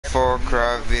Far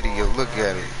Cry video. Look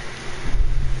at it.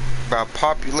 By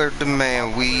popular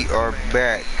demand, we are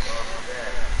back.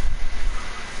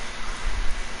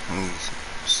 Let me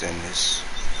send this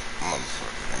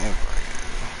motherfucker invite.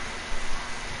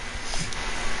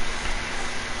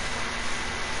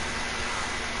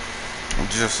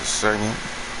 Just a second.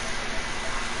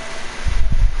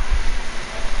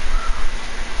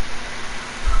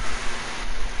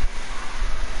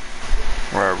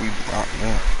 Right,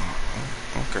 yeah.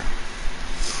 Okay.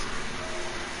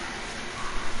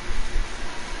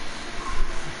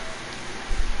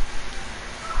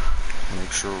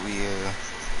 Make sure we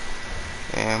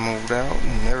ammoed out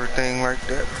and everything like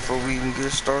that before we even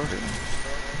get started.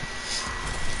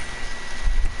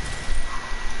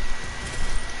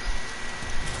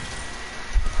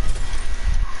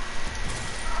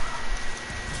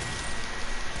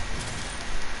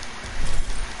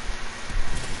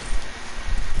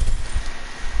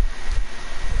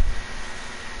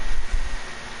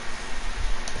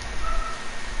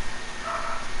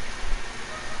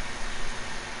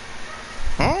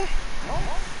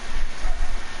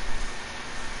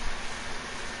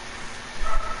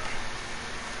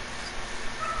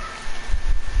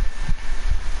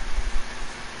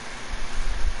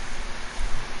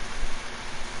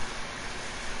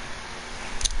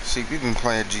 See, we've been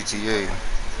playing GTA.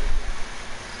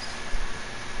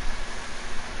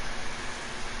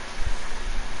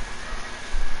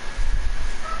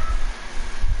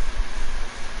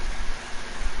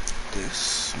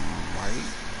 This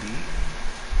might be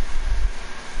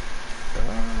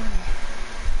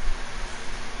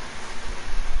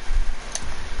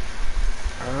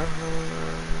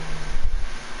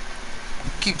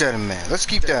keep that in mind. Let's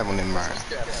keep that one in mind.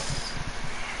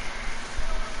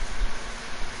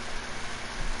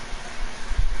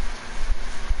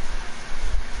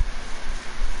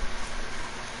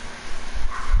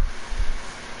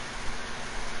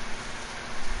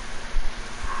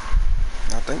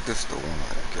 I think this is the one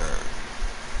I got.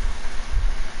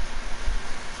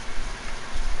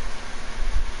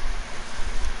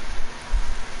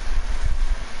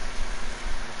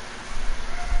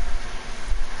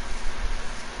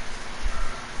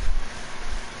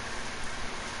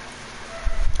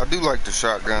 I do like the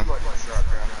shotgun.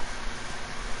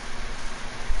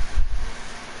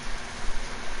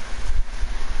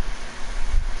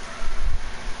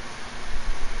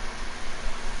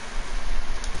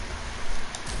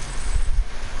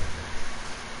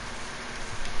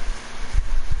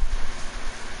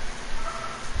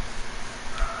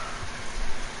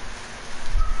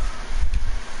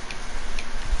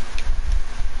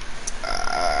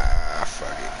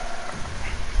 Fuck it.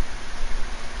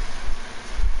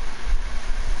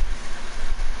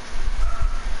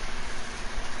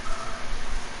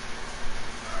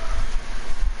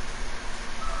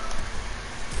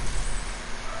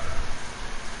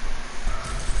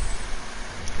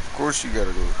 Of course you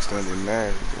gotta go extended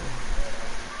mag, bro.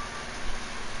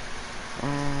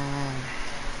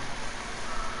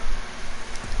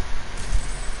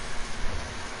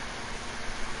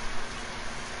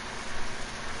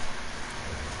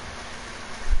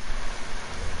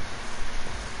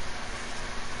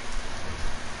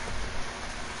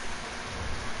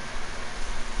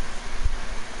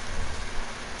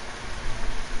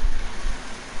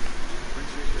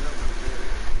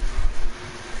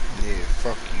 Yeah,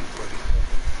 fuck you, buddy.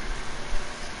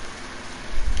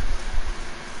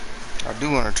 I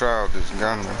do want to try out this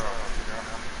gun, though.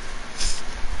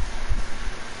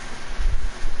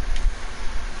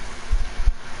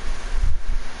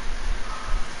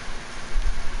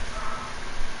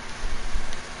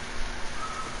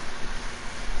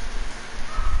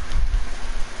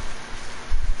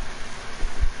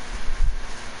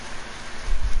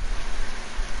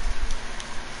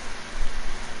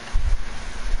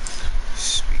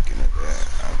 Speaking of that,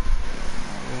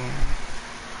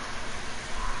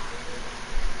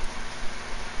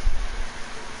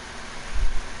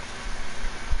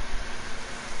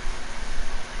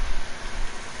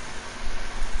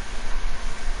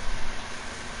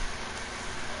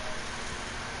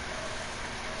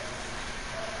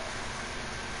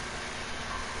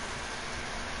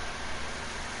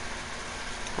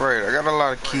 right, I got a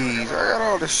lot of keys. I got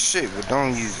all this shit, but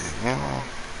don't use it, you know?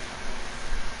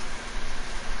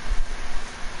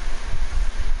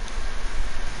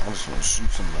 I just want to shoot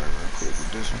somebody real quick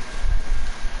with this one.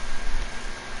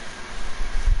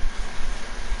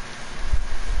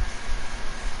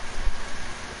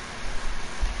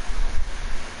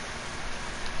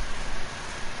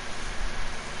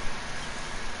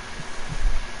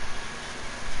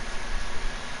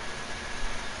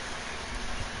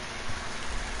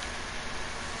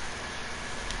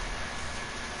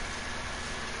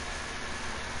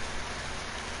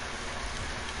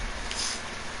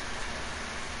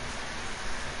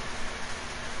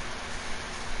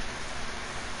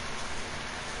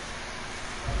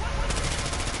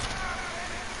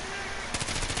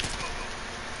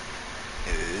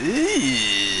 You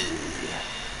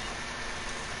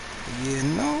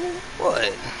know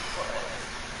what?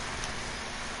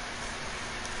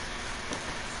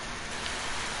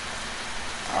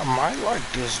 I might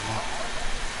like this one.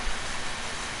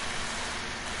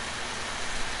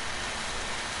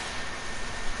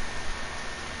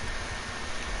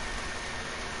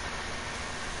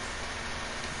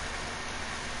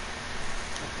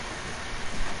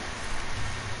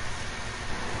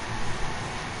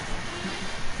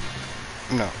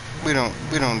 No, we don't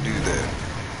do that.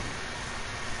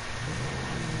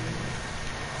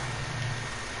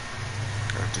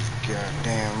 Got this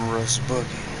goddamn rust bucket.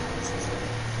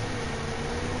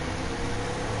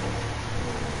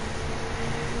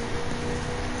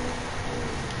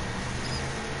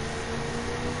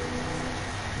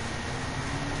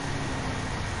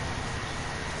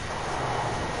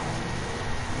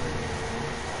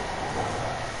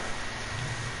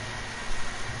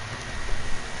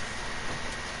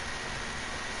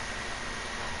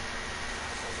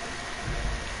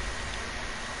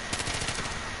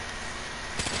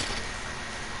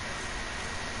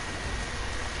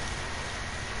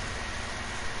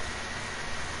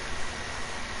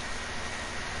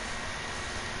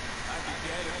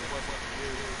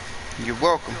 You're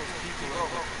welcome.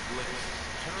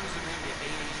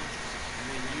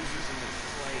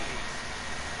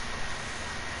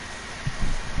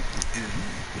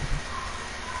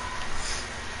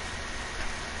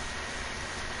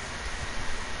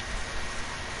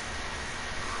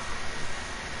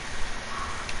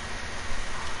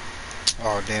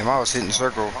 Oh damn, I was hitting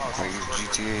circle like this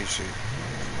GTA shit.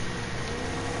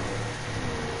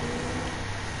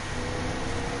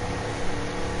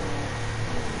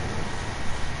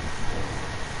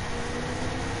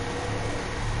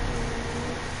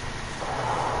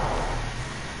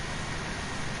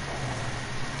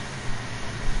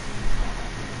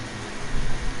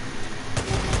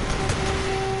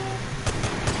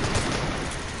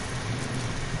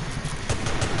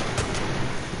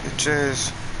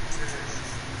 Bitches.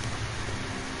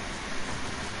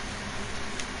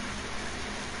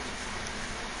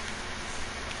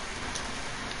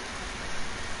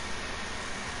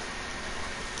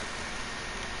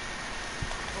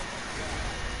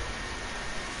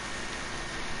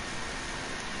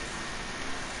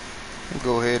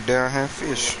 Go ahead down here and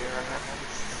fish.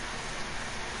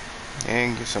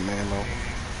 And get some ammo.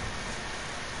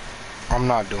 I'm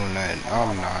not doing that.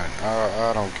 I'm not.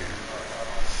 I don't care.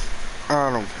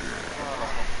 I don't care.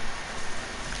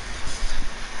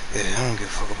 Yeah, I don't give a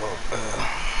fuck about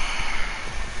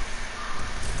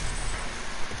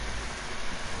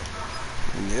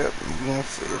Yep, I'm gonna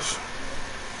fish.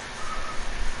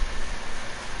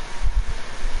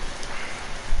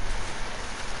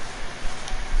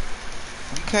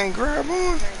 You can't grab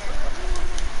one?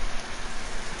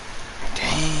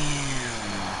 Damn.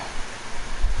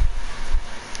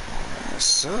 That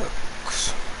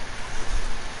sucks.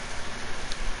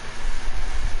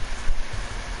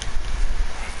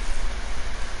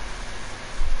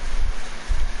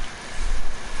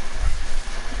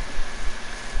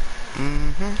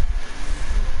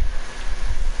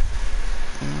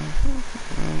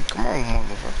 Come on,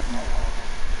 motherfucker.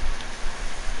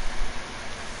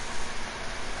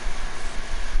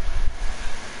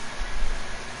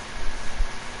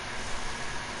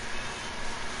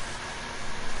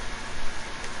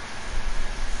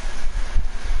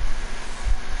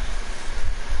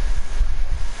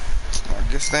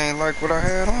 I guess they ain't like what I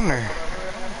had on there.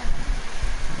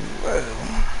 Well.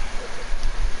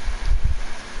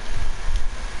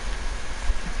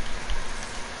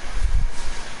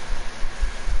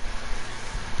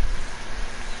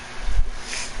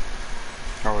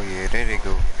 Oh yeah, there they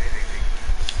go.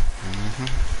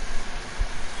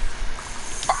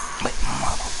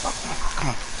 Come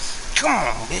on. Come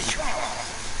on, bitch.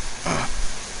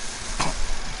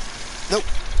 Nope.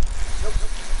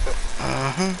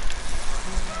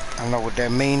 I know what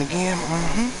that mean again.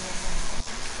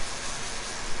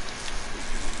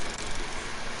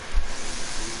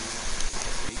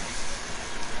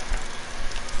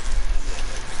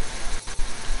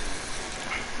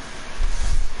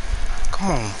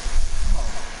 Come on.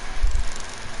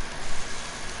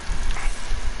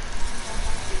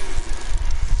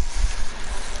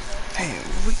 Hey,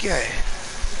 what we got?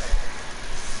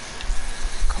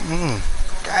 Come on.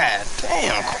 God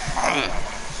damn, come on.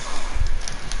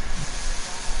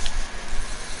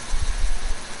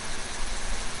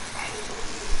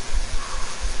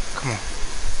 Come on.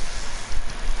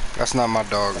 That's not my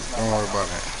dog. Don't worry about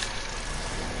it.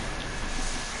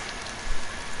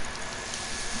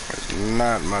 That's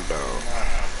not my dog.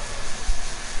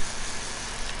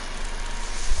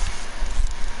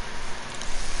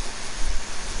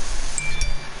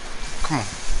 Come on.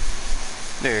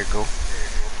 There you go.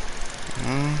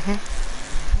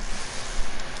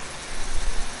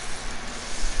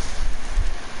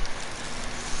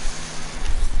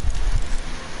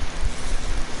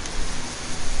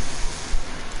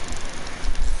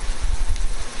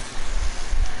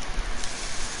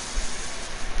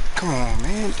 Come on,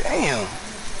 man. Damn.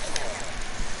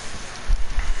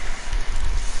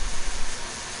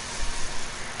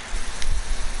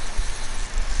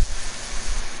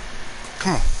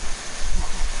 Come on.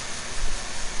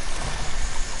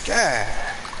 God.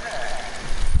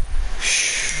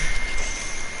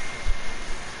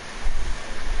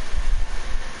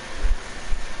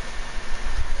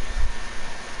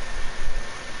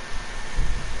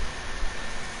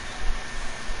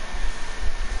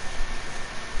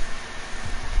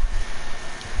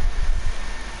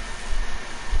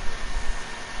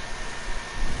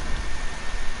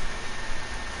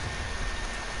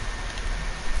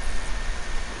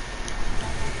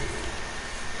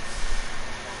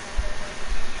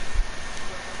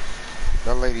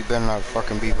 That lady better not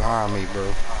fucking be behind me, bro.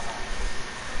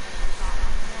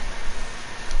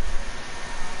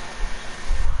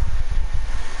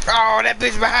 Oh, that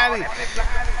bitch behind me.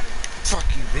 Fuck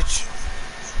you, bitch.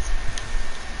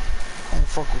 I don't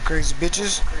fuck with crazy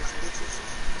bitches.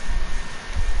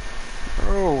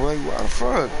 Bro, like, why the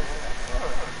fuck?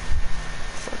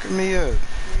 Fucking me up.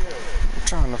 I'm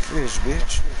trying to fish,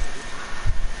 bitch.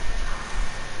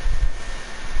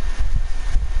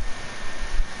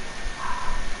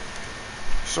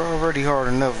 It's already hard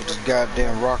enough with this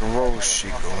goddamn rock and roll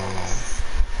shit going on.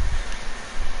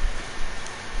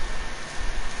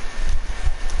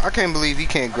 I can't believe he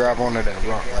can't grab onto that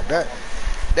rock like that.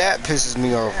 That pisses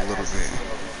me off a little bit.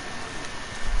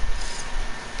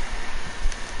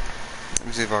 Let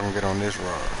me see if I can get on this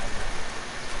rock.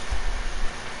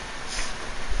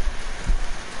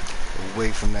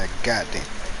 Away from that goddamn.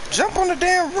 Jump on the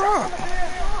damn rock.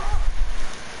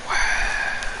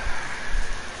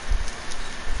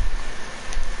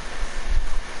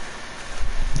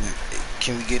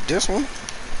 Can we get this one?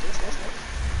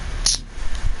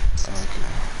 Okay.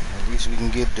 At least we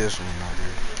can get this one out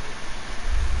here.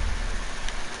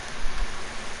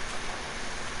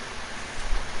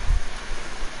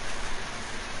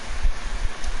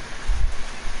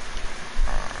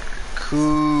 Alright,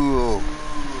 cool.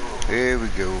 Here we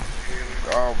go.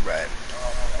 Alright.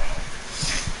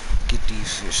 Get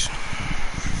these fish.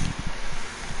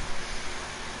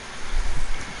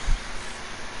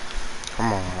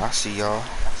 Come on, I see y'all.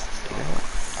 Yeah.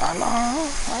 I know,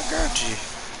 I got you.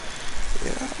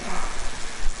 Yeah.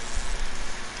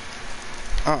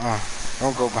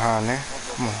 Don't go behind there.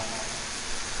 Come on.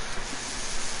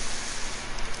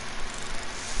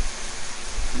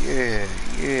 Yeah.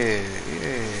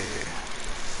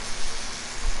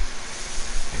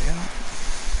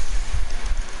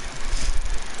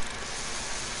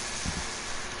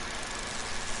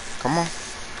 Come on.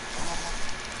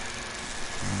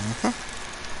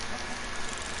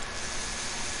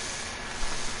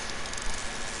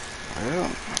 Well,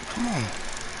 come on.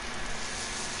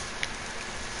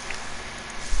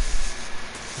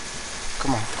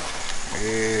 Come on.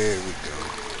 There we go.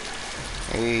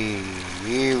 Hey,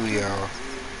 here we are.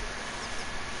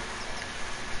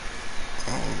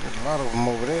 Oh, there's a lot of them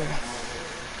over there.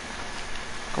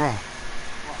 Come on.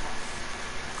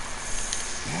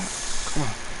 Yeah, come on.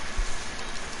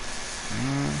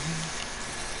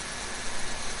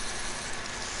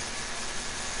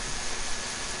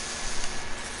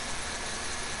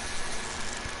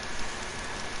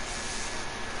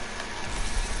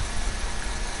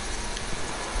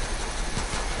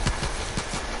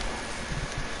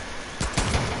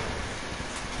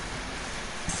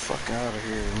 Fuck out of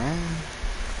here, man.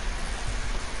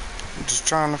 I'm just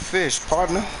trying to fish,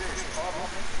 partner.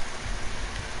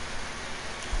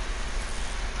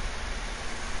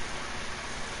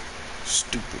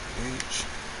 Stupid bitch.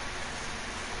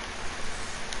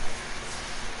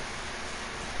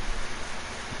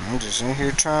 I'm just in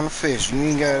here trying to fish.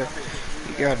 You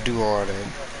gotta do all that.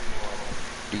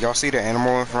 Do y'all see the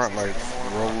animal in front, like,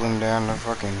 rolling down the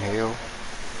fucking hill?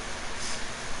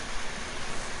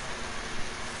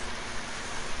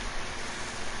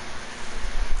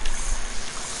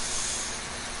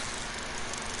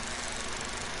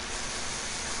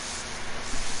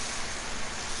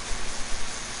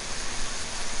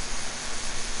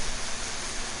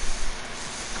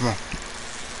 Come on.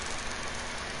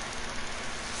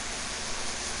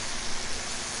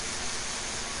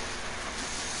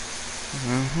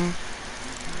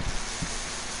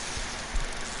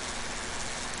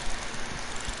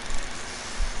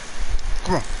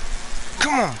 Come on.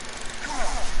 Come on.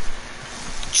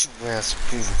 Get your ass up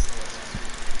here.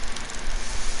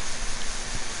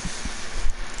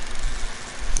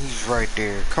 He's right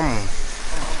there. Come on.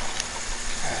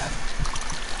 God.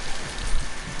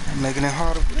 I'm making it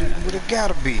harder than it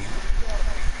gotta be.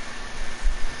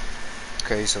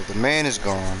 Okay, so the man is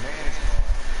gone.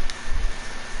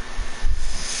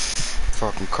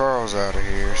 Fucking Carl's out of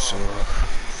here, so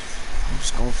I'm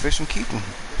just gonna fish and keep him.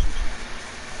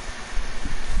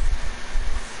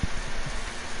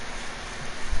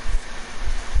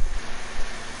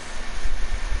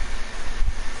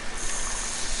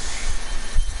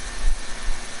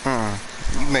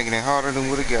 You making it harder than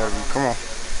what it gotta be. Come on.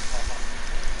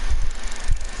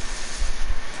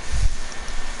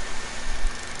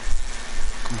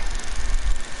 Come on.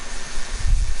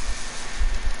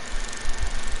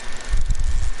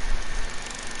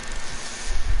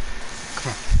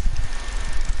 Come on.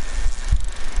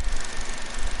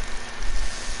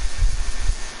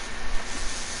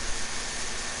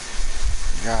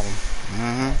 Got him.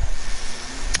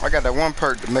 I got that one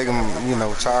perk to make him, you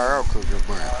know, tire out quicker,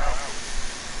 but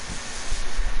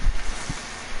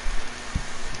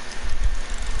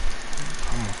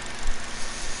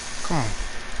come on.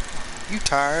 You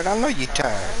tired? I know you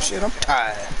tired. Shit, I'm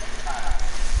tired.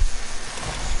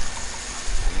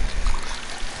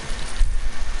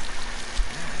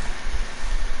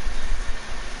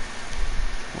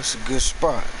 That's a good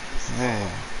spot.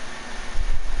 Man.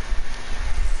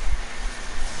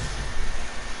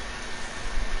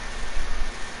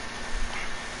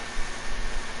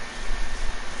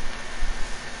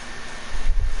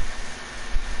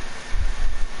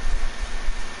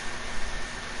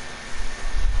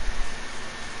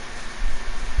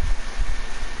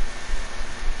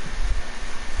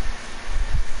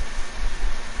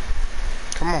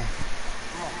 Come on.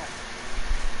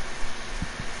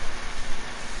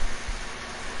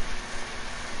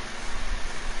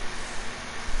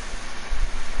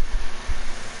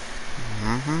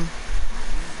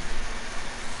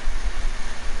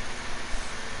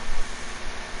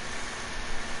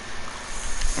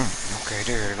 Okay,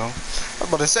 there you go. I was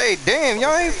about to say, damn,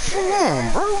 y'all ain't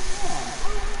on, bro.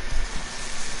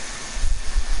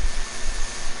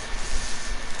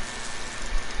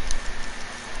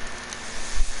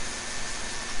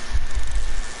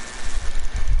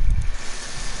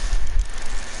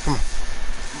 Come on.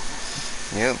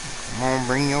 Yep. Come on,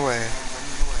 bring your ass.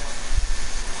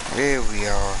 There we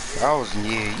are. I was,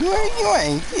 yeah. You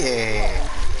ain't, yeah.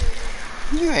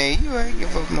 You ain't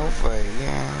give up no fight.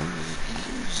 Yeah.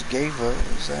 You just gave up.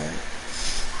 What's that?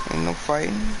 Ain't no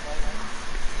fighting.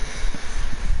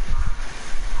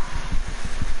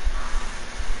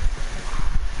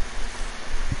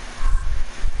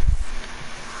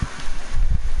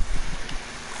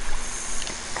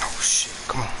 Oh shit!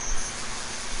 Come on.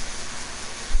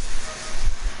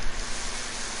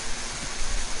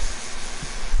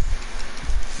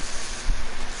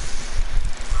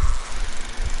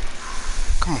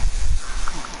 Come on.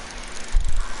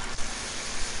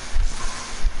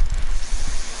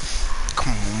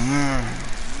 Come on.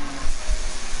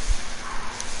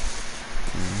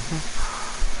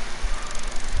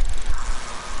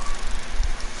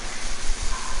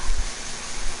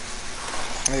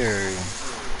 There you go.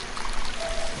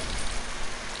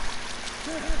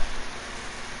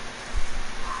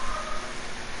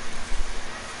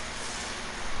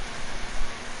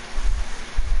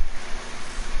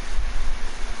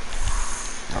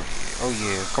 Oh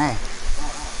yeah, come on.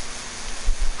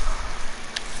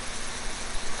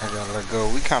 I gotta let go.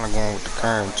 We kinda going with the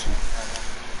current too.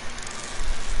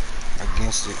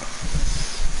 Against it.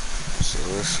 So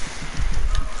it's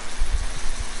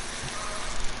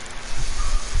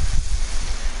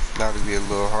gotta be a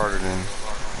little harder than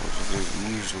what it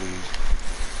usually.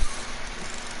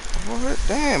 What?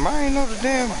 Damn, I ain't know the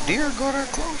damn deer go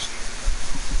that close.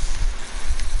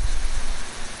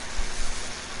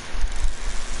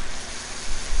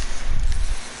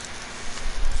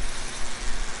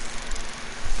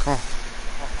 Come on.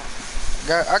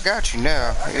 I got you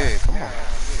now. Yeah, come on.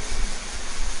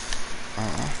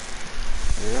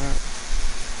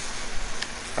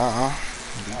 Yeah.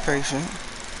 Be patient.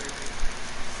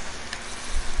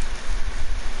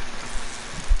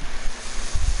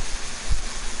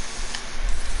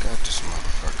 Got this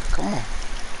motherfucker. Come on.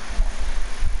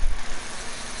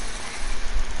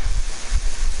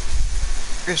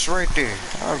 It's right there.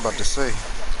 I was about to say.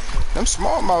 Them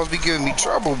smallmouths be giving me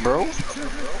trouble, bro.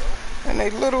 And they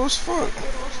little as fuck.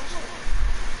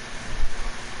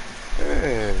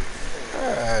 Yeah.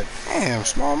 God damn,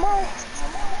 smallmouth.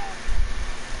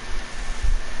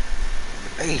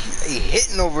 They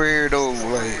hitting over here though,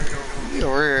 like, we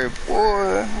over here,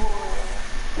 boy.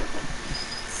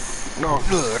 No,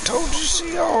 look, I told you,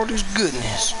 see all this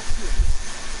goodness.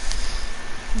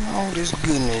 All this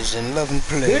goodness and loving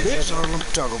play. That's all I'm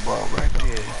talking about right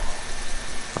there.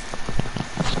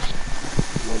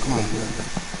 Come on.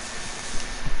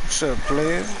 What's up,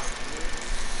 player?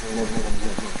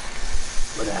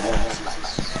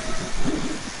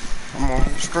 Come on,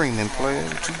 streaming, player.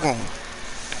 What you want?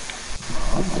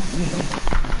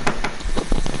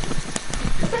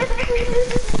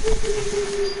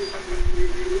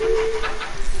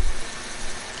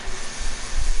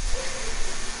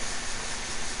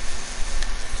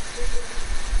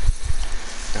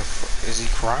 Is he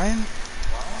crying?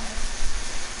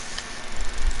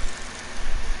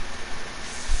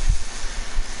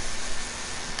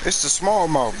 It's the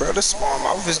smallmouth, bro. The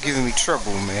smallmouth is giving me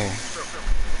trouble, man.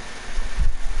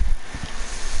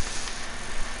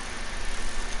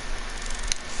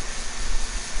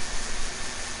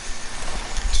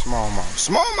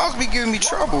 Smallmouths be giving me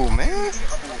trouble, man.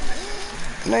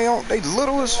 And they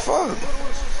little as fuck.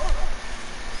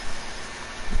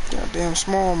 Goddamn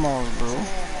smallmouths, bro.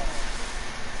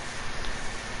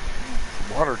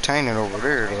 Water tainted over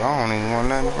there, though. I don't even want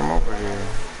nothing from over there.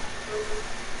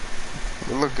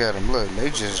 But look at them, look. They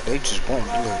just want,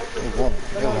 look.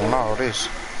 They want all this.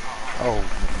 Oh,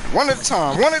 one at a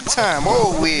time.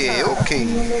 Oh yeah, okay.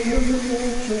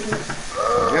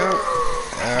 Yep.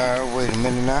 Wait a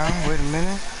minute now. Wait a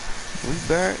minute. We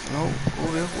back. No,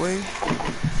 go this way.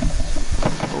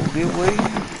 Go this way.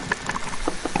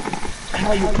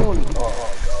 How you doing?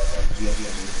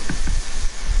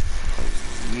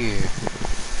 Yeah.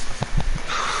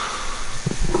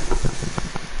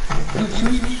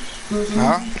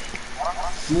 Huh?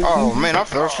 Oh man, I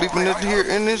fell asleep in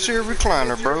this here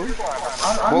recliner, bro.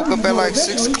 Woke up at like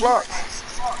 6 o'clock.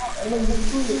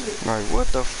 Like, what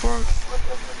the fuck?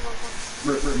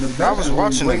 I was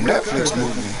watching a Netflix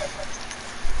movie.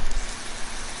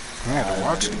 I had to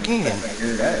watch it again.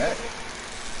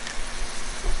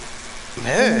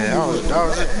 Yeah,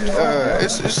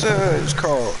 it's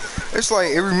called. It's like,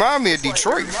 it reminded me of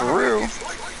Detroit for real.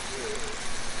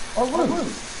 Oh,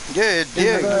 really? Yeah,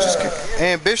 just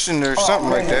Ambition or something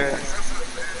like that.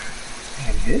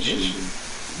 Ambition?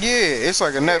 Yeah, it's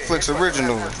like a Netflix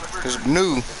original. It's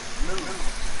new.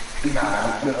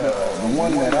 Nah, the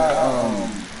one that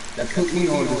that put me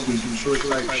on this was some short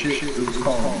type shit. It was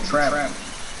called Travel.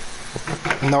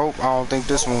 Nope, I don't think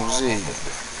this one was it.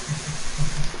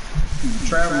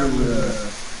 Travel was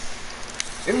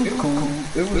it was cool.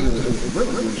 It was a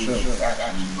really good show.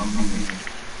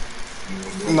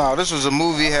 No, this was a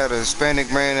movie, had a Hispanic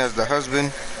man as the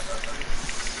husband.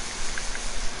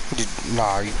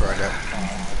 Nah, you probably don't.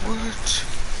 What?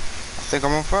 I think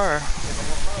I'm on fire.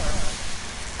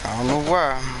 I don't know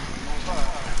why.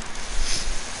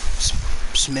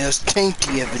 Smells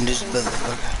tainty up in this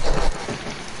motherfucker.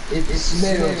 It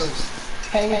smells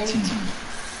tainty.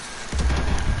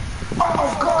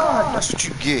 Oh God! That's what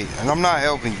you get, and I'm not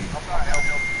helping you.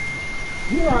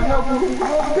 You are helping who?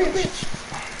 Bitch.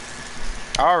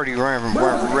 I already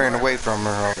ran away from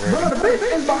her already. Bro, the bitch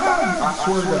is behind me. I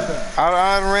swear to God.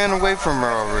 I ran away from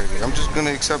her already. I'm just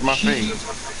gonna accept my fate.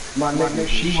 My nigga,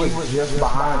 she was just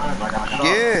behind me. Like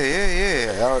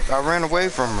Yeah. I ran away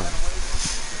from her.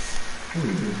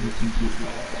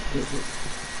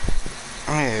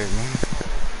 Yeah, man.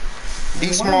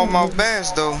 These smallmouth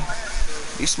bass, though.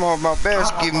 These smallmouth bass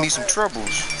giving me some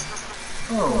troubles.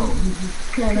 Oh, you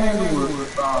can't handle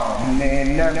it. Oh,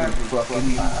 man, never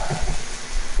fucking.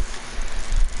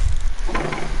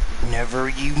 Never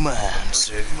you mind,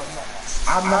 sir.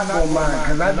 I'm not gonna mind,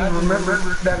 cause I just remember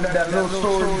that little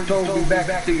story you told me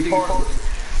back to your party.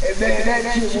 And man, that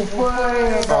shit was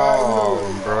funny. Oh,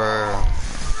 bruh.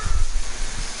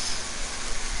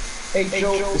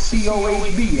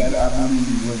 COHB, I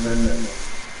believe was in there.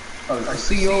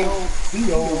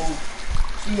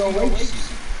 COHC.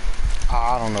 I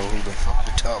don't know who the fuck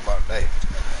you talk about that.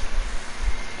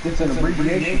 It's an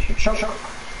abbreviation.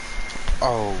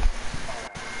 Oh.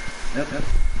 Yep.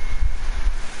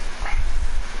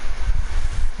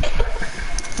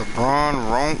 LeBron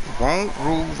won't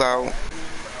rule out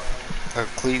a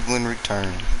Cleveland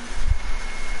return.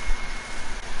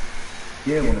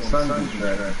 Yeah, when the sun comes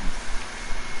right.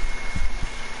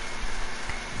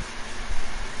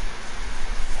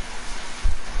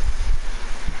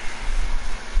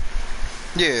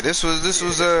 Yeah, this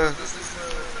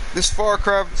Far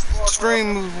Cry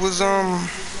stream was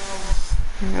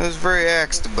it was very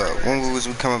asked about when we was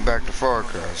coming back to Far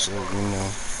Cry, so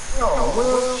Oh,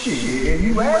 well, shit, if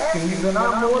you asking me, then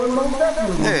I'm more than most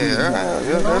definitely.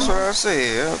 Yeah, that's what I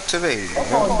said today.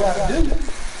 That's all you gotta do.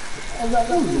 All you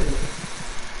gotta do is,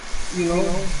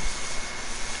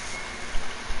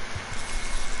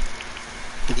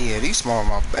 Yeah, these small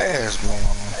my bass, man.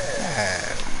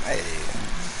 God, man.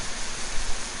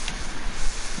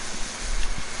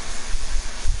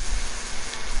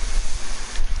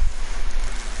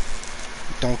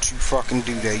 Don't you fucking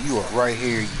do that. You are right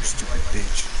here, you stupid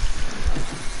bitch.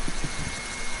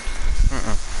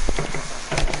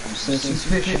 Since he's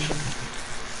fishing,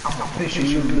 I'm gonna fish a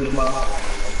little bit of my.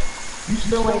 You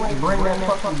still ain't bring that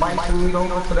fucking bison meat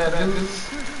over to that dude?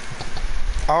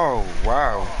 Oh,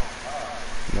 wow.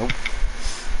 Nope.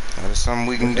 That is something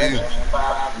we can do.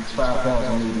 It's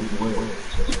 5,000 liters away.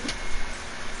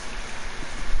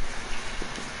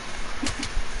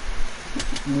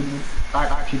 I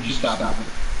could you stop it?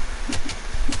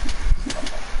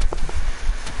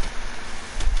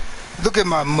 Look at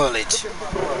my mullet.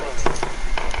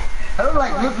 I don't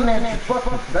like looking at your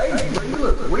fucking face, but you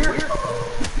look weird.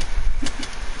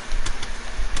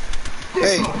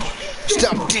 Hey,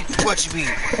 stop dick punching me.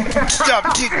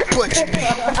 Stop dick punching me.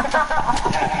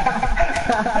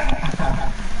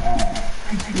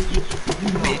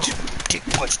 Bitch, dick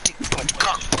punch,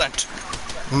 cock punch.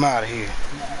 I'm out of here.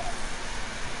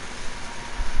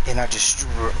 And I just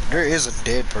strew up. There is a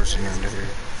dead person in there.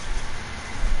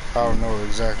 I don't know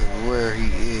exactly where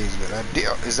he is, but I did.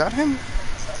 Is that him?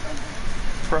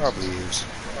 Probably is.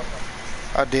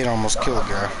 I did almost kill a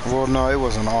guy. Well, no, it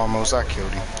wasn't almost. I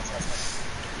killed him.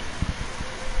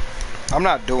 I'm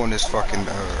not doing this fucking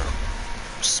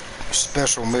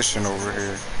special mission over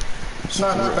here. It's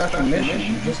not a special mission.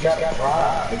 You just gotta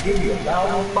try. They give you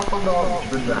 $1,000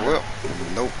 $. Well,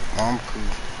 nope. I'm cool.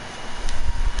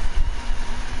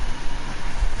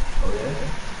 Oh yeah.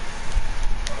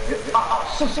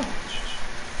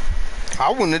 I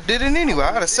wouldn't have did it anyway.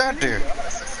 I'd have sat there.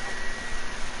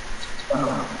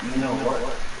 You know what?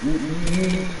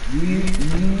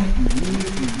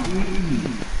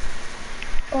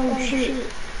 Oh shit.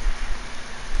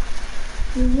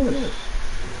 Who's this?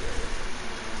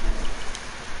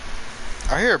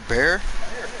 I hear a bear.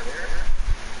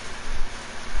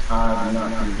 I do not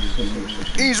hear.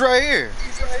 He's right here.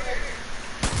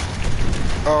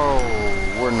 Oh,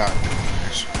 we're not doing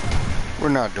this. We're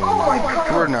not doing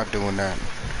that. We're not doing that.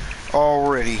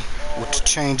 Already with the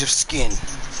change of skin.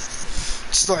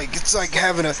 It's like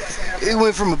having a. It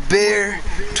went from a bear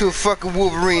to a fucking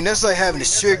Wolverine. That's like having a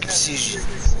circumcision.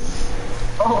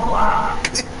 Oh wow.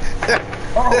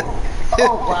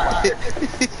 Oh wow.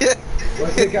 I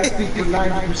think I speak for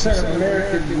 90% of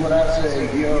Americans when I say,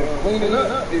 clean it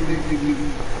up.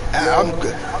 I'm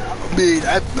good. Man,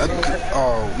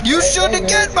 oh, you shouldn't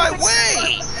get my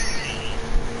way.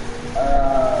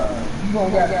 You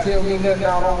don't gotta tell me nothing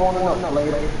I don't want to know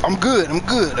later. I'm good. I'm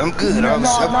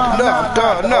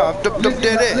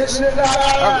dead ass.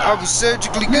 I was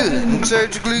surgically good. I'm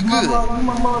surgically good.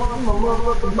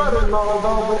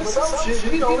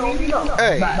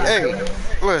 Hey,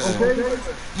 listen.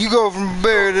 You go from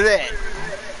bear to that.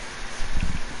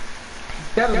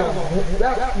 That's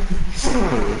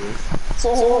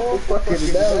a horrible fucking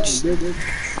analogy, nigga.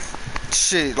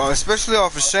 Shit, like, especially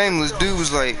off of Shameless, dude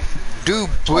was like, dude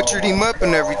butchered him up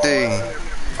and everything.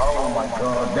 Oh my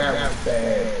god, that was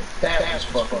bad. That was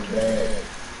fucking bad.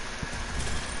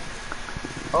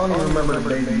 I don't even remember the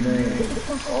baby's name.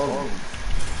 Oh.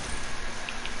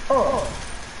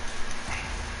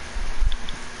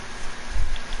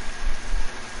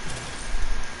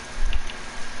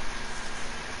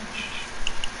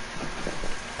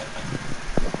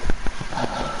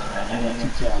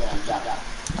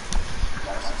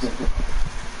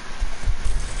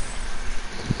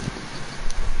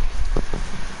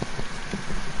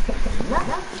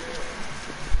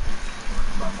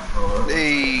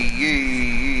 Hey.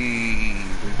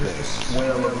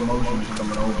 Swell of emotions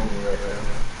coming over me right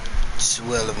now.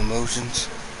 Swell of emotions.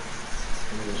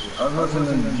 I was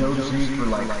listening to Josie for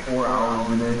like 4 hours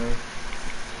a day.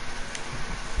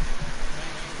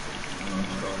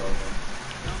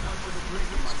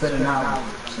 It's been an hour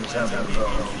since I've been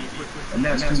going. And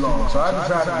that's too long. So I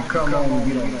decided to come on and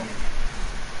get on. You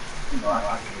know, I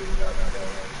can get it out of there.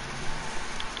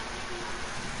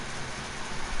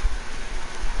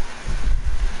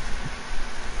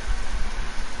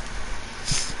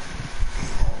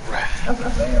 That's a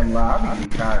damn lie. I'm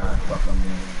getting tired of fucking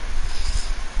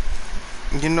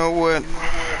man. You know what?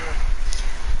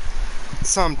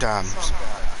 Sometimes.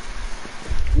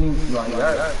 Like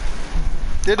that.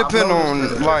 It depends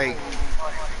on, like,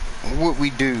 what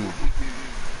we do.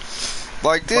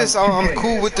 Like this, I'm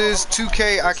cool with this.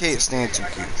 2K, I can't stand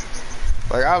 2K.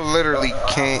 Like, I literally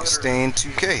can't stand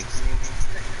 2K.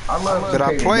 But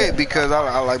I play it because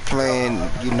I like playing,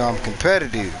 you know, I'm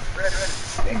competitive.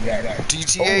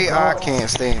 GTA, I can't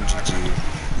stand GTA.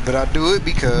 But I do it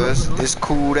because it's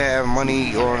cool to have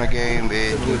money on a game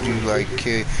that you like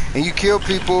kill, and you kill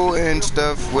people and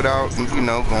stuff without, you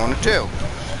know, going to jail.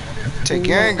 Take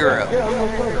your anger out.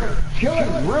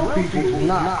 Killing real people is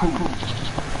not cool.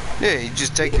 Yeah, you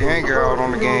just take your anger out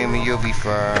on the game and you'll be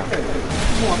fine.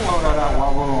 You want to throw that out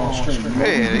while we're on stream.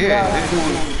 Yeah.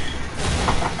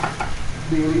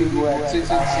 The illegal activities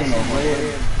in a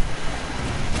red.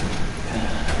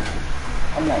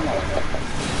 I'm not like that.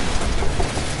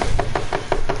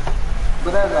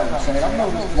 But as I was saying, I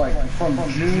noticed like from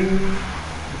June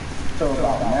to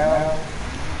about now,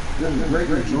 there's a great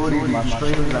majority of my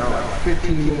streams that are like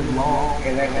 15 minutes long,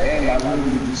 and at the end I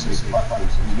literally just say fuck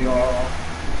this, you know.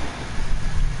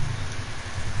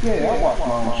 Yeah, I watch my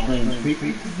own streams, people.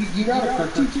 You gotta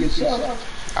critique yourself.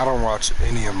 I don't watch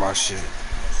any of my shit.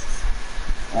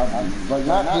 Like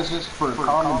not just for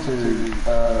commentary,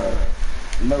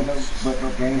 notes, but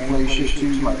gameplay shit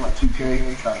too, like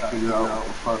 2K, trying to figure out what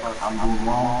the fuck I'm doing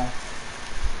wrong.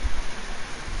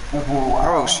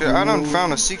 Oh shit, I done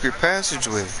found a secret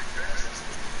passageway.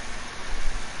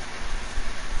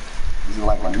 Is it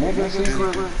like a nigga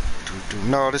secret?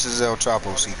 No, this is El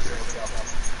Chapo's secret.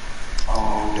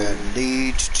 Oh. That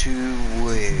leads to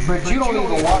where? But you don't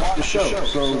even watch the show,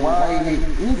 so why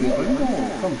even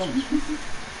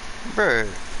Bruh,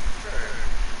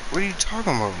 what are you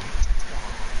talking about?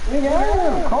 Nigga, I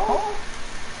never called.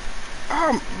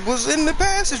 I was in the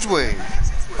passageway.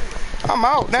 I'm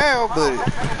out now, but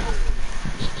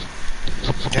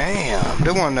damn,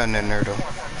 there wasn't nothing in there though.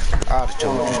 I'd have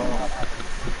told you.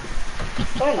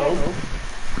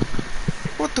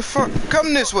 What the fuck?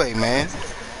 Come this way, man.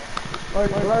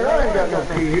 Like I ain't got no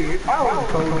key. I was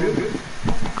told you.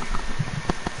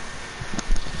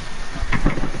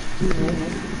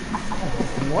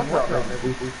 What's up,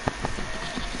 people?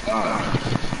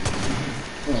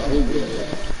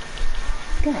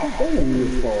 God damn, you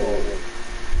fall.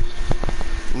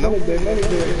 Nope.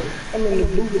 I'm in the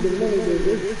booth of the money,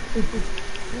 baby.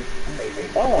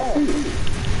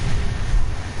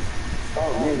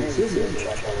 Oh, man, this is a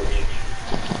challenge.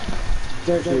 It's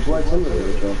actually a black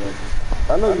simulator.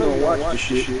 I know you don't watch this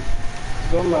shit.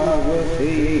 Somehow,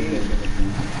 these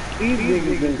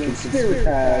niggas been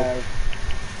conspiratized.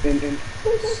 And this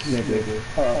nigga,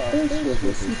 this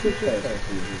was a secret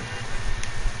passage.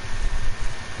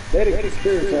 They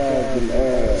conspiratized and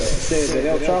said that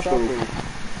El Chapo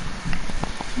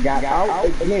got out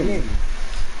again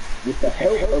with the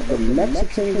help of the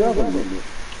Mexican government,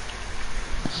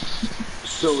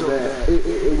 so that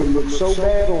it would look so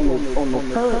bad on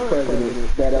the current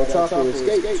president that El Chapo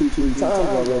escaped 2-3 times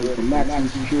already from maximum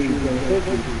security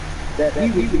that he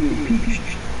would be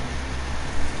impeached.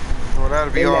 Well,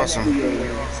 that'd be awesome.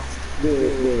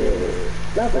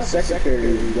 Not the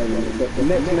secretary of the government, but the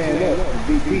next man up,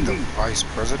 the VP, The vice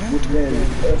president? would then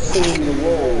assume the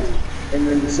role, and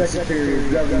then the secretary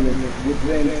of government would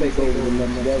then take over the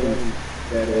next government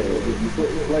that would be put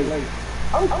in place.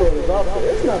 I'm throwing this out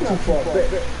there. It's not too far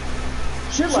fetched.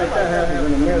 Shit like that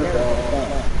happens in America all the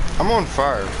time. I'm on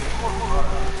fire.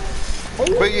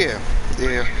 But yeah.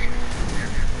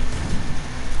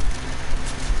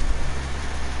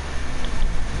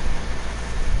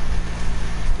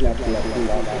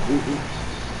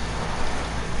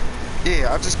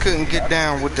 Yeah, I just couldn't get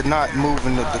down with the not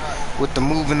moving of with the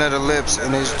moving of the lips,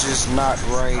 and it's just not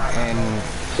right. And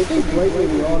if they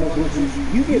blatantly honest with you,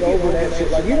 you get over that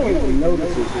shit. Like you don't even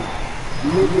notice it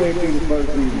midway through the first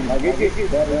season. Like it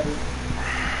gets better.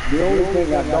 The only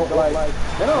thing I don't like,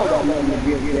 and I don't got nothing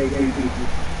against gay people,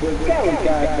 but Cali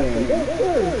guy thing,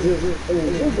 there's just, I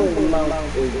mean, there's an amount of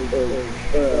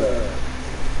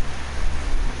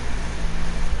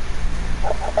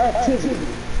activity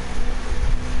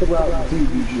throughout the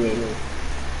TV show.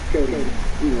 Cody,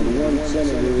 you know, the one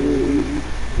senator,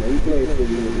 he plays for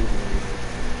you.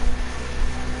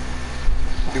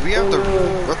 do we have to?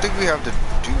 I think we have to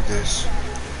do this.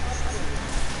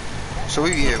 So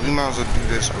we might as well do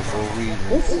this before we.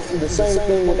 This is the same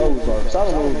thing with Ozarks. I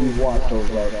don't know if you watch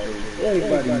Ozarks.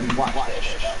 Everybody watch that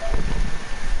shit.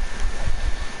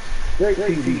 Great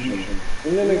TV show.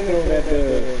 And then they throw that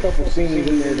couple scenes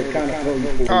in there that kind of throw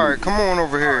you. All right, come on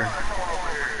over here.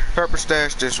 Pepper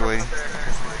stash this way.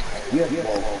 Yeah.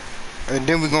 And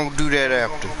then we're gonna do that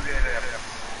after.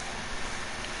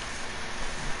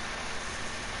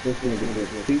 This nigga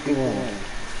just keep going.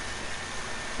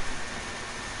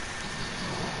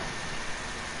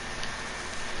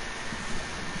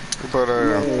 But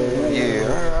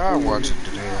yeah, I'll watch it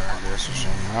today, I guess, or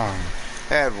something. I don't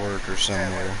know. At work or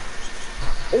somewhere.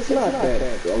 It's not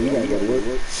that. Oh, you gotta go to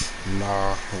work?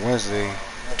 Nah,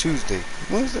 Tuesday.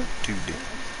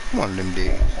 One of them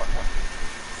days.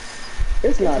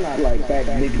 It's not like that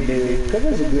nigga did, because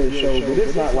it's a good show, but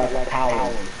it's not like a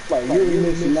power. Like, you're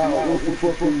missing out, what the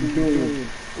fuck are you doing?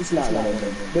 It's not like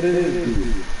that, but it is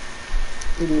good.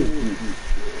 It is good.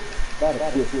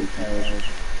 Gotta twist it, man.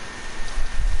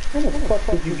 How the fuck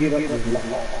did you get up this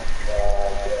long?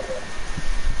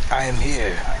 I am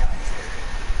here.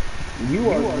 You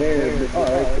are there, but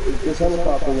alright, if this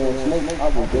helicopter won't smoke, I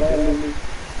will gladly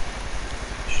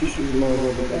shoot these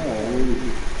motherfuckers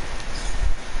down.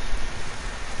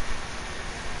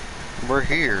 We're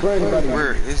here.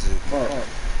 Where is it?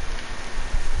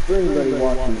 For anybody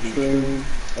watching the stream,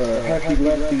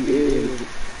 Heftylefty is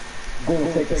going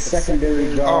to take a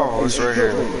secondary job. Oh, it's right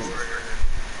here.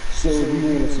 So if you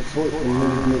want to support the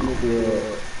movement,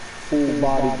 the full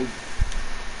body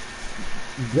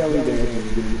belly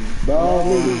dancers, by all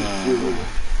means.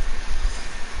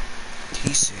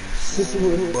 He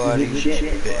said, buddy,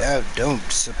 I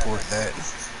don't support that.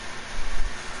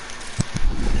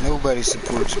 Nobody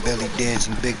supports belly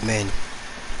dancing big men.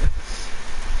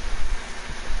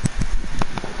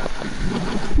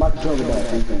 My controller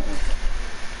back.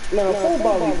 Now, a full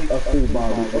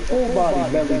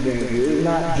body belly dancer is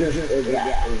not just a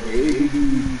guy.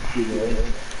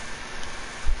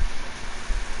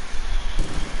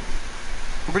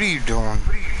 What are you doing?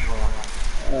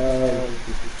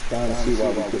 Trying to see why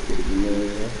we put it in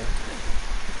there.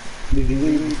 Did you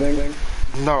leave the thing?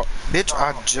 No, bitch,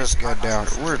 I just got down.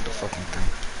 Where's the fucking thing?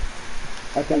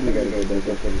 I think we gotta go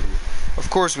there. Of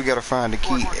course we gotta find the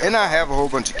key. And I have a whole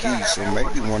bunch of keys, so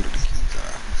maybe one of the keys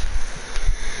are.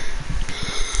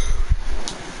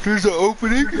 There's an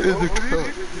opening in the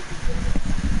top.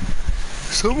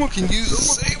 Someone can use the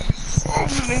same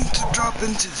opening to drop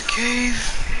into the cave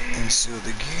and seal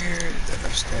the gear that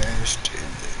I've stashed in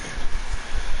there.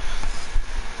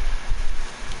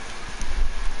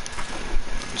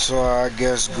 So I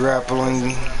guess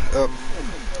grappling up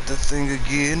the thing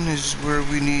again is where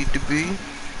we need to be.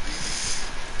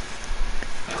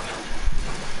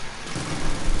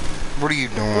 What are you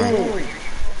doing?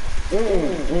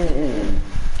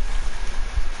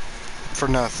 For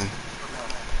nothing.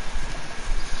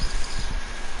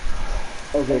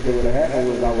 Okay, so what happened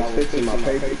was I was fixing my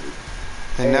paper.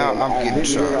 And now I'm getting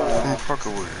shot from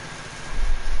fuckerware.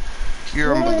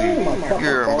 You're unbelievable.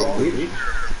 You're unbelievable.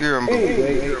 You're unbelievable.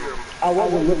 Anyway, I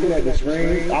wasn't looking at the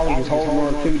screen. I was just holding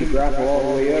on to the grapple all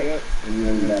the way up. And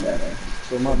then that happened.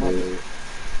 So my bad.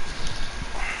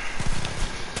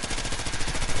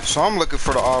 So I'm looking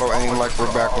for the auto aim like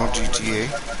we're back on GTA.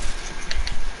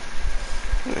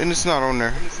 And it's not on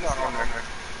there.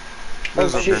 Oh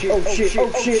shit,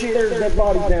 there's that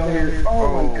body down here.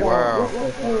 Oh my god. Wow.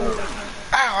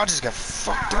 Ow, I just got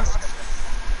fucked up.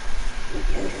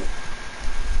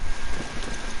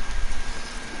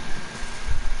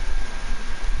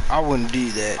 I wouldn't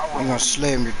do that. I'm gonna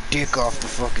slam your dick off the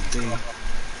fucking thing.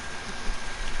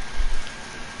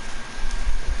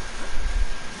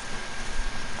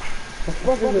 The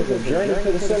fuck is this, a journey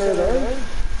to the center of the earth?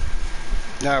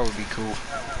 That would be cool.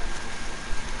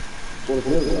 What it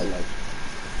looks like.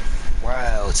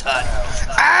 Wow, it's hot.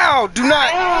 Ow! Do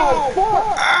not! Ow!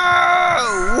 Fuck! Ow!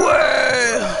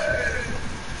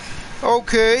 Well.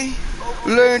 Okay.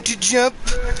 Learn to jump.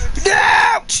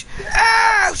 Ouch!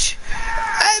 Ouch!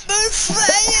 I'm on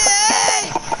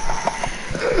fire!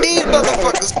 These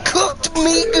motherfuckers cooked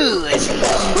me good.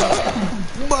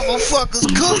 Motherfuckers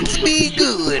cooked me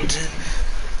good.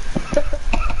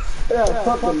 Yeah,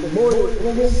 fucking boy,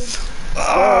 nigga.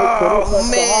 Oh,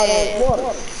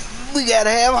 man. We gotta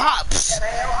have hops.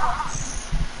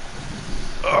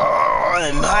 Oh,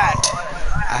 I'm hot.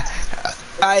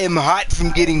 I am hot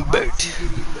from getting burnt.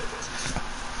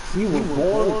 You were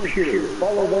born pure.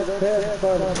 Follow that path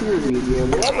by the purity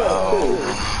again.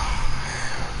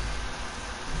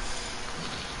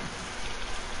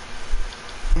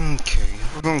 Okay,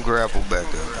 we're gonna grapple back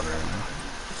up.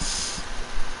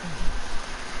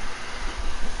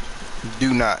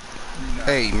 Do not.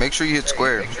 Hey, make sure you hit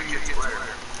square.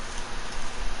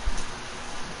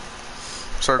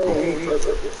 Circle.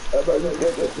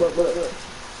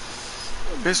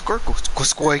 There's Squirkle.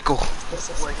 Squirkle.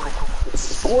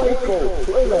 Squirkle.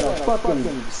 What is that, a fucking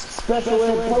special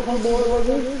ed Pokemon was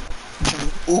it?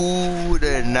 Ooh,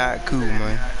 that's not cool,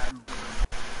 man.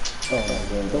 Oh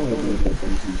man, don't hit me with that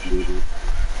shit.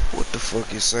 What the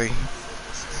fuck you say?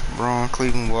 Braun,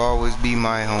 Cleveland will always be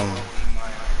my home.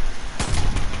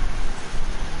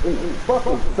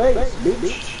 Fucking face,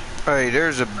 bitch. Hey,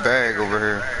 there's a bag over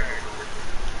here.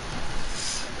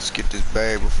 Let's get this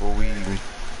bag before we even...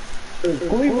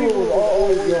 Cleveland was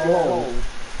always your home.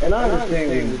 And I understand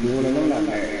what you're doing, and I'm not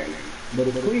mad. But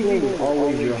if Cleveland was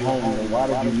always your home, then why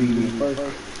did you leave me first?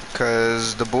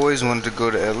 Cause the boys wanted to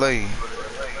go to LA.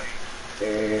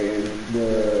 And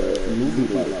the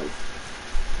movie lights.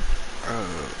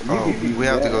 Oh, we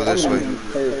have to go this way.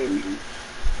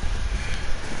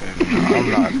 I'm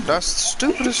not. That's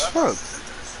stupid as fuck.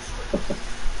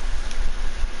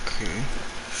 Okay.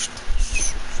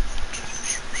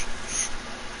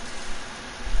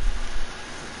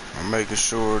 I'm making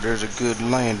sure there's a good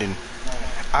landing.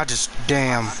 I just,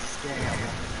 damn.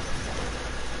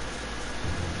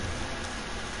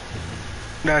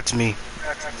 That's me.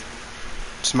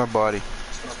 It's my body.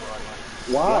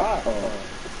 Why?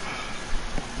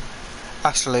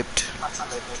 I slipped. I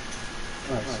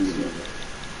see.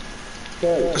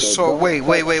 Okay, So wait.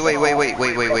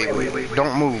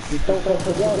 Don't move.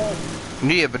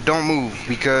 Yeah, but don't move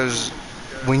because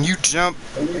when you jump,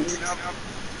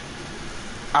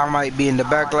 I might be in the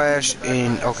backlash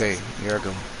and okay, here I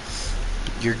go.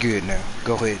 You're good now.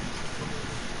 Go ahead.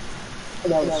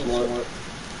 That was smart.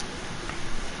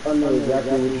 I know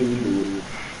exactly what you do.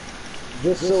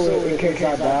 Just so in case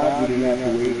I died, you didn't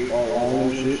have to wait all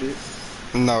and shit.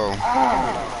 No.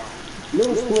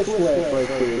 Little splish splash right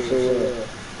there, so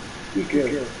be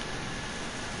careful.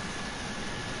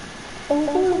 Oh,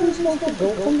 where are we supposed to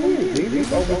go from here, baby?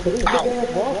 Over to this big ass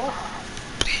rock?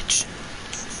 Bitch.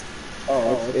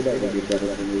 Oh, it doesn't get better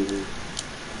than me.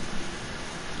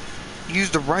 Use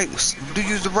the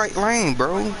right lane,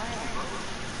 bro.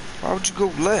 Why would you go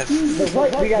left? The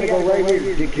right, we gotta go right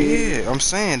here, dickhead. Yeah, I'm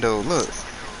saying though, look.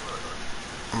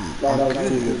 I'm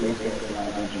good.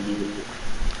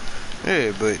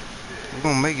 Yeah, but we're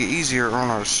gonna make it easier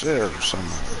on ourselves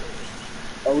somehow.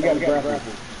 Oh, we got a grapple.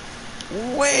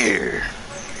 Where?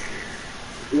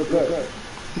 Look up.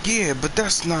 Yeah, but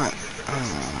that's not.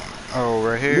 Oh,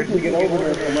 right here. We can get over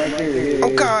there from right there.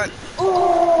 Oh God.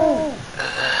 Oh!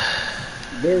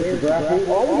 There's the grapple.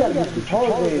 Oh, we gotta get some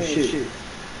Tarzan shit.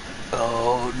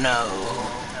 Oh no.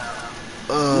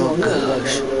 Oh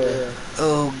gosh.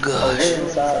 Oh gosh.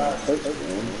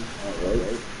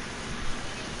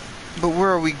 But where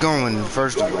are we going,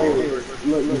 first of all? Look,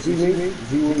 you see me?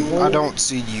 I don't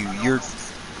see you. You're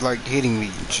like hitting me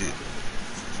and shit.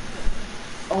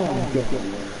 Oh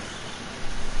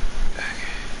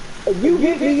God. You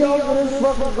hit me over this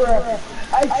fucking grapple.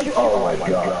 Oh my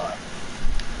God.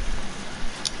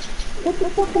 What the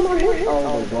fuck am I hitting?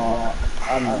 Oh my God.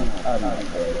 I'm not.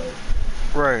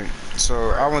 Right.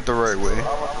 So I went the right way.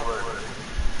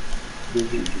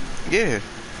 Yeah.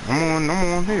 I'm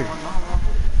on here.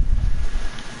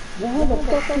 Well, how the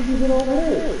fuck did you get over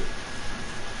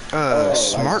there?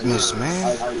 Smartness,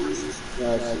 man.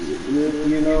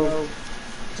 You know,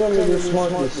 some of your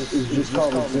smartness is just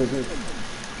common sense.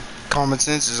 Common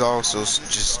sense is also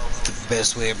just the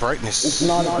best way of brightness. It's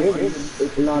not a given.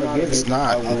 It's not a given. It's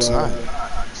not. It's not.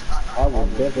 I will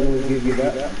definitely give you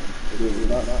that. It is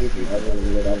not given. I don't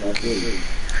know what I will give you.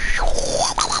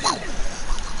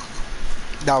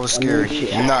 That was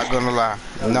scary. I'm not gonna lie.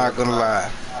 I'm not gonna lie.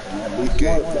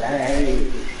 Okay.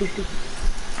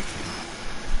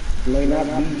 May not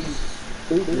be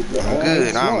stupid. I'm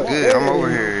good. I'm good. I'm over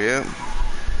here. Yep.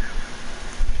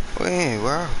 Hey,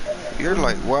 wow. You're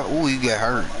like, wow. Ooh, you got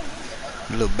hurt.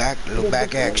 Little back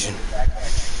action.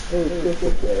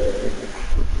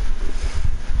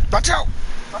 Watch out!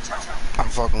 I'm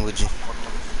fucking with you.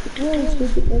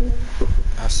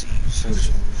 I see you.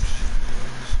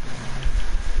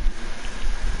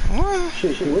 What?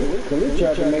 Shit, can we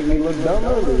try to make me look dumb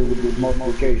earlier with this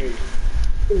multiplication?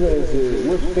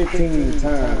 What's 15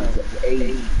 times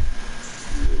 8?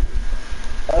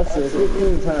 I said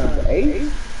 15 times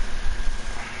 8?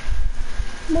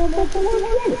 Motherfucker,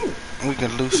 what's We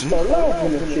can loosen. start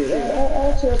laughing and shit. I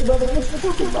said, brother, what you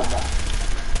talking about?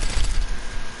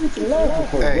 What you laughing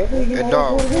for, Hey, brother? You a know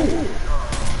dog. what it is.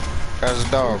 As a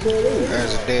dog.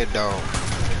 As a dead dog.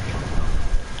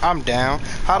 I'm down.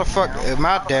 How the fuck am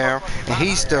I down and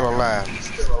he's still alive?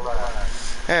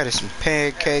 That is some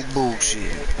pancake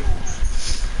bullshit.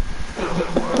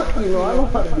 You know, I know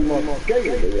how to be more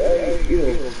scared. You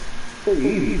know, pretty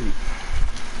easy.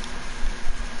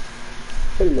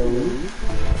 Hello.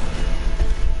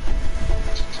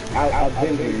 I've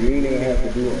been here. You ain't even have to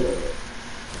do all that.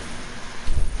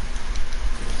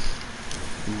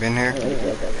 You been here?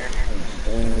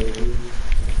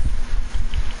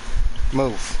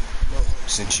 Move.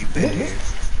 Since you been here.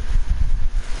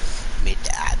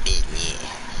 I've been here.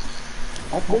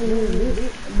 I've been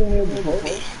here before.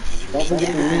 Don't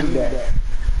forget to read that.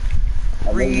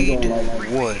 Read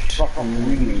what? Fucking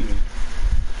read.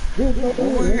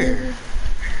 Where?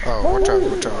 Oh, watch out. I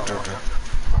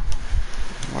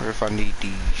wonder if I need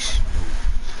these.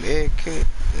 Medkit?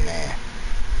 Nah.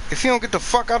 If you don't get the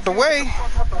fuck out the way.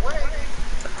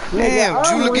 Nigga, Damn,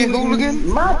 Juligan Hooligan?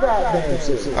 My goddamn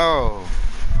sister. Oh.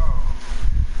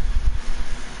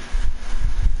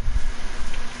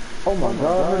 Oh my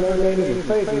god, her name is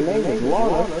fake. Her name is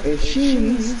Lana, and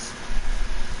she's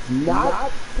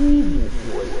not even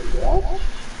what?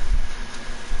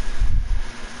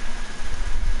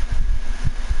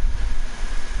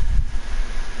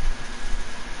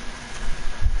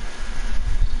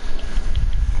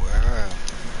 Wow.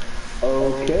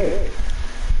 Okay.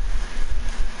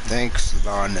 Thanks,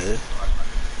 Lana.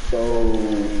 So,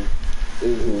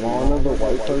 is Lana the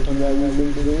white person that we've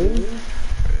been seeing?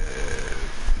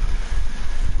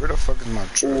 Where the fuck is my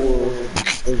truck? Or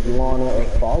is Lana a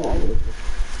follower?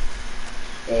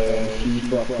 And she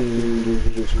fucking was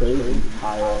just crazy,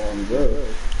 high on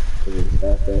drugs. Cause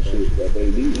that's that shit that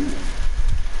they do.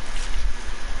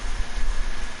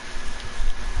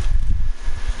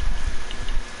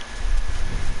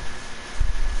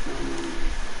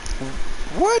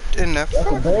 What in the fuck?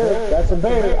 That's a bear. That's a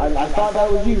bear. I thought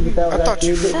that was you, but that was I thought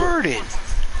you farted.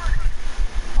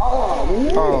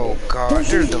 Oh god,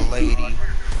 there's the lady.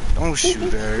 Don't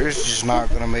shoot her. It's just not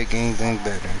gonna make anything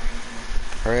better.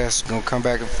 Her ass is gonna come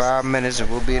back in 5 minutes and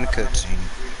we'll be in a cutscene.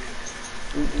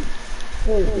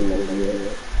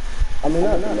 I mean,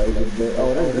 not the lady, but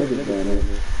oh, there's niggas down there.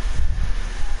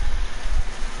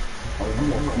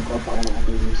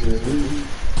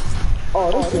 Oh,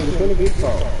 this thing's gonna get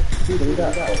tall.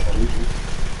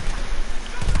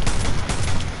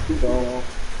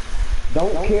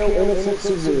 Don't kill innocent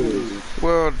civilians.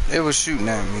 Well, it was shooting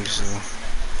at me, so.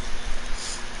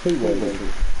 Who was it?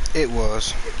 It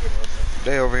was.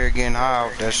 They over here getting high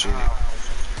off that shit.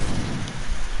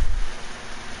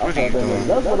 What are you doing?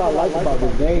 That's what I like about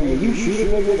this game. When you shoot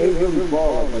a nigga, they really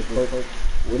fall. Like,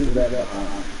 what is that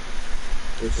behind?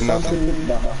 There's something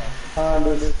behind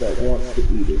us that wants to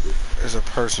eat us. There's a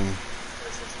person.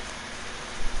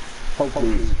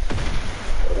 Hopefully.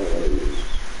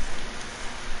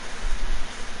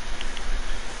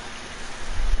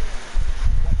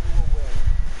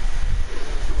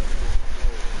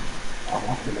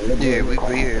 Yeah, we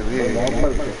here.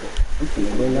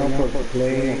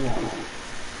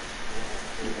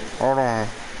 Hold on.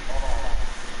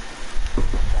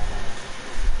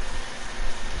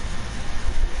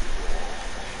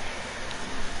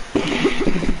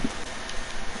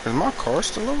 Is my car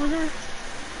still over there?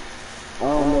 I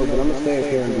don't know, but I'm gonna stay up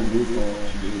here and do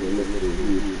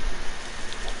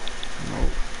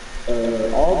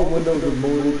all the windows are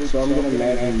boarded, so I'm gonna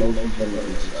imagine most of them are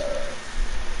inside.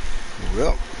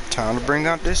 Well, time to bring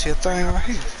out this here thing right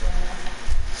here.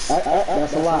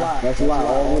 That's a lie. That's a lie.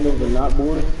 All windows are not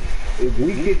boarded. If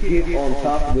we could get on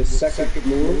top of this second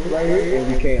floor right here,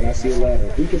 and we can, I see a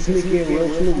ladder. We can sneak in real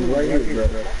smooth right here,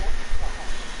 brother.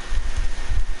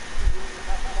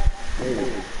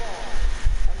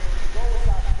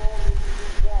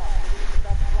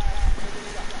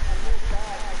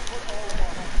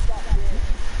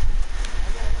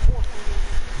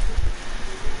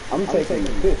 I'm taking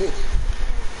the fist.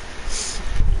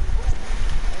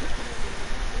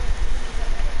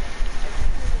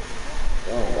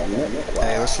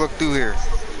 Hey, let's look through here.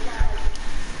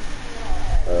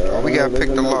 Oh, we gotta pick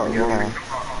the lock. Hold on.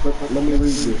 Let me read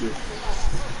this.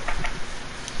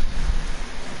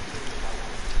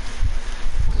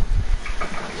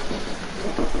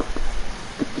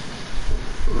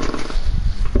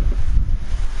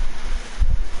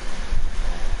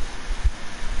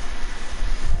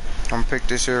 I'm gonna pick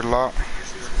this here lock.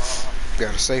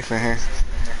 Got a safe in here.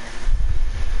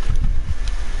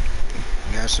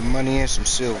 Got some money and some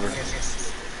silver.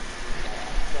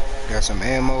 Got some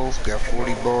ammo. Got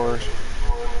 40 bars.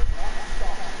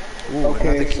 Ooh,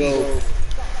 okay, so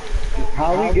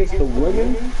how he gets the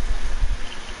women,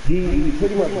 he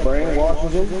pretty much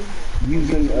brainwashes them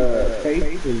using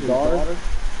faith and guard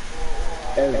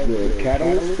as the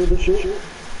catalyst for the shit.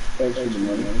 As for the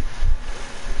money.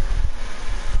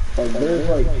 Like there's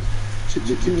like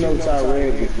the two notes I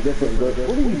read with different girls.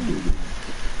 What are you doing?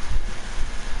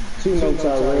 Two notes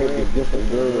I read with different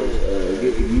girls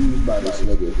get used by this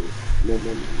nigga.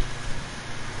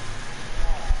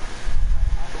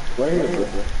 Right here, bro.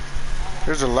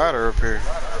 There's a ladder up here.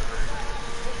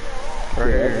 Right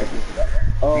here.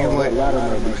 Oh, that ladder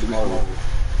might be smaller.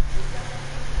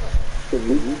 We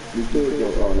could go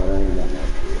on that ain't that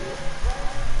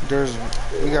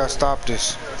much. We gotta stop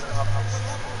this.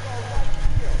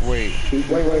 Wait. Wait.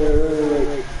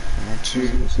 One, two.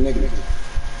 It's negative.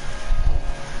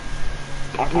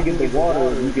 I can get the water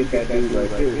and you get that dude right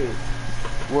there.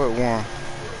 What one?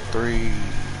 3.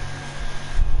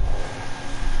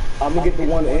 I'm gonna get the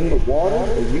one in the water,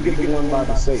 or you get the one by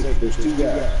the safe. There's 2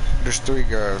 guys. There's 3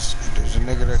 guys. There's a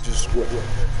nigga that just.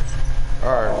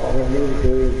 Alright.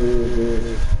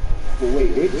 Well,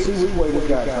 wait, see, we wait with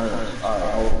that turn.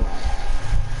 Alright, hold on.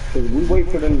 Because we wait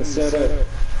for them to set up.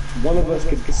 One of us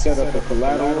could set up a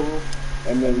collateral,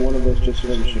 and then one of us just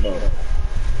finish it off.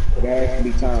 It has to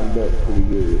be timed up pretty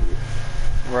good.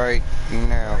 Right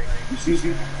now. You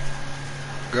see?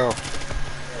 Go.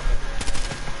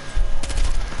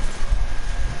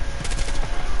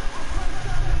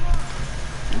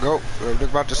 Go. They're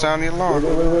about to sound the alarm.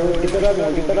 Wait. Get that other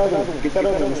one. Get that other one. Get that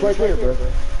other one. It's right there, bro.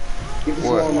 Get this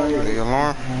What? one right here. The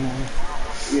alarm?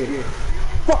 Yeah.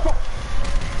 Fuck.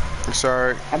 It's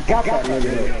alright. I got that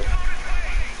nigga.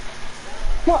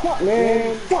 Fuck,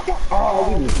 man. Fuck.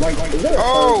 Oh, we was right.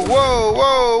 Oh,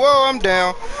 whoa, I'm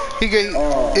down. He get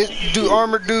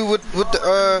armor dude with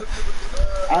the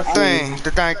thing.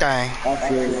 The thing. I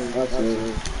see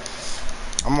it.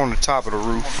 I'm on the top of the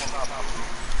roof.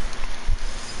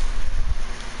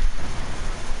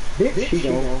 Bitch, she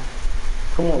don't.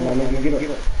 Come on, my nigga, get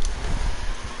up.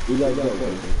 We gotta go,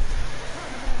 baby.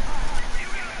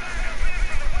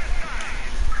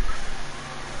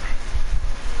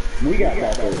 We got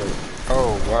that, baby.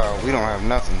 Oh, wow, we don't have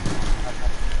nothing.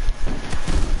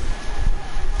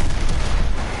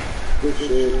 Good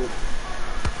shit.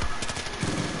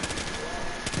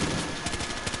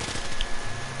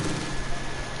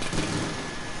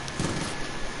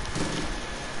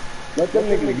 Let them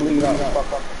niggas bleed out.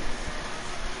 Fuck up.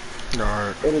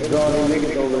 Alright. It'll draw them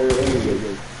niggas over there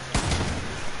anyway.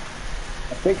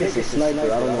 I think it's a sniper, I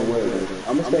don't know where it is.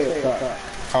 I'm gonna stay up top.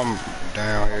 I'm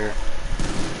down here.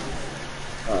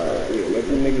 Alright, yeah, let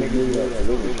them niggas bleed out.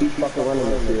 They will keep fucking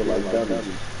running up here like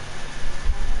dummies.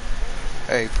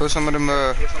 Hey, put some of them,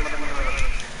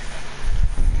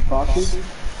 Proxies?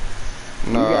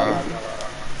 Nah.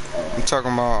 I'm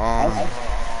talking about,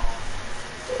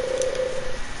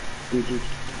 I'm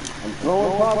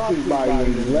throwing proxies by you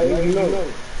and letting you know.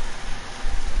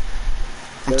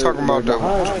 I'm talking about the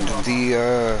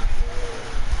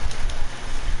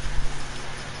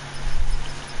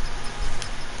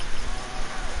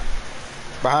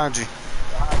behind you.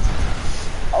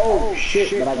 Oh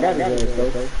shit, but I got his ass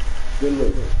though. Good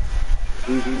look.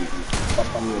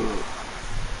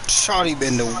 Shawty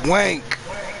been the wank.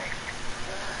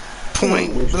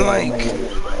 Point blank.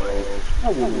 I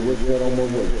wouldn't wish that on my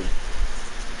way.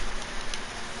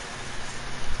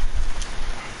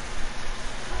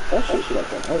 That shit's like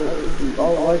that.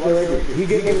 Oh, right there. He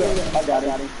gave me that. I got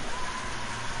it.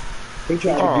 He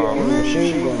tried to get me a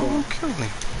machine gun. Kill me.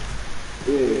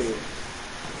 Yeah.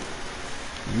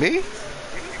 Me?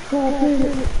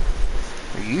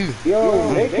 You.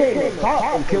 Yo, they came to pop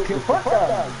and killed the fuck out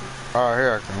of me. Alright,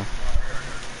 here I come.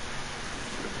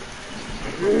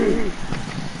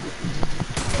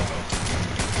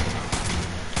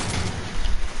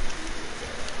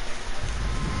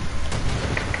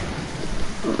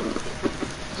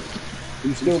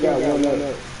 You still got one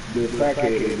up. The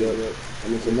crackhead is up.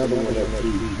 And it's another one up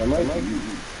too. That might be you.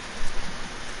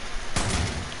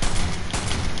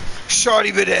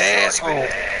 Shawty been an asshole.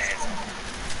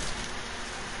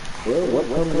 Well, what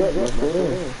comes up? Let's go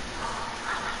there.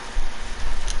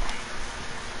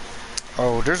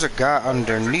 Oh, there's a guy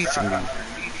underneath me.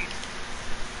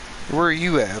 Where are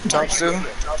you at? Up top still?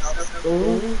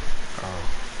 Mm-hmm. Oh.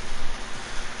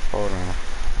 Hold on.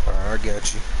 Alright, I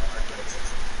got you.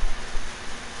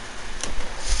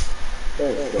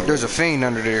 There's a fiend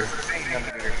under there.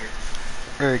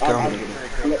 There he comes.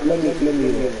 Let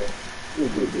me.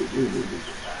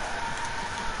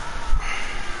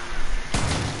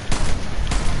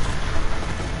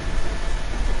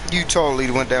 You totally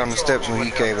went down the steps when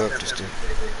he came up the stairs.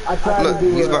 Look,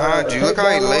 he's behind you. Look how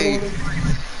he laid.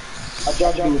 I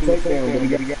tried to do a takedown, but he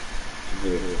got.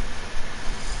 Yeah.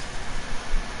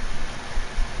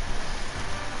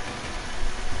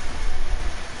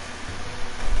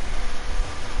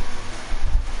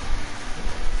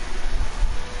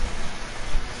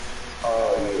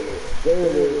 There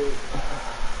it is.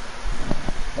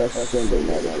 That's Sunday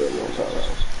night.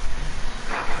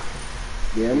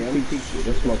 Yeah, I'm teaching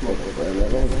this motherfucker, bro.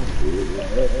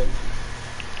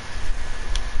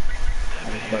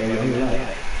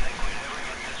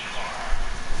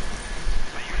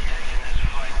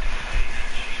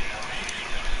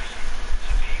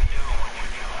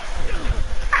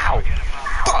 Ow!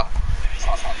 Fuck!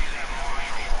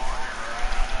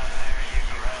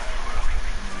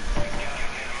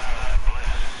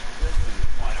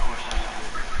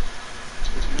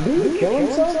 Did he kill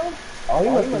himself? Oh, he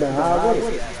must have been high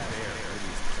with it.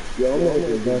 Yo, I'm gonna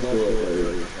hit the gun store.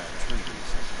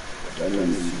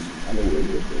 know where it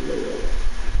is.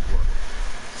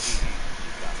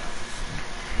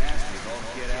 Nasty as all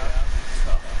get out.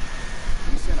 Tough.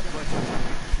 We sent a bunch of them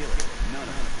to kill it. None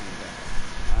of them came back.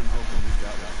 I'm hoping we've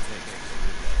got what it takes to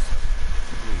rid that stuff.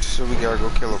 So we gotta go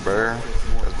kill a bear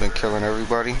that's been killing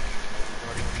everybody.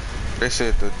 They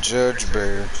said the judge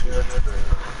bear.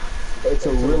 It's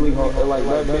a really hard, like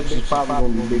that bitch is probably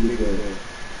gonna be bigger than.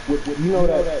 You know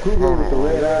that cougar with the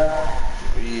red eye?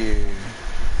 Yeah.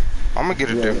 I'm gonna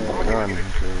get a different gun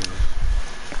because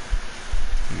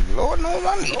Lord knows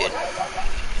I need it.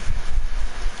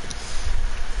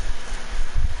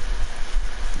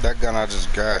 That gun I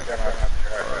just got.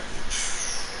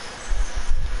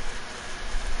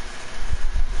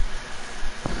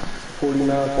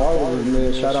 49 followers,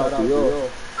 man. Shout out to y'all.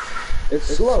 It's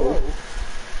slow,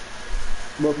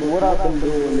 but for what I've been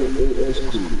doing, it's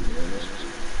cool, man.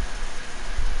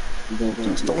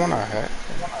 That's the one I had.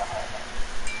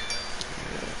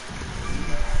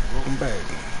 Welcome back.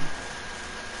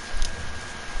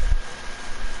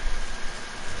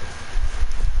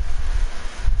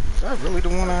 Is that really the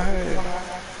one I had?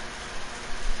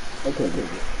 Okay, good.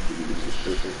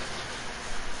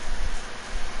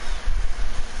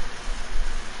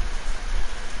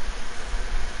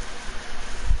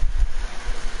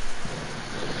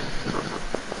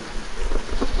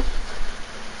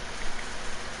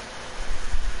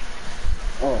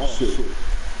 Oh shit.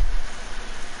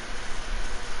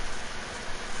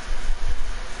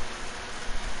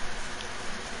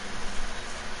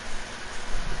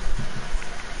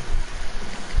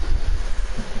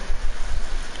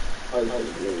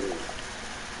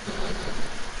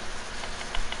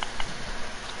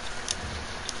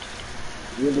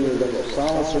 You really got no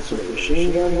silencer for the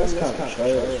machine gun? That's kind of trash,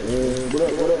 man. What up?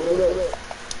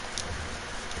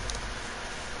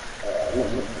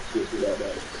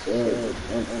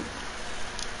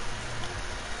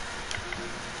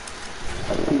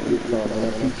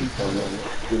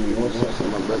 Give me 1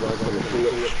 second, my brother. I'm gonna pull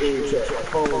up the screen chat.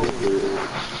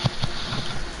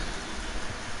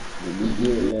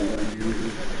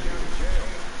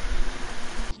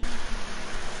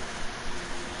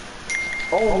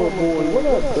 Oh my boy, what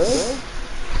up, bro?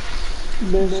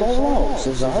 It's been so long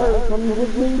since I heard from you.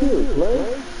 What's been good,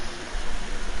 play?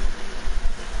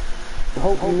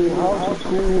 Hope your new house is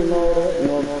cool and all that, and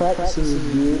all the practices is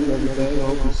good and everything. I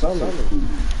hope your summer's cool.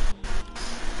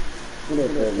 What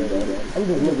up, everybody? I'm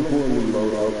just looking for a new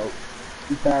loadout.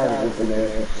 I'm tired of looking at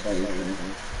it.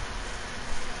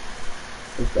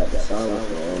 It's got the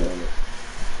silencer on it.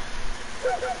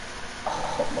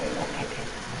 Oh, man.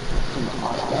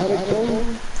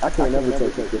 I can't never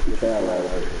take a 50 cal out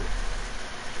of it.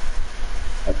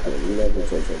 I can't never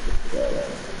take a 50 cal out of it.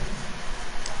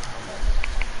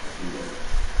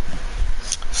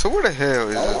 So where the hell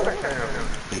is this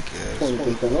big ass?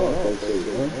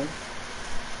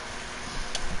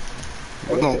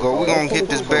 We're gonna get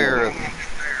this bear.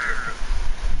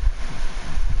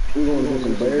 We gonna get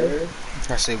some bear?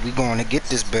 I said we gonna get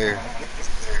this bear.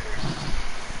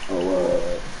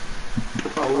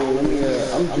 Let me,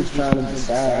 I'm just trying to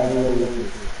decide. I don't know what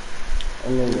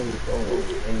to go with.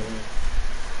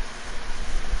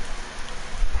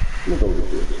 Let me go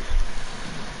with this.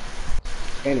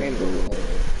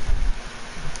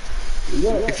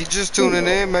 If you're just tuning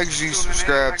in, make sure you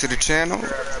subscribe to the channel.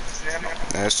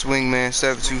 That's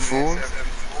Swingman724.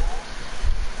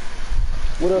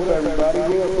 What up, everybody?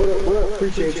 What up?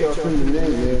 Appreciate y'all tuning in,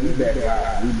 man. We back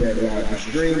out. The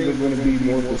streams are going to be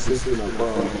more consistent.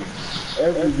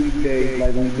 Every weekday,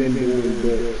 like we've been doing,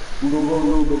 but we're going to go a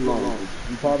little bit longer.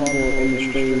 We're probably going to end the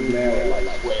streams now at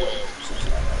like 12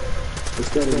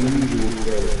 instead of the usual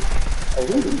 12. Oh,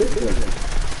 who's this one?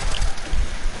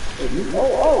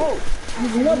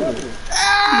 He's another one.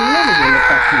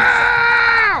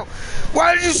 Ow!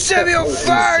 Why did you set me on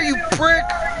fire, you prick?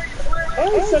 I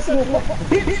ain't such a little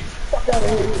bitch. Fuck out of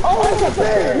here. Oh, that's a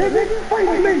bear, nigga.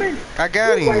 Fight with me. I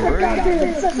got him, bro.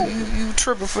 You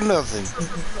tripping for nothing.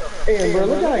 Hey, bro,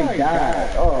 look how he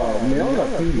died. Oh, man, I'm not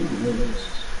feeding you, niggas.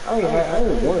 I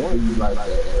don't want to feed you like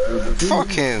that, bro.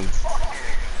 Fuck him.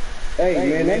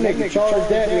 Hey, man, that nigga charged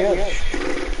that, man.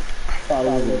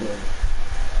 Follow him.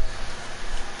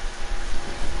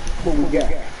 What we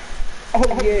got?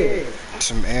 Oh, yeah.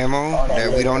 Some ammo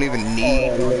that we don't even need.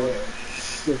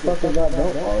 The fuck if I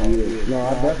don't? Oh, yeah. No,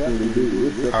 I definitely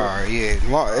do. Alright, yeah.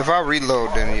 If I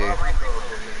reload, then yeah.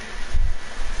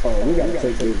 Oh, we gotta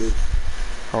take this.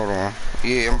 Hold on.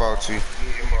 Yeah, I'm about to. Yeah,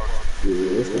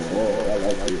 it's going on. I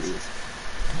like this.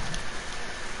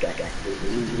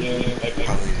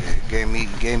 Oh, yeah.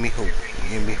 Gave me hope.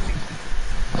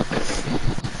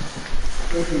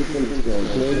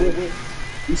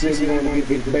 He said he's going to get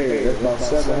this bear. That's about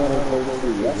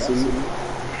 733. I see it.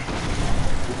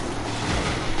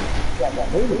 Got my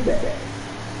baby back.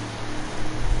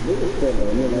 Look at that,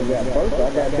 man. I got Bertha. I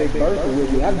got Big Bertha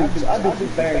with me. I do some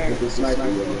things with this sniper.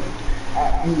 You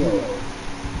know,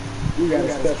 we got a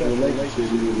special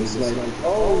relationship with this sniper.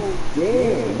 Oh,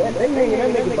 damn. They hanging that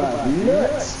nigga by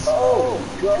nuts. Oh,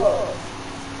 God.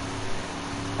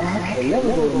 I can never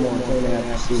go to Montana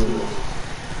after seeing this.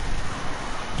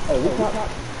 Oh, we caught.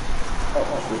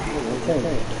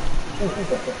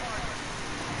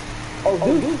 Oh,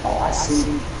 dude. Oh, I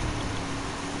see.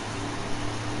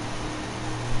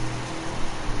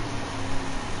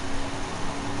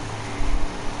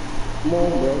 Come on,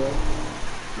 bro.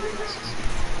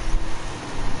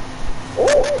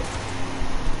 Oh!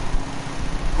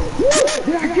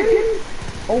 Did I get it?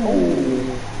 Oh,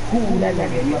 ooh, that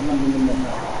nigga must be in the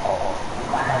mouth. Oh,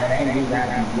 that ain't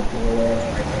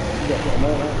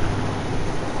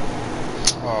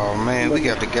Oh man, we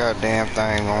got the goddamn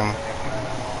thing on.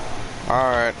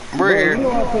 Alright, we're here. You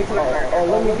know I think,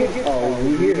 let me get you. Oh,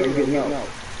 we here, I'm getting out.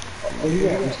 Oh, you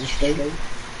got Mr. Straight.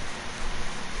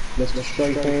 Mr.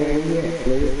 Straight fan, yeah,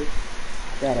 player.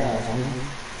 Got out, man.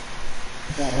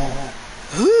 Got out.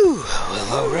 Whew, well,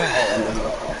 alright.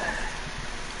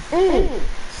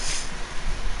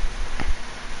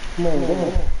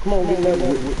 Come on, get level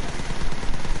with it.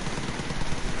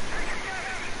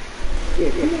 Yeah,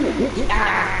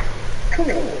 come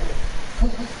on,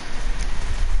 come on.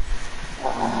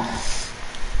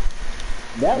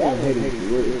 That one hit it for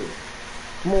real.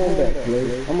 Come on back,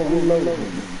 player. I'm gonna reload it.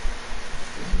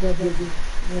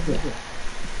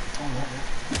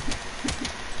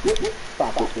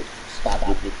 Stop it. Stop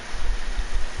it.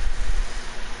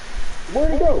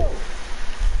 Where'd it go?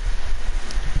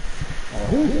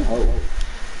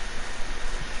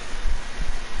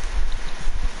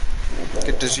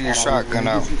 Get this your shotgun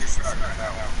out.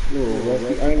 No,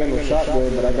 I ain't got no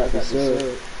shotgun, but I got the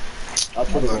sub. I'm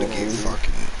about to get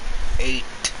fucking 8.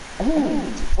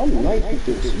 I'm nice with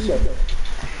this. You got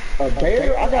a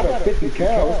bear? I got a 50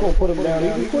 cal. It's gonna put him down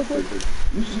even quicker.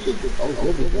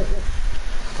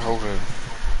 Hold on.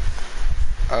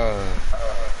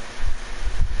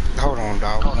 Hold on,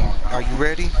 dog. Are you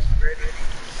ready?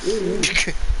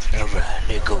 Alright,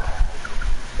 let go.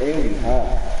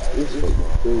 This is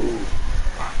cool.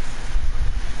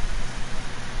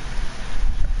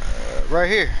 Right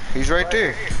here. He's right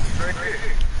there.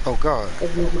 Oh god.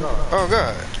 Oh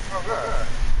god.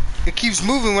 It keeps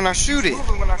moving when I shoot it.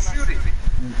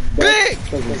 Big!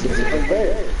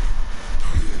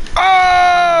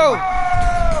 Oh!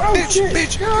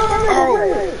 Bitch! Oh!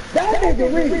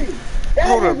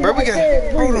 Hold on, bro. We got.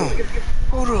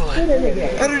 Hold on.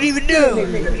 I don't even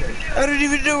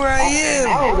know where I am. I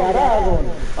don't got eyes on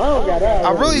him. I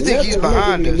really think he's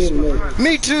behind us.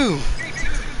 Me too.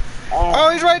 Oh,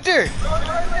 he's right there.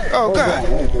 Oh god.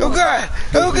 Oh god.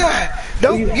 Oh god.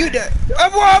 Nope, you done.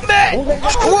 I'm Wolverine.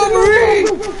 Wolverine.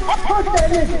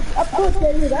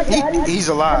 He's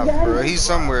alive, bro. He's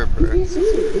somewhere, bro.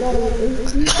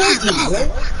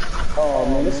 Oh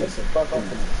man, this is a fucking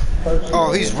person.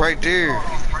 Oh, he's right there.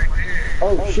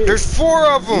 Oh shit. There's 4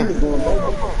 of them.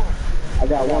 I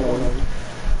got one of them.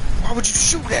 Why would you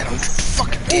shoot at them?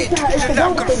 Fucking dead. They're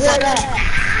not gonna fucking.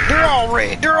 They're all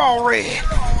red. They're all red.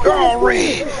 They're all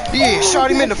red. Yeah, shot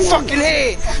him in the fucking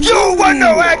head. You don't want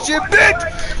no action, bitch.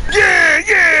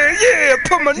 Yeah.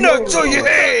 Put my nuts on your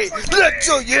head. Nuts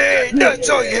on your head. Nuts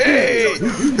on your head.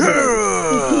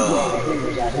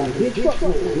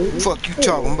 Fuck you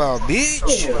talking about,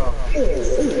 bitch?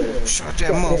 Shot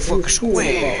that motherfucker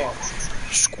square.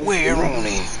 Square on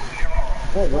him.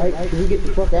 Alright, can we get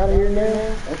the fuck out of here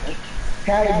now?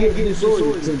 How to get this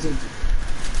sword?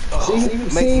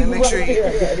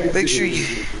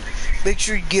 Make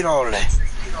sure you get all of that.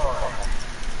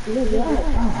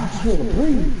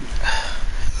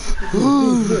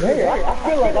 Hey, I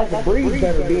feel like I can breathe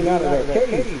better being out of that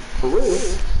cave. For real.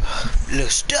 Little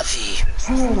stuffy.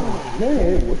 Oh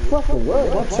man, what fucking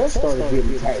world? My chest started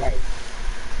getting tight.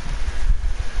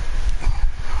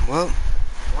 Well,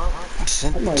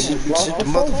 sent the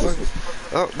motherfucker.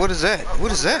 Oh, what is that?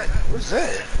 What is that? What is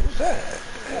that? What is that?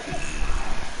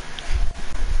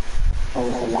 Oh,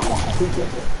 it's a lot of people.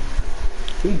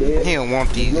 He dead. He don't want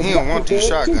these. He don't want these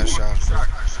shotgun shots.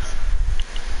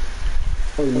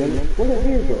 Oh, where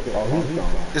did he go? Oh, he's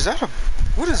gone. Is that a?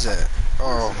 What is that?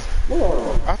 Oh,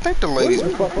 I think the lady's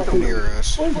near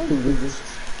us.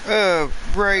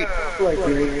 Right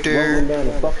there.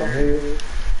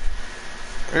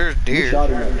 There's deer.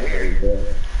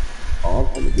 Oh,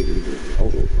 I'm gonna get it.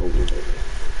 Over.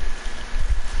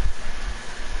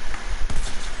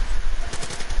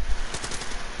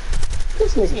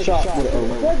 This nigga shot with a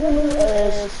regular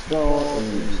ass gun.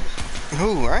 Who?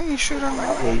 I ain't shooting him.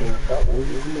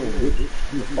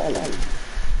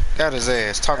 Got his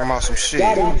ass talking about some shit.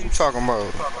 What you talking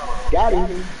about? Got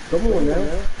him. Come on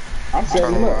now. I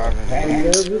said him up. Had him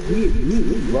nervous. He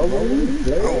rolling.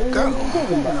 Oh, go.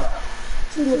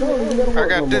 I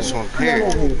got this one here.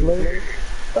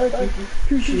 Thank you.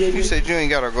 Appreciate You said you ain't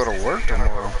gotta go to work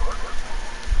tomorrow.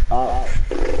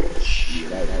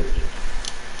 Shit.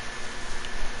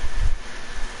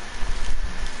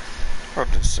 What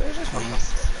to say this one?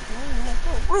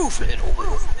 Roof little.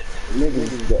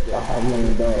 Niggas that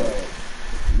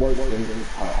working.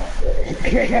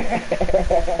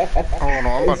 Hold on,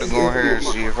 I'm about to go in here and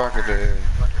see if I could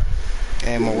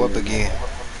ammo up again.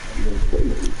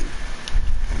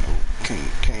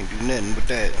 Can't do nothing with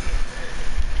that.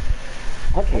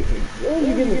 I can't. Where are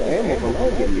you getting the ammo from? I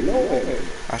ain't getting no ammo.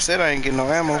 I said I ain't getting no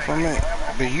ammo from it.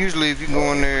 But usually if you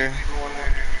go in there.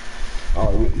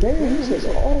 Oh, damn, he says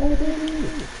all the way down.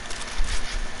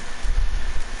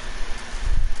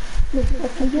 What the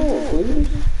fuck you doing, please?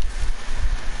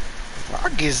 I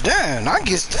gets down. I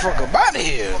gets the fuck up out of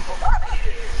here.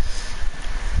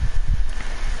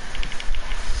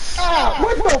 Ah,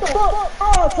 what the fuck?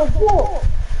 Ah, it's a wolf.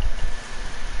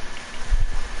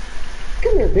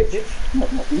 Come here, bitch.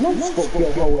 No scope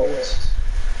your whole ass.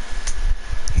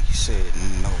 He said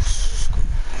no scope.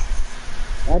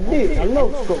 I did. I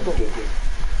know scope you.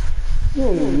 You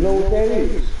don't even know what that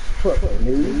is. Fuck, nigga.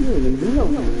 You don't even know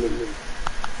what that is.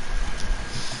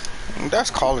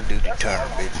 That's Call of Duty term,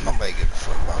 bitch. Nobody give a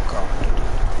fuck about Call of Duty.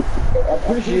 I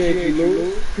appreciate you,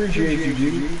 Lou. Appreciate you,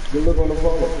 G. Good look on the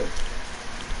phone.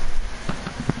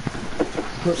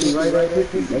 Put me right at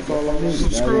 50. That's all I need.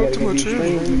 Subscribe to my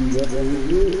channel.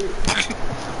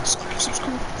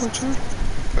 Subscribe to my channel.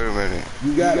 Wait a minute.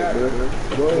 You got it, bro.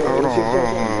 Go ahead. Hold on.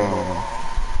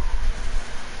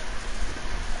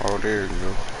 Oh, there you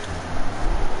go.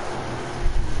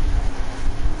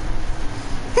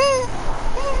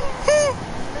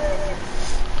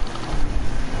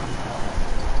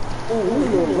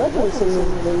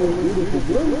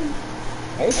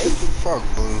 Fuck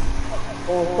Blue.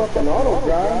 Oh, fucking auto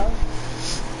drive.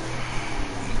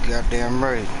 You goddamn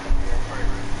right.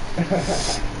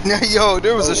 Yo,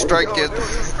 there was a strike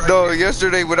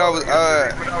yesterday when I was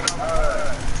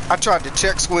I tried to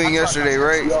check swing yesterday,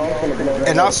 right?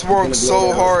 And I swung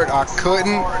so hard I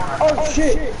couldn't. Oh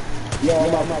shit! Yo,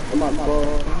 I'm car.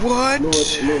 What?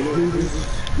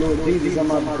 Lord Jesus,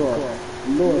 I'm out my car.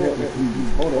 Lord help me.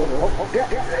 Hold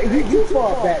on. You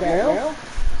far back now.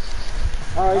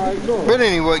 Alright, you doing? But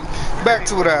anyway, back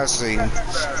to what I was saying.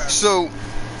 So,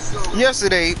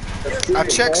 yesterday, I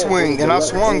check swing and I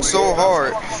swung so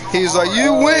hard. He was like,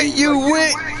 you went.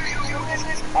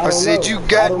 I said, you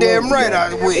goddamn right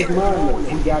I went. You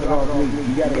got it off me.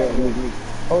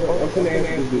 Hold on, I'm gonna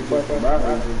answer this question.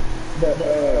 But,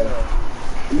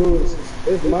 Lewis,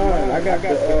 it's mine. I got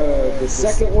the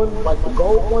second one, like the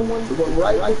gold one, the one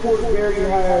right before the very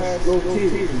highest little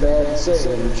T. Bad to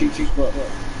say, and the cheap fuck.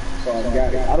 So I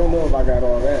got it. I don't know if I got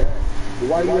all that. But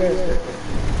why you ask that?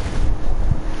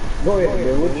 Go ahead,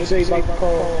 man. What did you say about the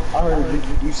call? I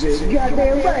heard you said, you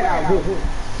goddamn right out here.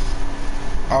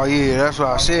 Oh yeah, that's what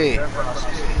I said.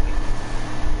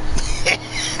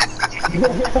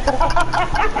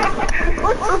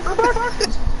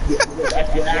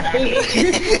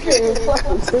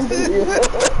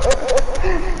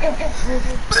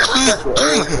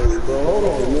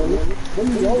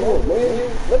 Hold on, man.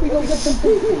 Let me go get some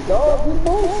people, dog. We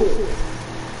bullshit.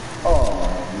 Oh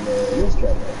man, this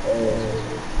guy.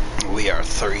 We are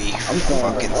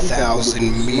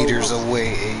 3,000 meters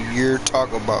away, and you're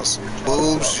talking about some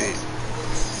bullshit.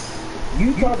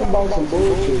 You talking about some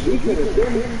bullshit? We could have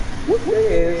been with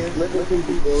their ass. Let the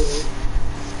people go.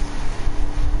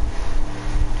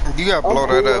 You gotta blow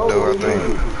that up, though. I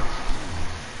think.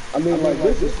 I mean, like,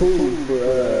 this is cool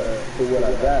for what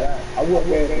I got. I wouldn't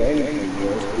pay for anything, bro.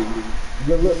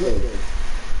 Good look, man.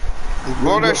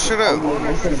 Blow that shit up. I'm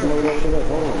gonna blow that shit up.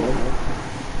 Hold on, man.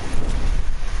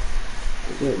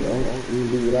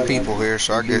 People here,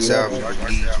 so I guess I'll leave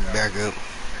you back up.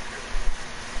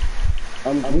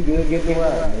 We good getting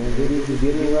right, man. We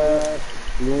getting right.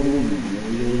 We don't leave,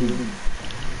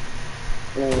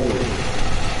 man.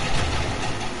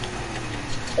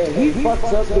 And he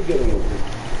fucks up the game.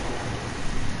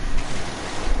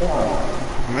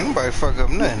 Man, nobody fuck up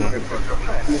nothing.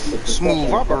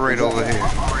 Smooth operator over here.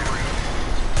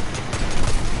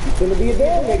 He's gonna be a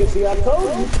damn nigga, see, I told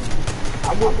you.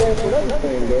 I went there for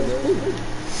everything, bro.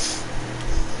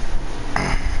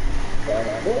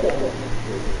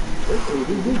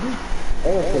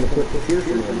 And I'm gonna put the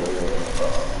piercing in there.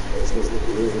 It's gonna look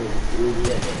really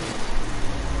good.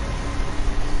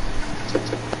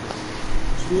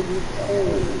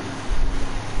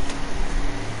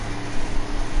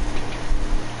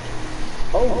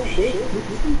 Oh shit!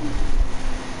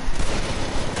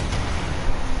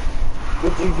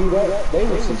 What you do that? They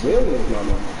were civilians,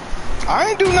 mama. I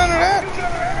ain't do none of that.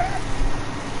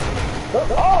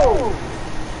 Oh!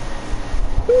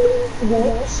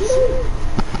 What?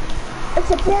 It's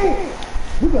a bank!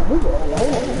 We got, hold on.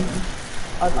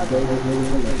 I can go with you.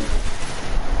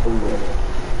 Oh yeah.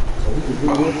 So we can do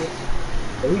this.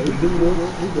 So we can do this.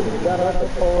 We could have got out the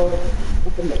car.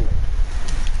 Whoop them up.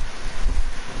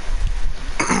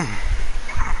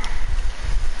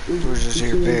 Who's this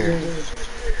here bear?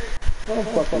 I don't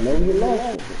fucking know. You lost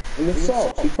him. In the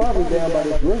salt. He's probably down by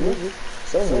this river.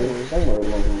 Somewhere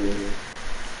along the river.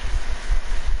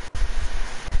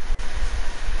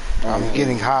 I'm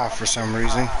getting high for some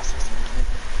reason.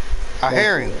 I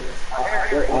hear him. I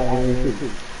hear him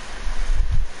too.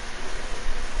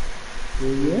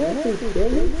 Yeah,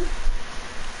 baby.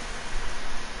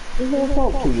 He's gonna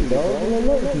talk to you, dog. You don't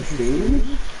know if he's serious.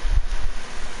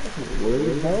 That's what you're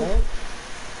worried about.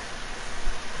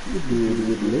 You do it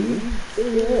with me.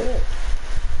 Yeah.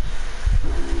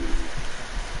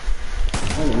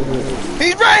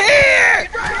 He's right here!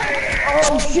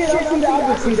 Oh shit, I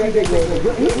can see that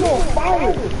nigga. He's gonna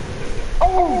fire.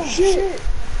 Oh shit.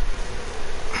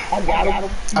 I got him.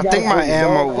 I think my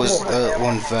ammo was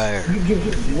on fire. You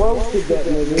just roasted that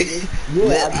nigga.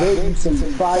 Yeah, I gave you some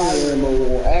fire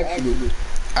ammo actually.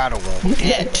 I don't want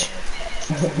that.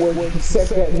 When you set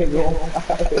that nigga on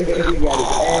fire, he got his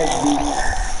ass beat.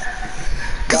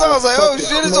 Cause I was like, oh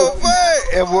shit, it's on fire!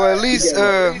 And well, at least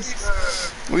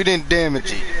we didn't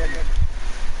damage it.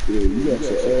 Yeah, you got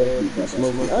your ass beat by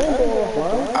smoking.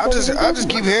 I just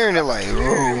keep hearing it like,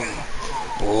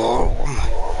 whoa.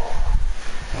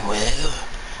 Well,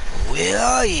 where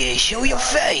are you? Show your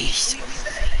face.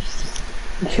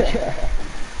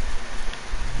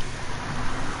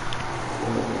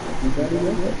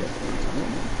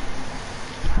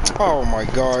 Oh my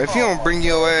god, if you don't bring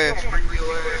your ass.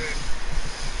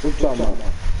 What you talking about?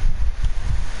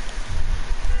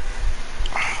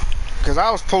 Cause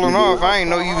I was pulling off, I ain't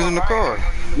know you was in the car.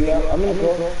 Yeah, I'm in the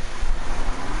car.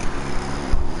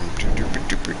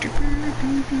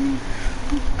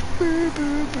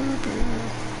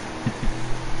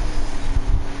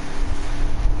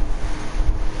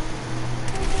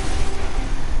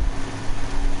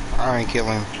 I ain't kill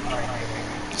him.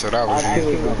 So that was I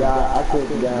killed the guy. I killed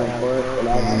the guy first, and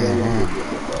I was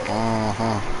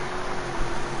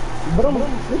But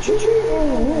what you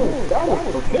doing? That was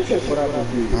proficient what I was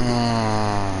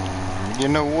doing. You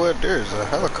know what? There's a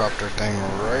helicopter thing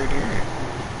right here.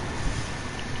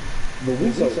 But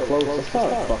we so close. It's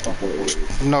not fucking close.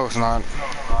 No, it's not.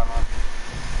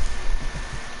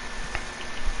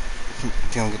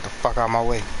 If you don't get the fuck out of my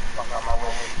way.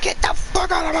 Get the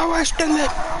fuck out of my way, stupid!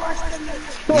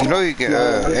 You know you get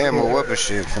ammo up and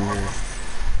shit from here.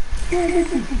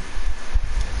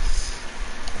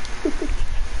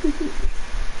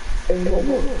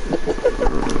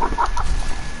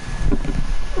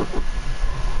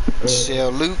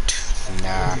 Shell loot?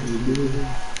 Nah.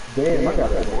 Damn, I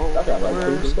got like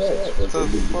 2 stacks.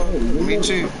 Me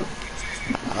too.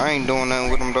 I ain't doing nothing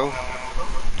with them though.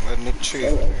 Letting it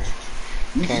chill.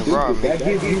 Can't rob me. That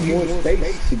gives you more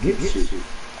space to get shit.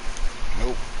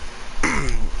 Nope.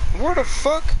 Where the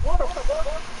fuck?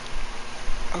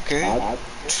 Okay.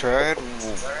 Try it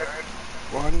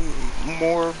one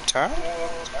more time.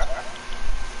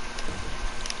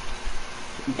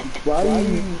 Why do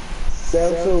you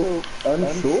sound so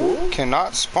unsure?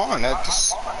 Cannot spawn at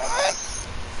this.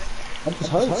 I just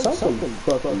heard something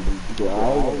fucking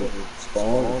growl or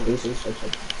spawn or this or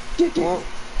something.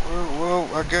 Well,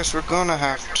 I guess we're gonna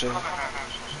have to.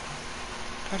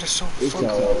 That is so fucking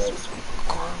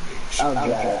garbage.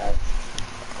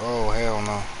 Oh, hell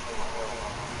no.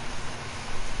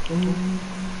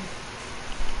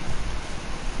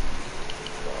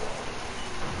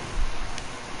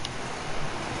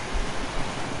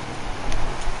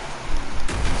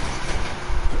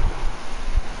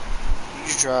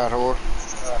 You tried, whore.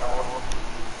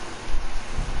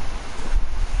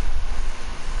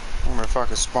 I wonder if I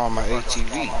could spawn my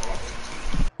ATV.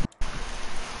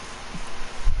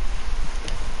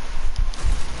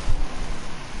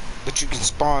 But you can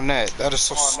spawn that. That is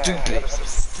so stupid.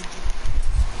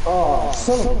 Oh,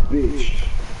 son of a bitch.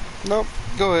 Nope.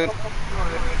 Go ahead.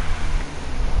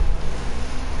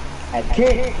 I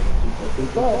can't.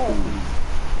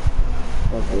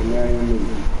 Okay, now you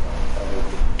move.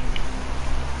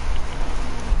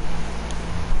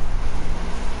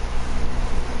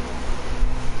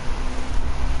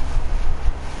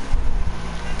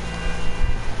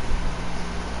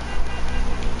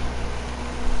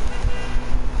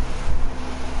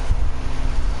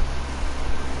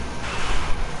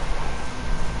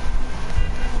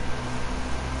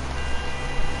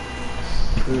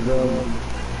 Do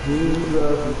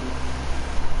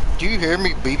you hear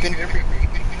me beeping?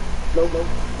 Nope.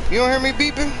 You don't hear me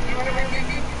beeping?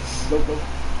 Nope.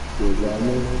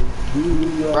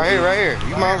 Right here.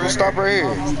 You might as well stop right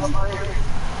here.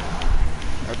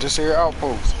 I just hear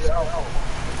outpost.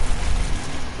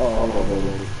 Oh, hold on.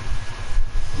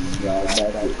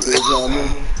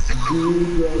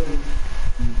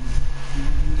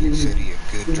 He said he a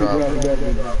good driver.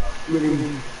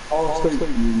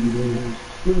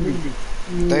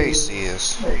 They see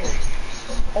us.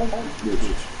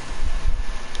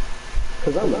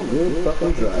 Cause I'm a good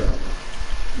fucking driver.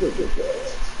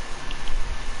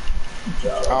 I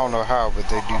don't know how, but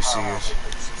they do see us.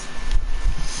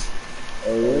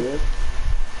 Oh yeah?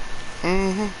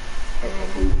 Mm-hmm.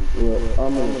 Well,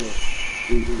 I'm gonna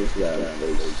shoot this guy in the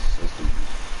face.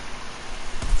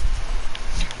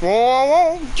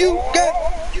 Whoa, you got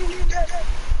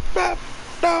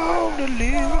dog to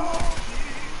live.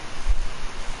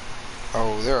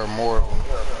 Oh, there are more of them.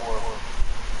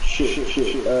 Shit.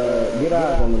 Get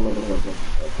eyes on the motherfucker.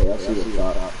 Okay, I see the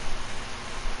top.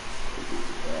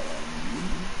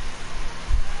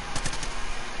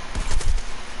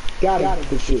 Got him.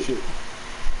 Good shit.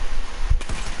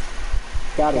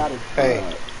 Got him. Hey.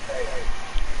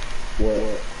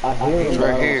 Well, I hear him. He's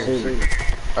right here.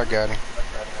 I got him.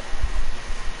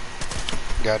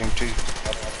 Got him too.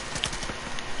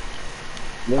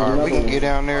 Alright, we can get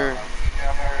down there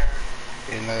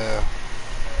and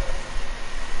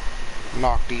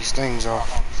knock these things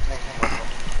off.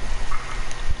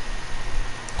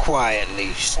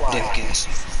 Quietly, Stimkins.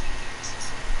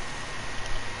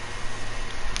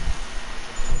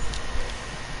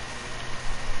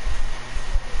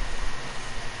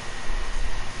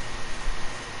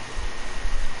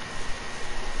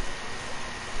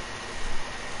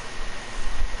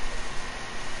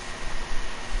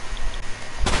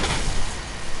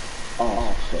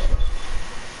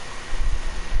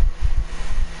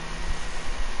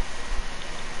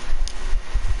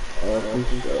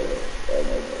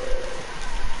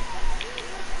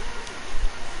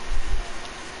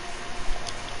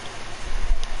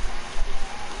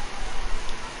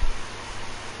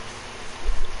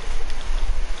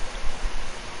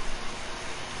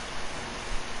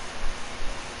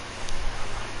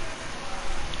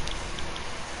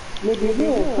 Nigga, you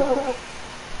don't talk.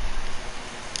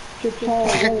 Your tall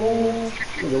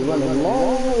nigga running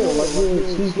long way like you're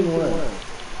sneaking around.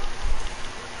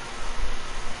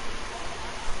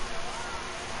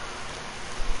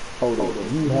 Hold on,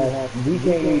 we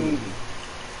can't even.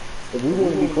 If we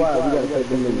want to be quiet, we gotta take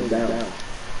them niggas down.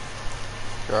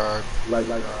 Like,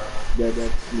 that's, yeah,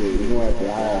 you don't have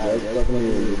to hide, that's fucking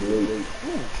really.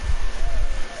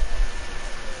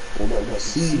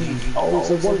 Oh,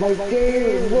 so one right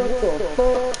there, what the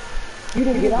fuck? You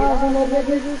didn't get eyes on that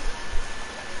nigga?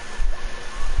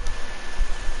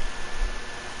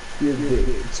 You're big.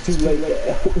 It's too late to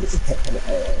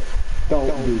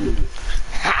don't do it.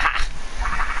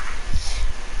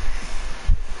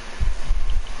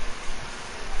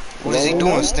 What is he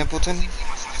doing, Stimpleton?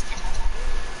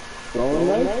 Throwing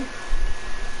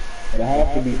knife? It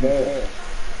have to be fast.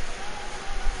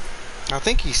 I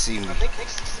think he see me.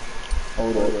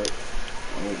 Hold on.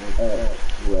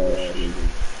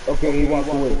 Okay, he walked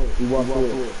away.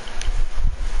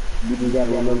 You just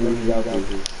gotta remember he's out there.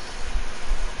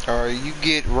 Alright, you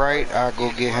get right, I'll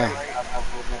go get him.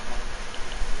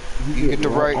 You get the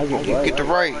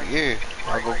right, yeah.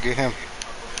 I'll go get him.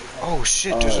 Oh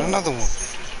shit, there's another one.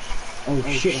 Oh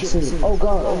shit, I see him. Oh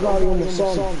god, he almost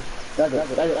saw me.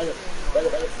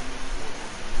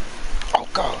 Oh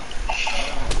god.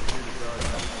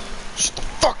 Shut the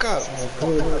fuck up.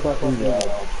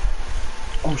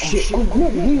 Oh shit, oh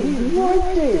nigga, he's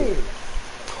right there.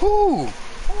 Who?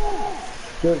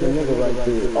 There's a nigga right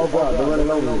there. Oh god, they're running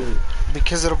over me.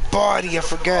 Because of the body, I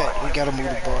forgot. We gotta move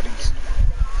the bodies.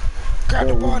 Grab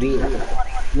the body.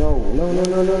 No.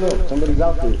 Somebody's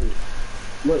out there.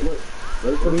 Look.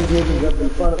 Wait for these niggas up in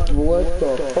front of what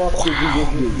the fuck did you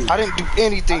just do? I didn't do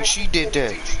anything, she did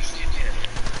that.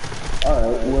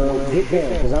 Alright, well, get down,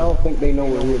 because I don't think they know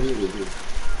what it is.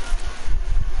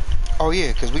 Oh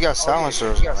yeah, because we got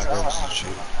silencers on our guns and shit.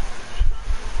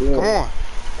 Yeah. Come on.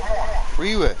 Where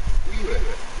you at?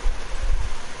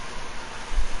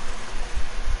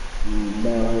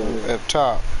 Down here. Up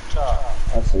top.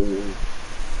 I see you.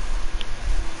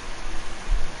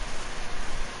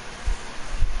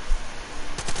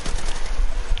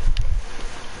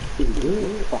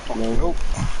 Nope.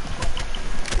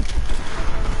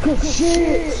 Good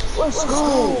shit! Let's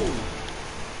go!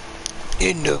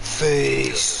 In the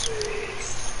face.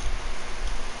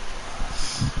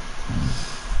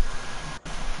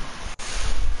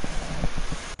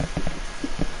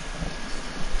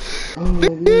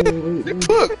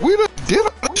 look, we done did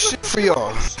all this shit for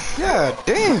y'all. Yeah,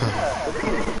 damn.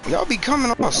 Y'all be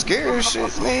coming all scared and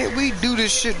shit, man. We do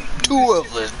this shit, two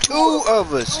of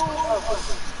us.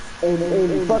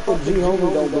 And fucking G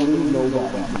homie don't believe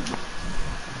nobody.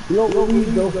 You don't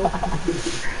believe nobody.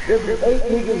 There's 8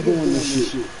 niggas doing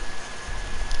this shit.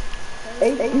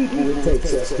 8 people it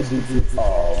takes us to do this.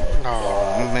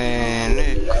 Oh man,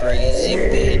 that crazy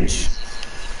bitch.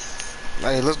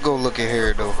 Hey, let's go look at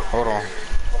here though. Hold on.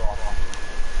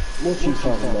 What you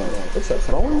talking about? It's a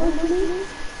throwing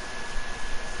knife?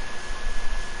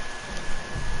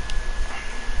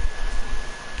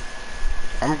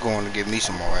 I'm going to get me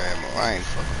some more ammo. I ain't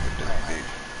fucking with that bitch.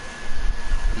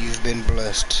 You've been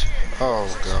blessed. Oh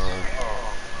god.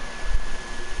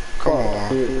 Come on.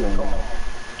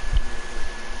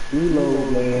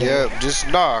 Reload, man. Yep, just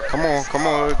nah. Come on.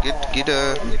 Get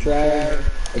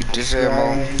this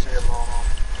ammo.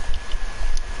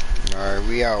 Alright,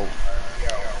 we out.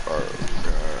 Oh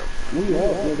god. We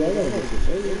out, nigga.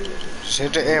 Just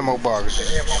hit the ammo box.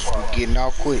 We getting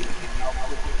out quick.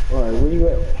 Alright, where you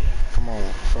at? Come on,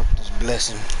 fuck this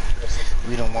blessing.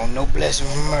 We don't want no blessing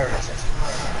from her.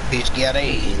 Bitch got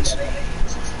AIDS.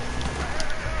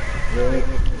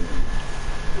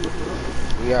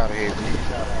 We out of here, bitch.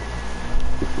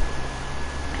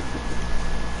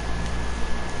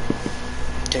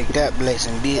 Take that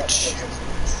blessing, bitch.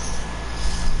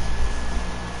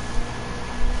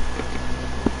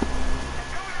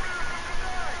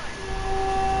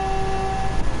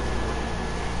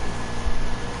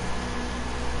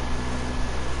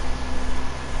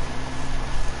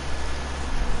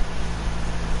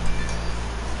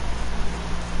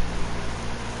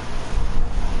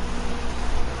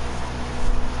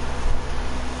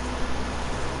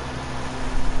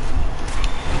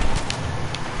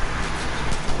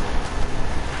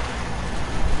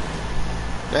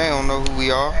 They don't know who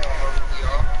we are.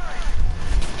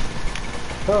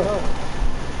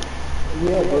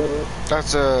 Yeah, bro.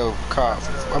 That's a cop.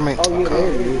 I mean, Oh, yeah, cop.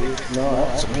 there it is. No,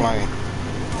 It's a plane.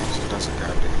 So that's a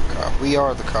goddamn cop. We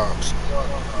are the cops.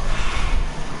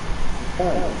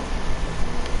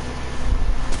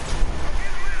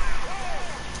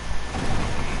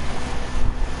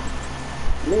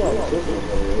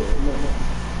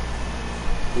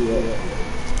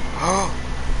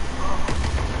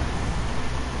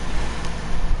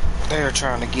 They're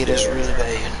trying to get us really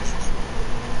bad.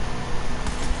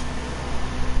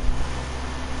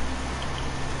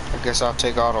 I guess I'll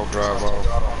take auto drive off.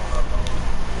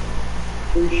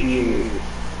 Appreciate it.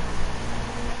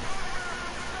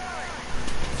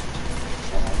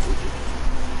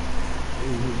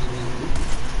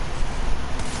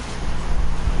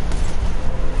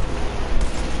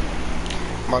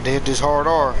 I'm about to hit this hard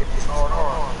R.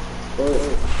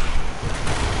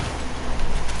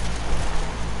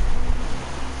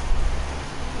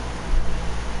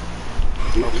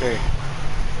 Okay.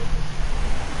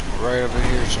 Right over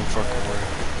here some fucking way.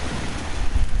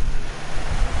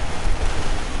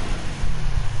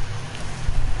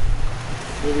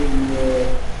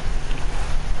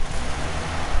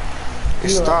 It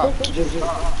stopped. Just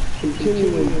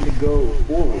continuing to go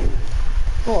forward.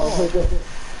 Oh, I'll take that.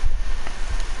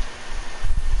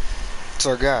 It's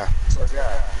our guy.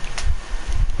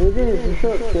 It is,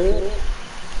 for sure, kid.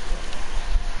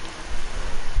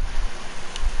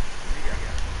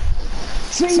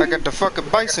 I got the fucking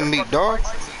bison meat, dog.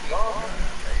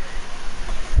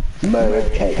 Murder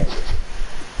cake.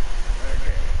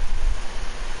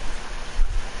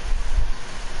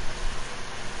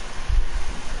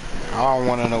 I don't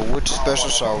want to know which special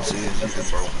sauce is either,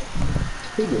 bro.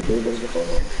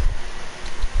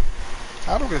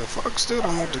 I don't give a fuck. Still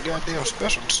don't want the goddamn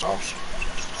special sauce.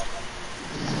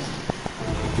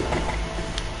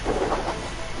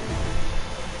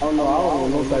 Oh no, I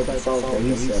don't know no type of sauce that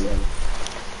he's selling.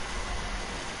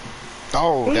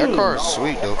 Oh, that car is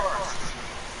sweet though.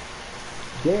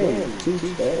 Damn, too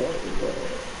bad.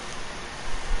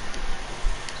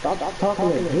 Stop talking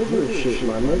that gibberish shit,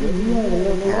 my nigga. You have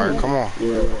enough. Alright, come on.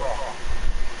 Yeah.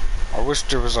 I wish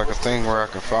there was like a thing where I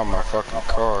could find my fucking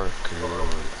car,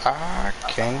 cause I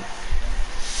can't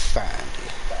find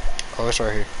it. Oh, it's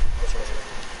right here.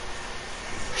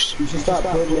 You should stop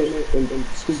putting it in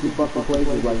stupid fucking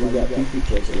places like we got people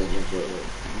chasing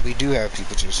us. We do have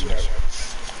people chasing us.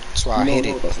 That's why I hit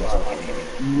it.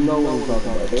 You know what I'm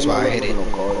talking about. That's why I hit it.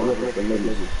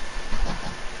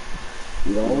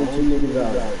 You the only 2 niggas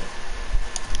out there.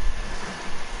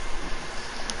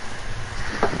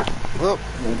 Well,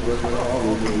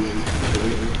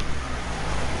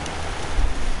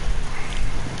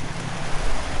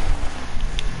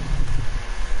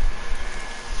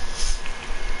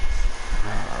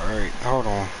 alright. Hold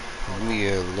on. Let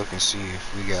me look and see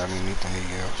if we got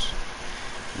anything else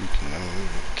we can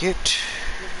get.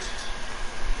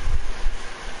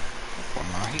 Oh,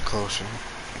 nah, he closer.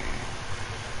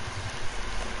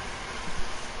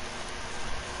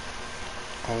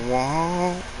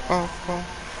 Oh,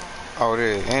 oh,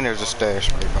 there. And there's a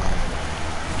stash right behind.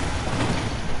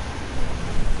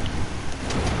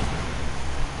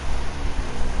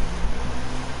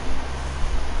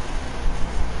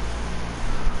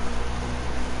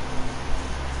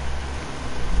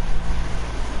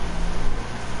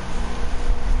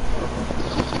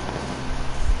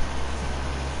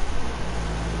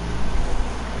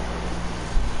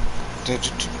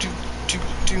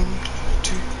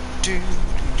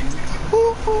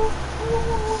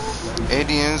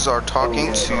 Indians are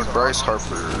talking to Bryce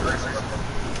Harper.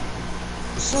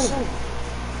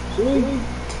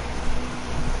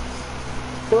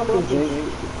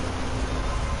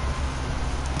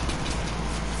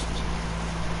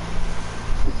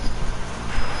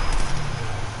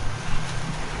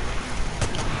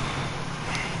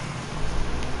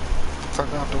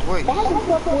 Fuck out the way. Why the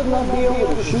fuck wouldn't I be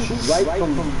able to shoot right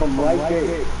from right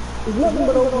there? There's nothing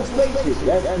but open spaces.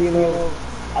 That's, you know,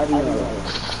 I don't know.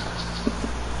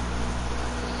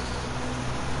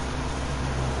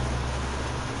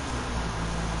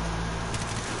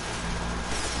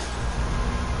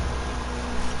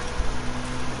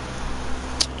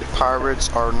 The Pirates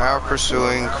are now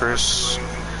pursuing Chris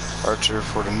Archer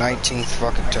for the 19th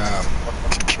fucking time.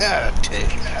 God damn.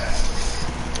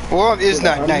 Well, it's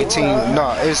not 19.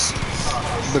 No, it's.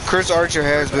 But Chris Archer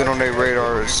has been on their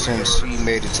radar since he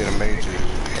made it to the majors.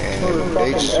 And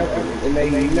they just. Yeah.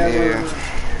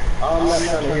 I'm not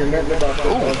trying to hear nothing about that.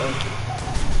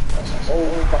 Oh,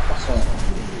 fucking son.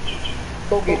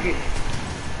 Go get it.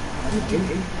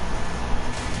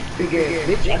 Big ass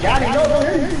bitch. I got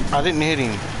him. I didn't hit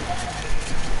him.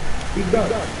 He's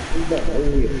done. He's done.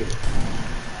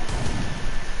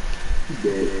 He's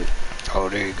dead. Oh,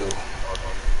 there you go.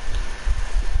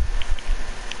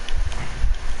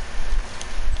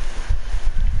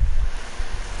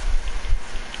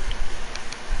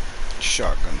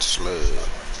 Shotgun slug.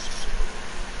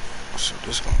 So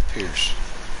this gonna pierce.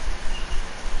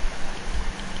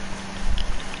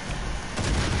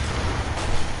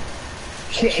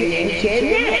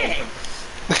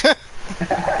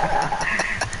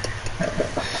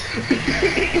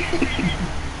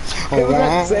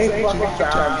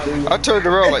 I turned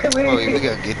around like, oh, yeah, we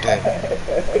gotta get that.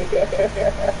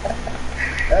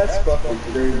 That's fucking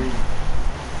crazy.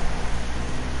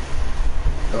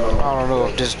 I don't know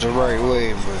if this is the right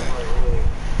way, but.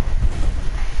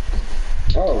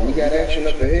 Oh, we got action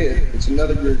up ahead. It's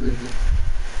another grizzly.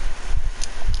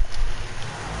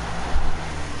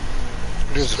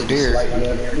 There's a deer.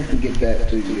 We can get that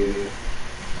too, yeah.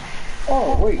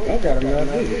 Oh, wait, I got him right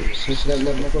there. Since that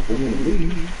motherfucker didn't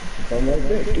leave, I'm right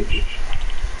there, bitch.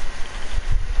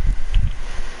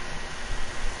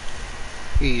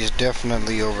 He's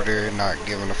definitely over there not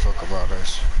giving a fuck about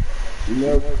us.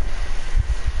 Nope.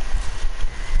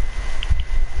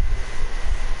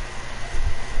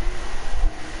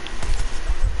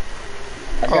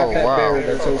 Oh, wow.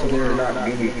 That's over there not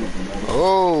giving.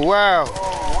 Oh, wow.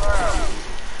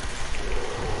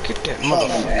 Get that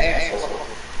motherfucker.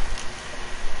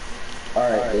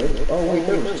 Alright, good. Oh, wait,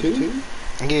 there was two?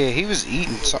 Yeah, he was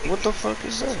eating something. What the fuck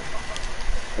is that?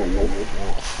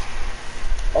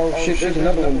 Oh, shit, there's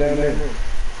another one down there.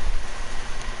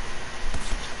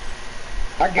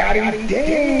 I got him.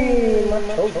 Damn,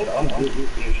 I told you I'm good.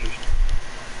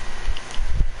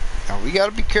 Now, we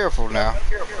gotta be careful now.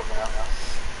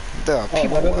 The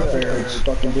people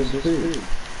fucking disappeared.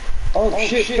 Oh,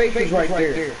 shit, Faith is right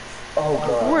there. Oh,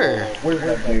 God. Where? Where's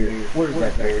that bear? Where's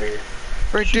that bear?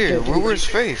 Right there. Where's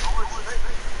Faith?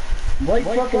 Right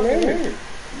fucking there.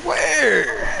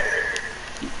 Where?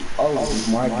 Oh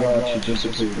my God, she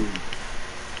disappeared.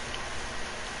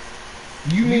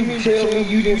 You mean to tell me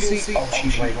you didn't see? Oh,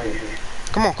 she's right there.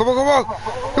 Come on, come on, come on!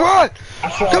 Come on!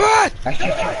 Come on!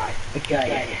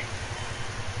 Okay.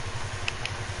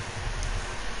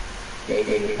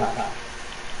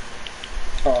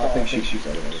 Oh, I think she shoots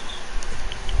out of this.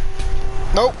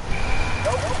 Nope.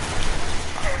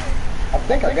 I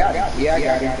think I got it. Yeah, I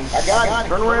got it. I got it.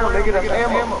 Turn around, nigga. That's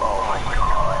ammo. Oh my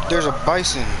God. There's a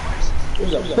bison.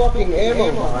 There's a fucking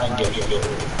ammo behind you.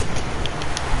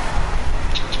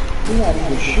 You're not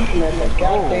even shooting at the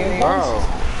goddamn bison. Wow.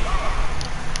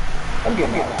 I'm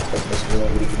getting out.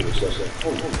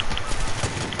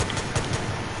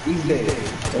 He's dead.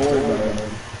 Don't worry about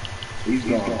him. He's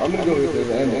gone. I'm gonna go get this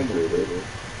ammo for you.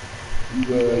 You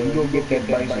go get that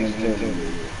bison and tell me.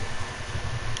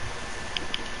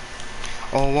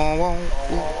 Oh,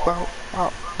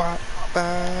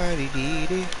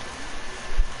 ba-dee-dee-dee.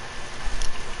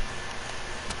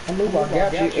 I know I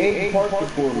got you and parked it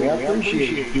for me. I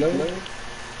appreciate it, Floyd.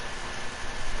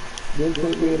 Didn't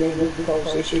put me in a difficult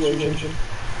situation.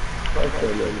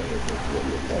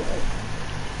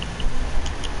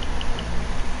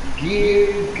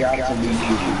 You got to be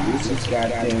kidding. This is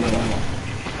goddamn fun.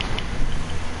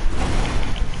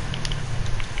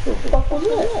 What the fuck was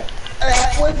that?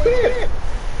 That was it.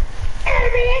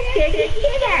 That's getting the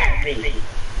shit out of me.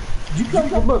 You come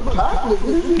from a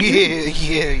apocalypse?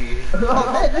 Yeah.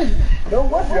 No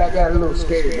wonder I got a little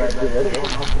scared right there.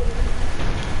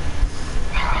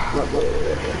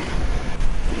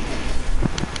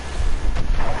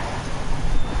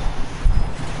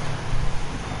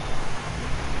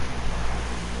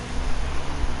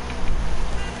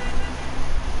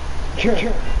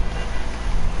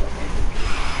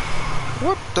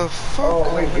 What the fuck?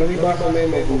 Oh, wait, let me buy some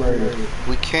ammo from right here.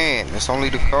 We can't. It's only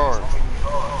the car.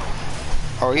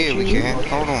 Oh, yeah, we can.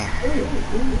 Hold on.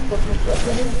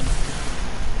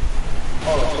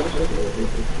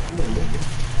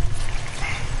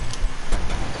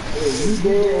 You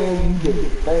did and you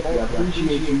did. Thank you. I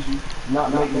appreciate you not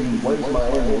making me waste my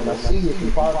ammo. When I see you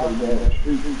in pocket down the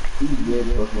street, he's dead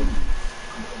fucking.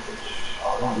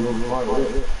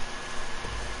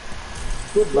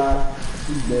 Goodbye.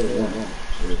 He's dead now.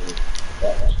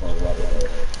 That's fun right there.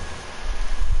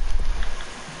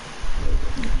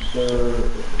 Sir.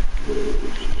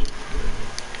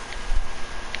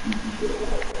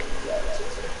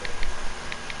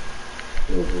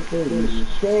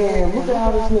 Damn, look at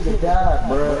how this nigga died,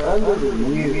 bro. Under the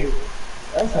wheel.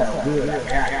 That's how good I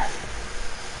got it.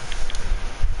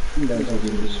 He doesn't do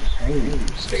this training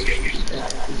station.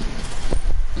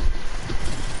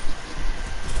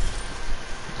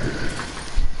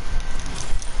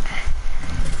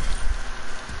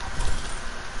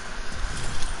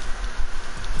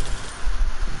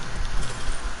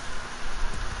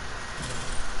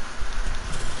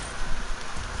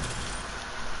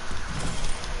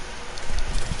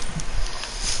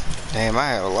 Damn, I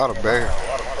had a lot of bear.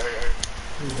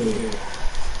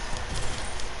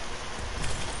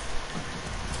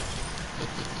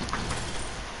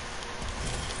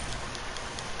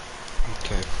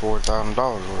 Okay, $4,000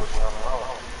 worth.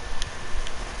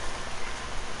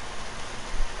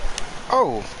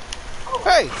 Oh,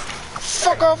 hey,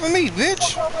 fuck off of me,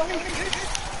 bitch.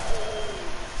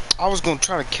 I was gonna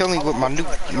try to kill him with my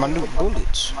new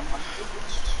bullets.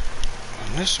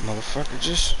 And this motherfucker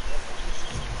just.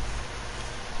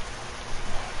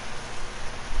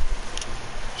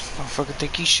 Motherfucker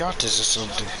think he shot us or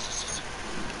something.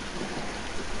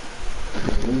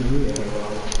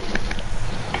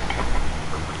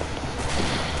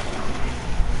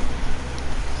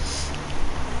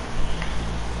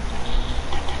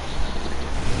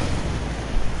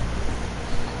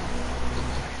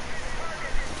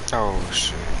 Oh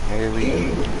shit, here we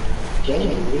go.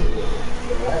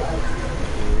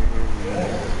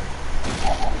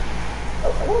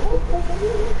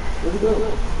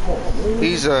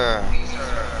 He's I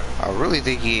really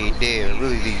think he ain't dead. I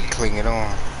really think he clinging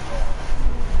on.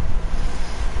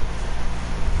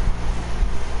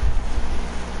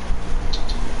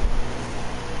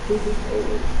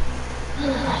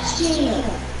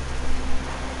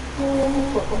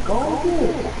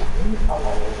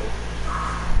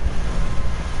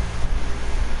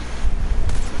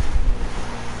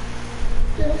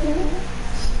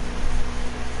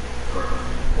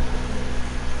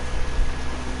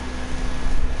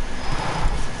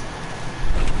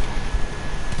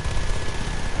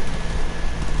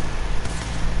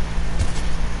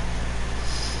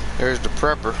 There's the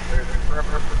prepper.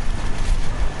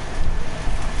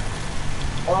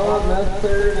 Oh, that's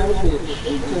third and bitch.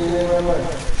 I'm telling you right now.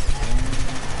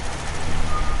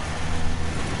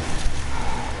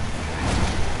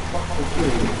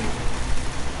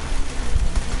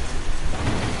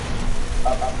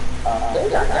 I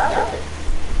think I got it.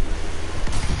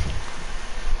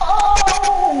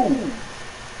 Oh!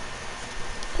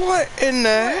 What in the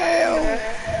hell?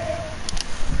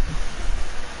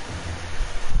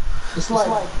 It's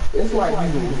like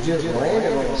you just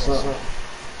landed on something.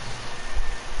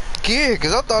 Yeah,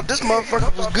 cause I thought this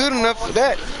motherfucker was good enough for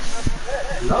that.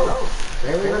 No,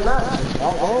 maybe you're not.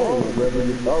 Oh, whether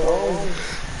you know.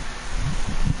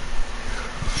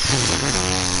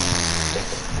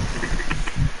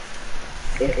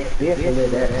 It's definitely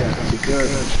that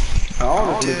because I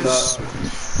honestly thought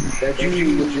that you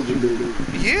knew what you could do.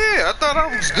 Yeah, I thought I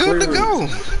was good to go.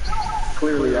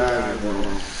 Clearly, I was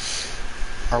wrong.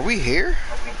 Are we here?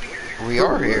 We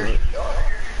are here.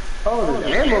 Oh,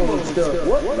 there's ammo and stuff.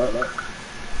 What?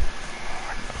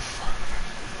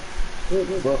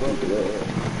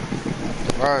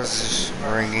 Why is this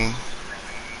ringing?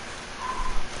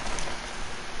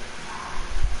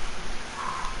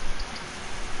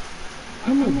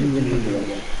 I'm gonna do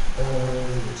it.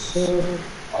 So,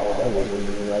 oh, that wasn't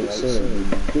even the right side.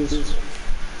 This.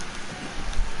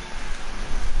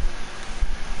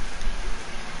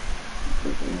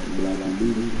 Black and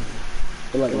beauty. I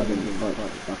feel like I've been hard. I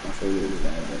can say it was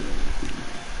bad.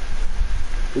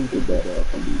 Who did that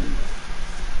up on beauty?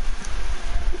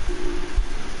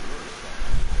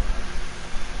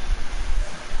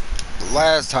 The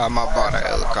last time I bought a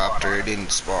helicopter, it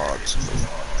didn't spawn. So.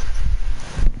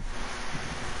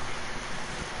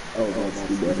 Oh, that's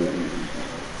too bad.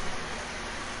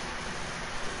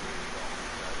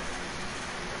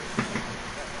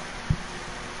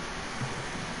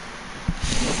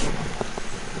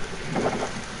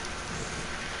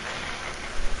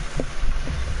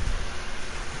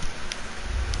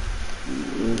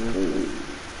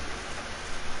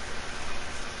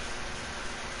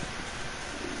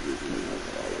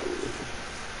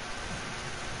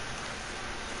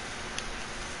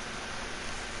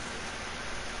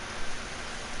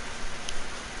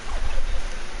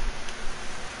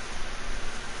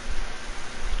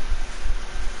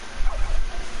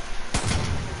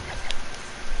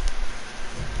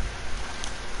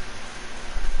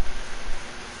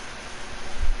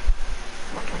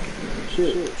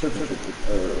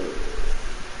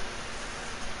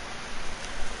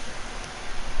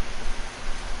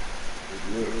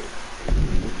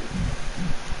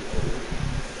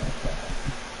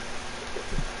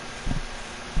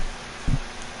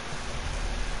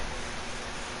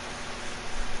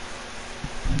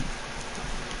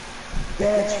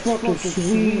 That's fucking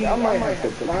sweet. I might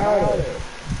have to buy it.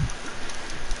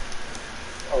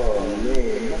 Oh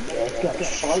man, that's got a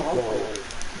shark on it.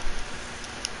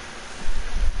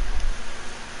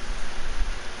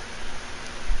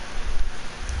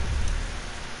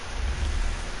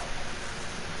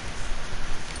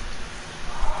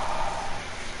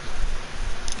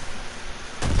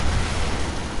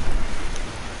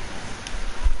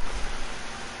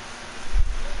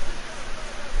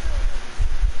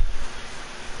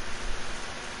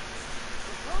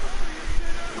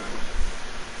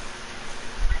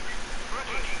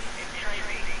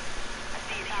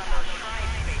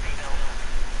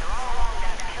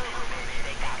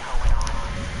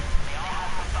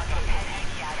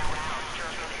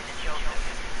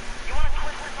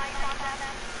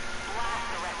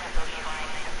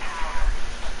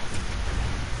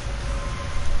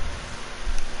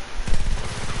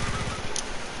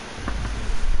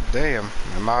 Damn,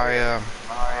 am I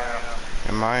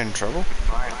in trouble?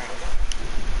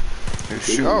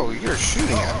 Oh, you're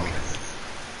shooting at me.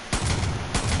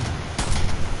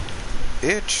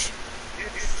 Bitch.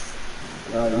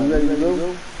 You ready to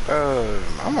go?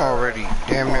 I'm already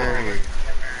damn near here.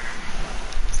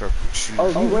 Fucking shoot. Oh,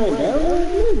 you ran down?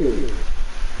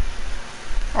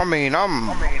 I mean,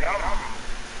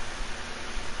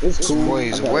 It's some cool.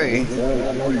 ways away,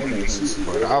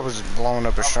 but I was blowing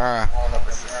up a shrine.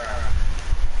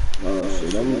 Oh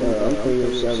shit, I'm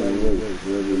playing 7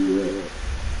 wherever you at.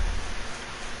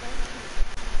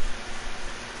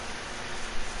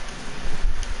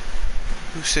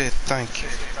 Who said thank you?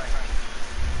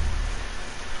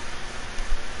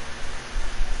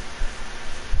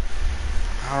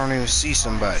 I don't even see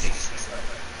somebody.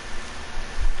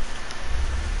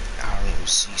 I don't even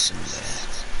see somebody.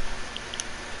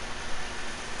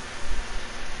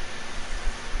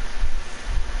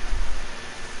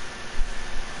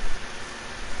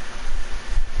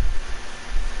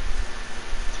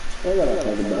 I gotta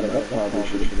talk about it. I probably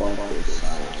should have bought this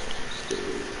side.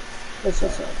 That's all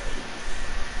right.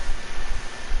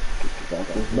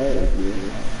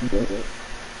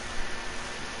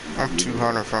 I'm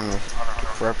 200 from the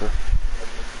prepper.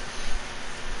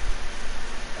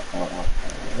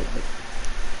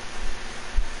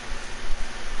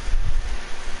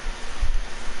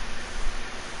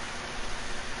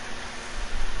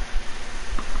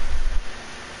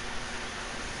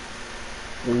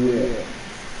 Yeah.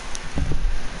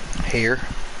 Here.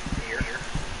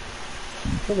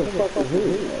 What the fuck is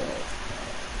here?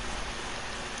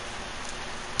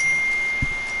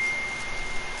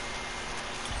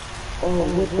 Oh,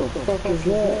 what the fuck is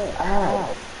that?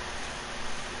 Ow!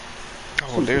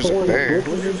 Oh, there's a bear.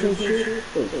 What the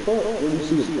fuck? Where do you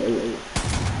see a bear?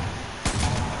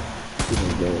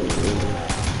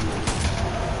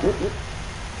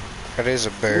 That is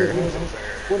a bear.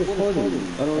 What is hurting you?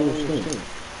 I don't understand.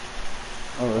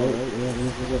 Alright, yeah,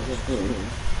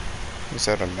 Is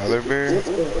that another bear? What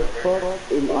the fuck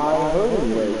am I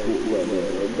hurting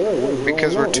right?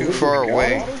 Because we're too far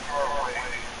away.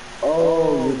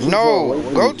 Oh, you're too far No, away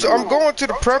from go me. to. I'm going to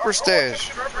the prepper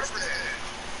stash.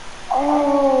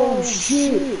 Oh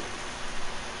shit!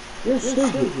 You're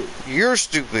stupid. You're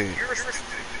stupid.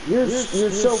 You're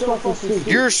so fucking stupid.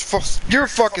 You're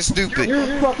fucking stupid. You're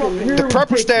The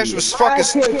prepper stash was fucking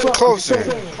closer.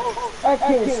 I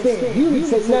can't stand you to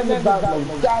say nothing about no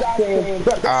goddamn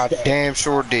prepper I stash. damn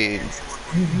sure did.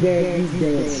 You damn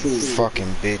sure.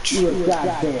 Fucking bitch. You a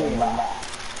goddamn lie.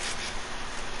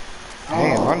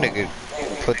 Damn, my nigga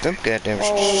put them goddamn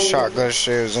shotgun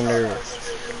shells in there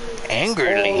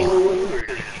angrily.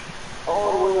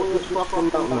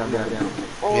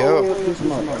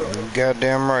 Yep.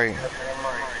 Goddamn right.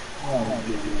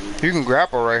 You can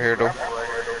grapple right here though.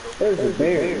 There's the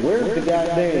bear. Where's the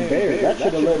goddamn bear? That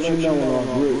should have let you know when I was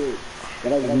group.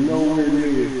 That I was nowhere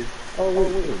near. Oh,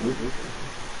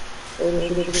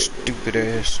 Stupid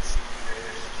ass.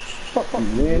 fuck you,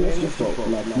 man. That's your fault for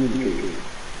not communicating.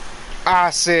 I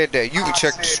said that. You can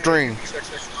check the stream.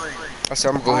 I said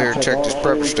I'm gonna go here and check this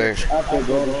prepper station. I take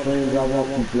all the streams I want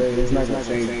to play. It's not gonna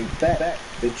change the fact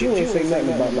that you ain't say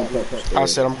nothing about my prepper station. I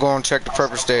said I'm going to check the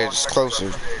prepper stage. It's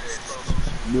closer.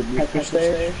 The pepper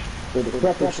stage or the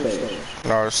prepper stage?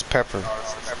 No, it's pepper.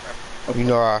 You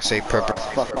know how I say pepper.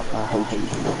 Fuck, I hate you.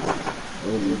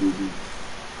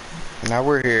 Now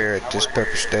we're here at this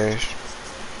pepper stash.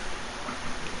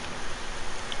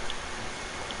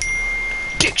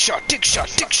 Dick shot, dick shot,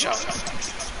 dick shot.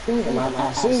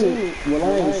 I seen it. Well, I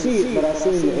didn't see it, but I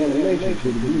seen the animation for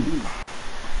the movie.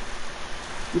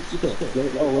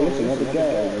 Oh, well, it's another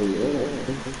guy over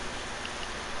here.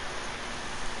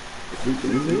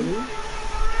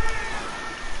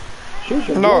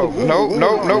 No.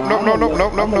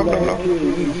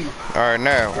 Alright,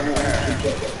 now.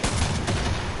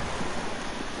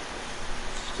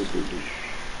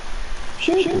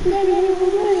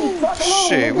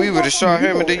 Shit, we would have shot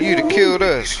him and then you'd have killed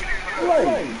us.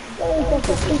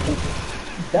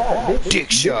 Dick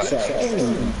shot.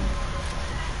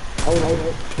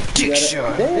 Dick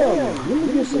shot. Damn, let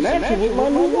me get some action with my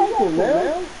new rifle,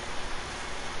 man.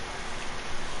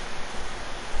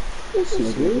 This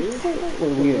is good. Where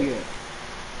we at?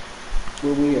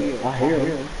 Where we at? I hear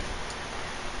him.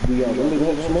 We really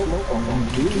want smoke? Oh,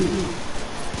 dude.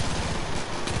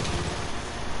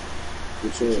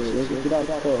 Get out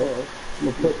the car. I'm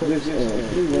gonna put this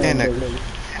in. And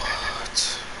what?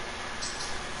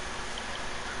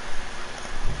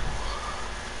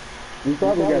 We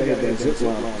probably gotta hit that zip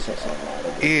line.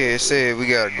 Yeah, it said we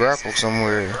gotta grapple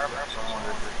somewhere.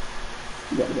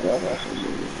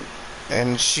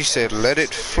 And she said, let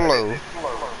it flow.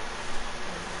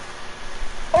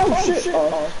 Oh shit!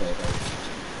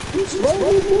 You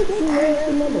slowly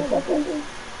motherfucker.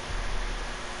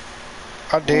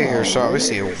 I dare hear something. Let's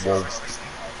see a whoa.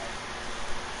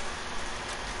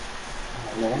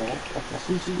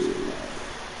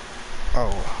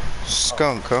 Oh,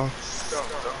 skunk, huh?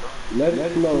 Let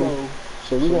it flow.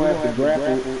 So we're gonna have to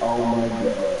grapple. Oh my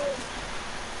god.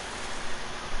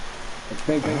 I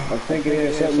think it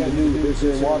has something to do with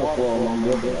this waterfall, my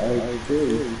brother. I tell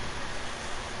you.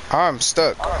 I'm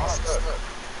stuck.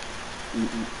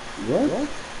 What?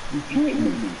 You can't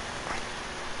be.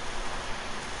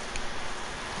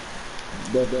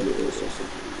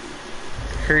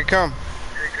 Here you come.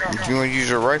 Do you want to use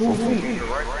your rifle?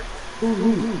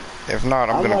 If not,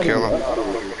 I'm gonna kill him.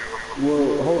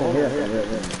 Well, hold on here.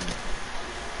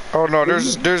 Oh no,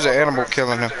 there's an animal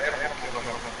killing him.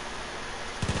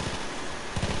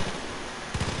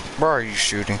 Where are you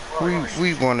shooting?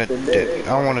 We wanted that.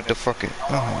 I wanted the fucking.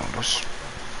 Oh, this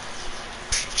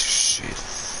shit.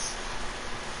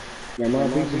 Am I a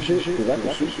piece of shit? Cause I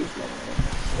can shoot you.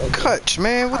 Cuts,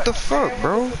 man. What the fuck,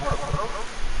 bro?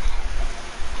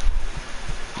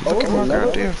 Look at my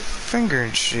goddamn finger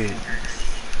and shit.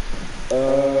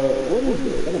 What is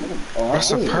it?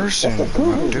 That's a person, my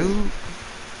dude.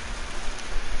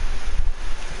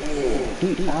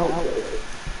 He out there.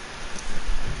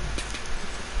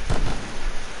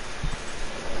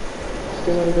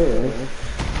 Still in there.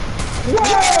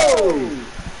 Whoa!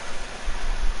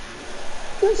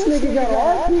 This nigga got an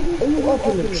RP and you up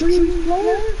in the trees,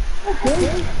 man?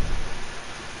 Okay.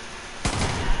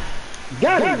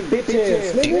 Got him, bitch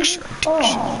ass nigga.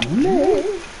 Oh, man.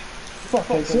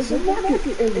 Fucking sense of market.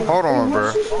 Hold on,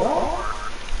 bro.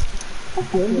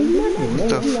 What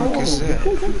the fuck is that?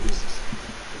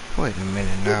 Wait a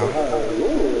minute now.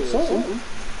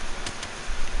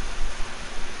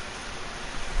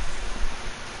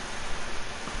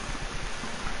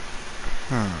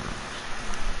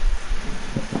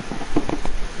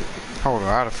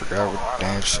 Hold on, I forgot what the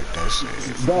damn shit that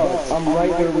said. Dog, I'm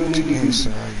right where we need to be. Inside,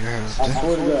 you have I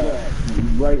swear to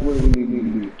God, right where we need to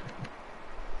be.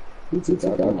 He took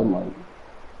out the mic.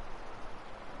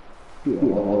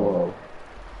 Oh,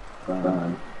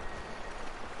 fine.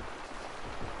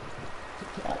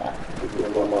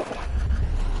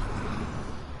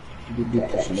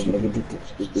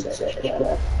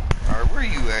 Alright, where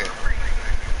you at?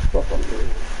 No,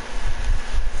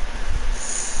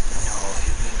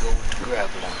 here we go with the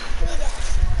grappling.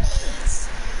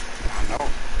 I know.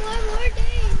 4 more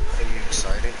days. Are you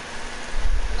excited?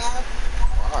 No.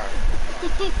 Why?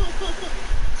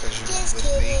 Because you're Just with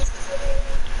kidding. me.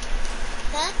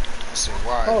 Huh? I said,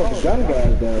 why? Oh, the gun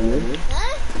guy's down there.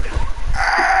 Huh?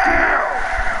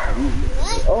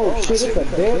 What? Oh shit, it's a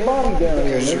dead body down there.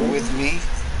 Because you're Nigga. with me.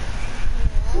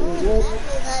 No, not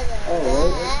because of Oh,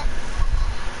 that.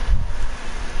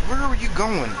 Where are you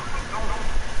going?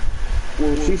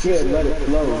 Well, she said let it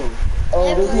flow.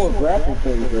 Oh, there's more grapple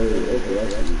things right here. Okay,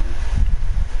 I see.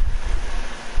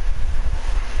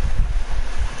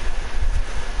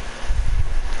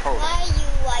 Hold Why on. are you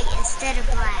white instead of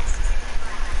black?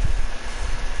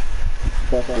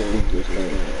 That's what we just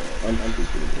saying. I'm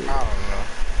just I don't know.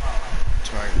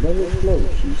 It's like, let it flow,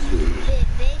 she said.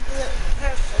 Big look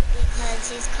perfect because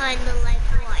he's kind of like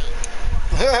white.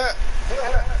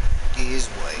 he is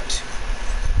white.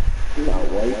 Not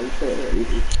white, I'm sorry.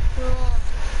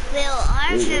 Well,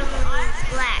 our family is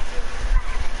black,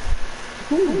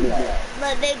 Who's black?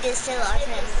 but Big is still our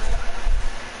family.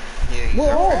 Yeah, he's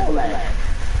We're all white. black.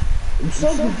 I'm so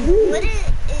What confused. is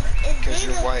Because Big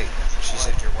you're white. She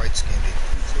said you're white skinned.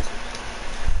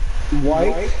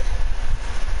 White?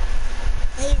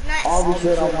 He's not. Aubrey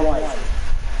said I'm white.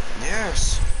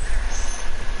 Yes.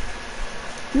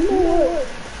 You know what?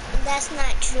 That's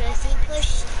not true. If you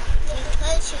push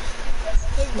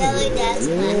his belly, that's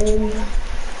not true. Man,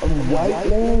 I'm white,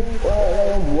 man.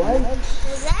 I'm white.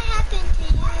 Does that happen to you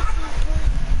if you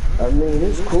push? I mean,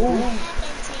 it's cool. Does that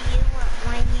happen to you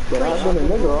when you But push? I've been a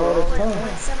nigga all the time.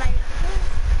 When somebody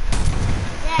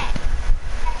that.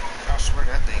 I swear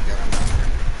that thing got him.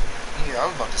 Yeah, I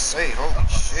was about to say, holy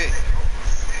shit.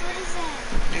 What is that?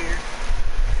 Dear,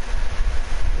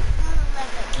 That looks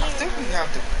like a I think we camera. have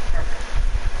to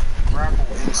grapple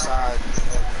inside the...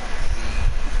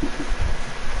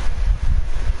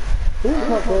 Who the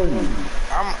fuck are you?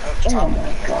 I'm up Oh top my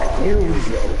again. god, here we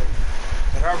go.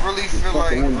 But I really feel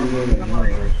like... Fucking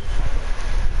Indiana.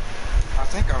 I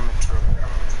think I'm in trouble.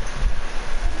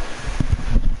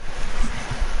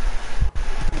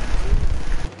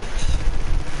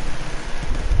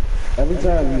 Every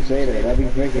time you say that, I be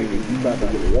thinking you about to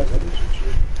get arrested or some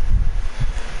shit.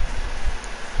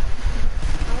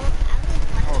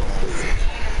 Hold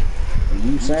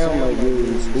on. You sound like you're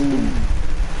in school.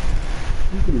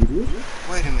 You can do this?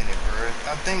 Wait a minute, bro.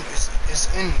 I think it's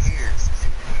in here.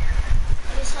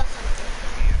 I just saw something.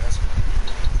 Yeah, that's what I'm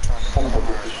trying to Son of a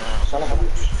hide bitch. now. Son of a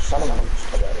bitch. Son of a bitch.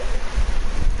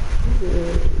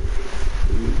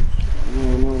 No.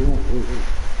 Yeah,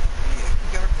 you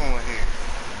gotta go in here.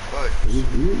 But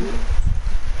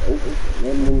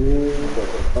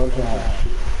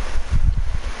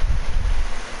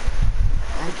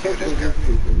I'm gonna kill this guy.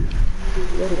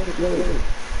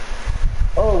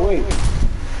 Oh, wait.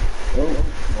 Oh,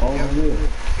 all Yeah. good.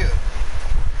 Kill.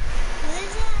 What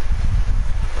is that?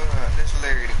 That's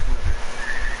Larry the Cougar.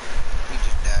 He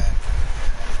just died.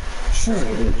 Son of a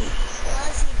bitch.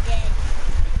 Was he dead?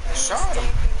 I shot him.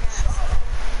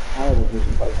 How is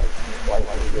this like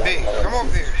Big, come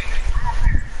over here.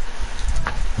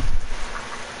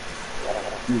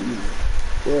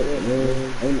 Yeah,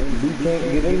 man. And we can't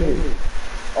get in here.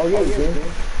 Oh, yeah, you can.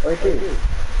 Right there.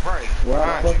 Right, Well,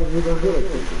 how behind the fuck you. is we gonna get it?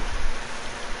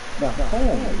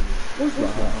 Behind. What's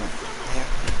behind? Yeah.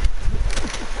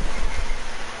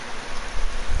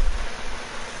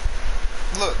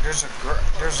 Look, there's a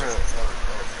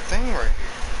thing right here.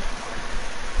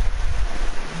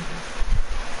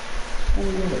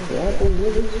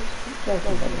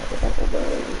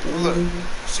 Look,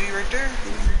 see right there?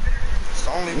 It's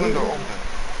the only window open.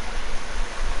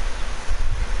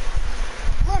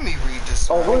 Let me read this.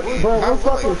 Oh, out. bro, we're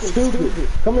fucking stupid.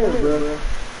 Come here, bro.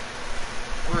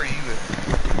 Where are you at?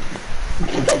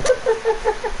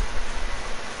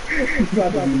 You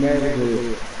about to be mad at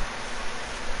her.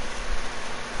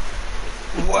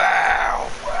 Wow!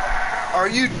 Are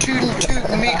you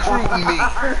tootin' me, crootin' me?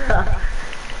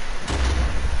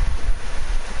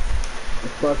 I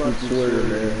fucking swear,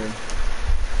 man.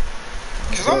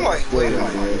 Cause I'm like, wait a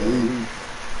minute.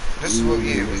 This is what,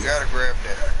 yeah, we gotta grab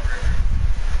that.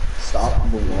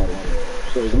 Stop the water.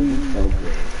 So we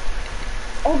okay.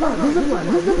 Oh god, this is one.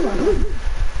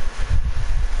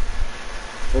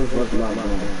 Where's what's not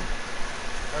going?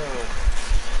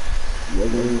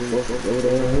 Wasn't supposed to go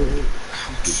there.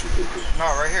 No,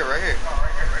 right here, right here.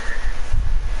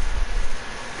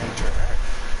 Interact.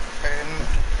 And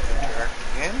interact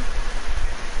again.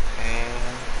 And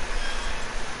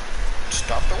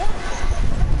stop the waterfall.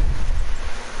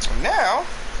 Now.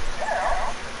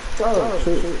 Oh,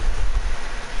 shit.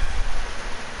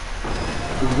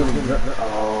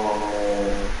 Oh.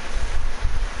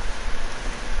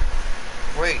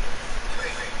 Wait.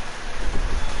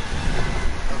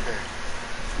 Okay.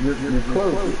 You're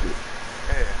close.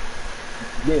 Yeah.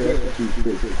 Yeah, that's what you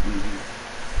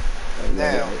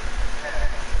Now.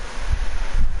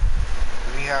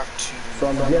 We have to. So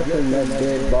I'm guessing that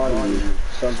dead body is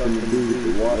something to do with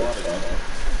the water stuff.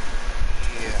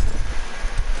 Yeah.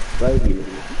 Right here.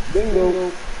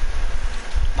 Bingo.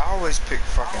 I always pick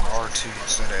fucking R2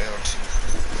 instead of L2.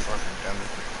 Fucking dummy.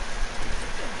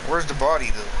 Where's the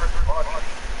body though?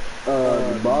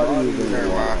 The body is in the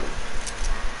water.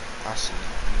 I see.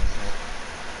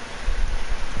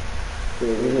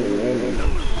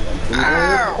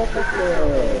 Ow!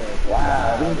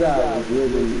 Wow, this guy was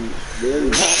really very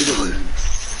shitty.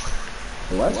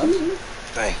 What?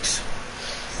 Thanks.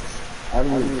 I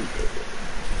mean,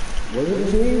 what did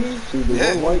it mean? See, the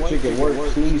one white chicken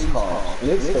works sneeze cough,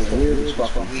 and it's the weirdest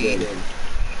fucking thing.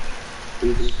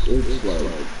 It's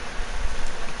like,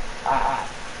 I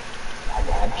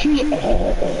got you.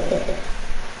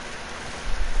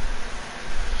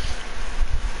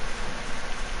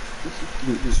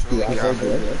 It's really got me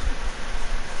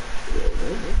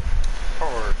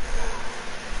hard.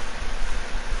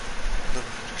 Look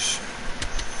at this shit.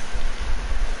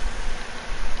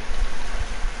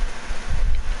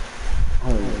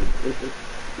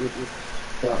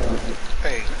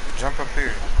 Hey, jump up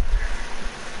here.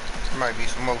 There might be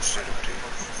some more shit up there.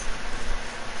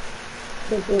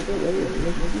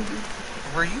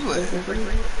 Where you at?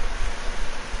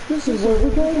 This is where we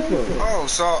came from. Oh,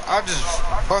 so I just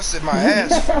busted my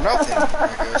ass for nothing, I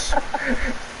guess.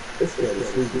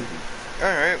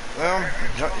 Alright, well,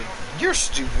 you're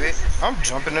stupid. I'm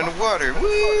jumping in the water.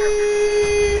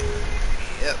 Whee!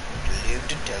 Yep, live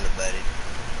to tell about it.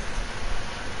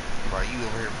 While you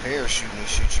over here parachuting and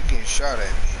shit, you getting shot at,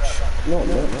 bitch. No.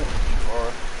 You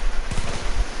are.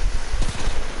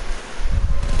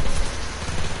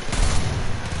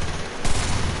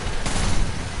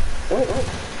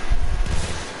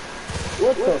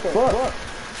 What the fuck?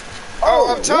 Oh,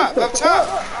 up top, up top.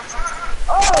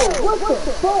 Oh, what the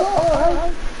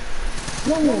fuck?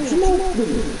 No,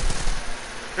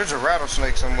 There's a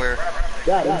rattlesnake somewhere.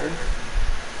 got it.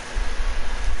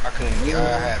 I couldn't get.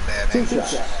 I had bad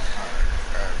angles.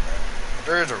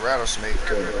 There is a rattlesnake.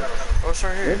 Oh, it's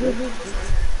right here.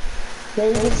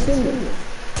 Can't even sting it.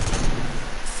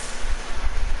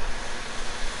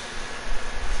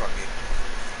 Fuck it.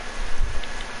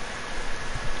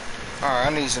 Alright, I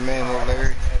need some ammo,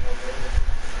 Larry.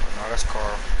 No, that's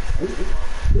Carl.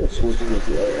 Yeah, switch to the I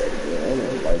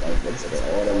don't like it.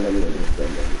 All that money is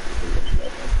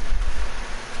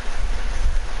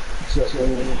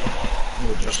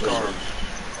Just Carl.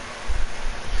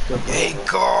 Hey,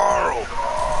 Carl!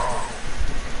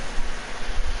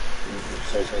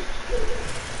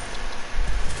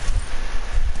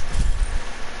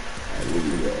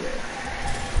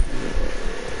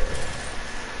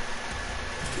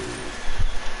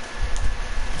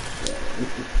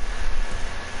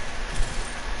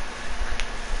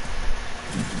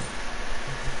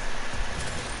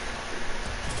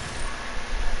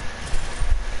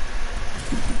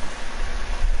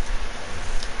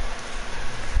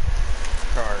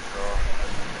 Alright, Carl.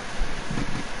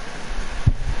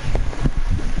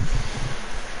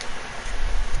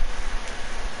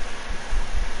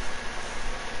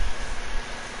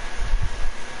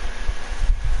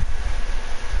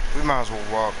 We might as well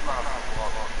walk.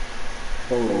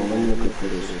 Hold on, let me look for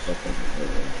this or something.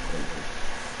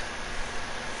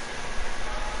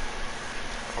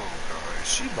 Oh god, is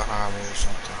she behind me or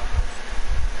something?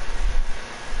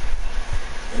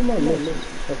 What am I missing?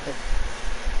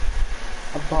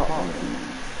 I bought one.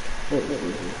 Wait.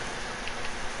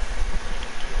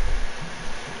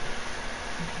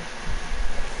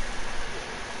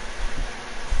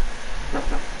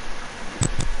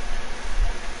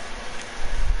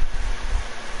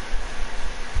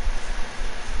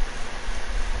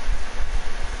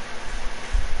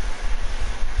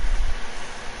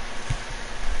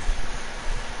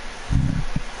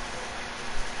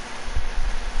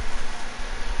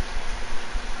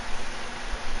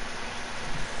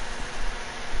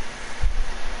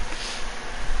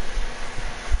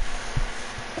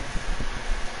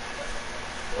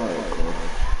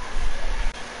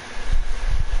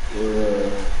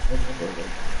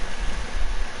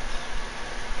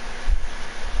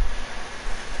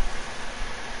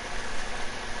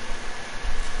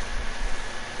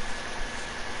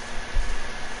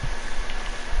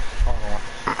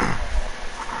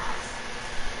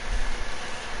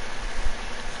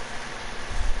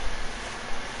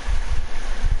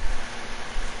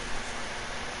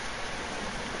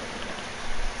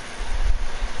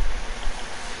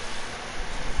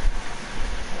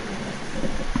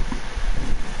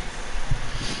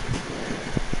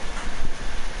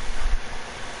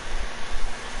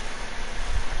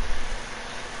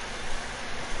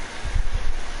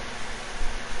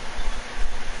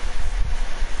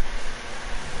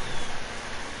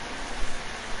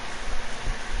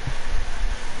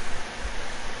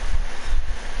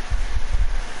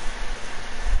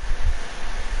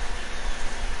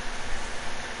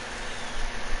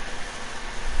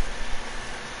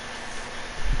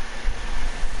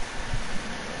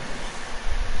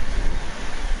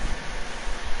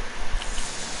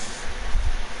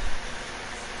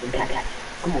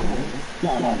 Come on, man. No.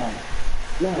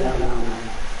 No,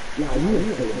 you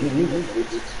ain't gonna give me no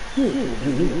bitches. You ain't gonna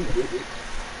give me no bitches.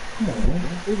 Come on, man.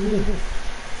 Where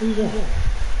you going?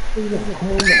 Come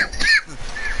on back.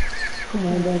 Come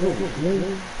on back over,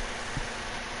 man.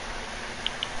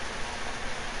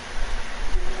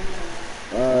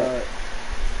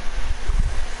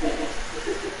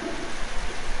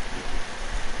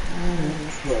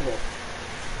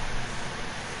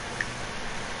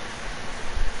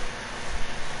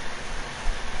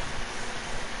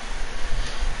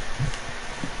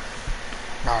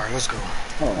 Alright, let's go.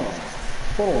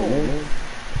 Hold on, man.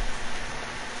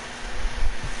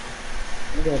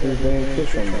 I got this damn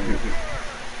fish on my feet.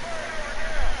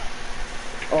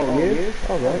 Oh, yeah?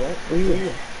 Alright. Where you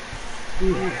at?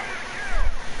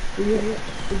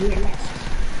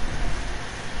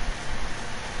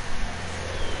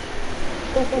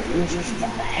 It's just my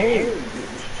hair.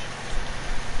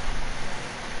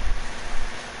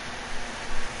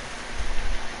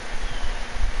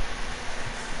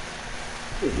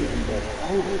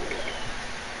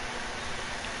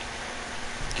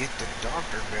 Get the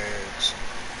doctor bags.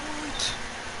 What?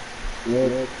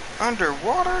 Yeah.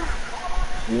 Underwater?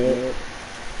 Yeah.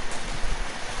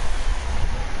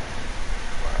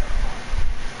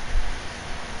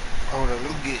 Hold on,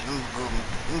 let me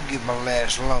get my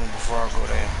last lung before I go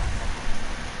there.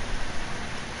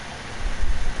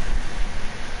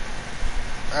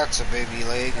 That's a baby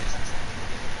leg.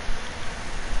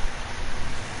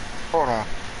 Hold on.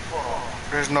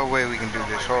 There's no way we can do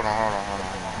this. Hold on.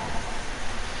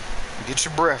 Get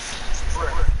your breath. Go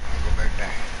back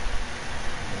down.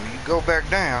 When you go back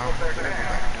down, go back down.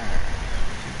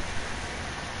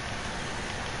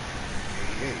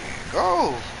 Yeah.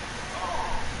 Go.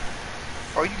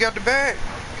 Oh, you got the bag?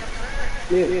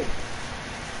 Yeah.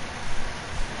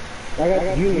 I got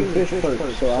the human fish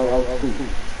first, so I'll cool.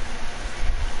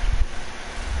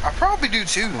 I probably do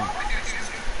too.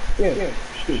 Yeah.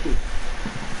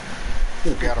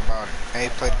 Forgot about it. I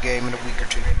ain't played the game in a week or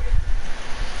two.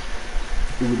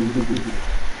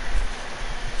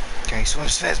 Can't swim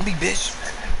as fast as me, bitch.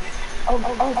 Oh,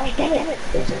 damn it.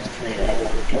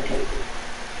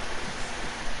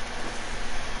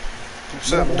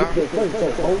 What's up, Doc?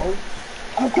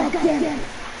 Oh, God damn it.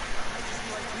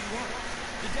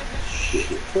 Shit.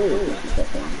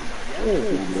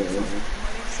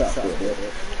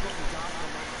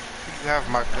 You have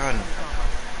my gun.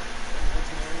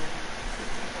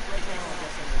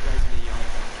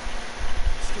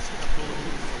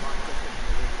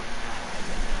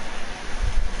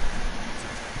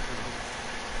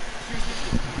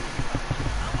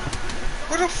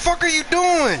 What the fuck are you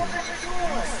doing?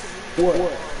 What?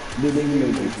 Didn't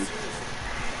even make it.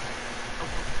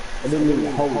 I didn't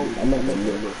even hold it. I'm not gonna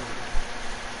do it.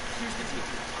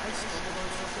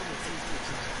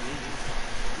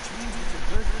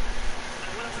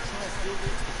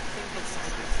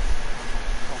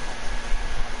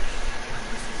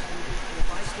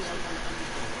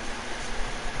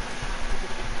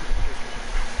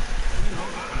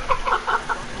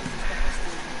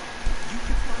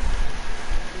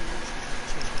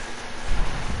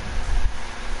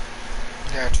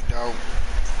 Got you, dog.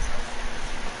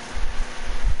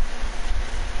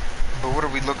 But what are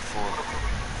we looking for?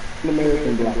 An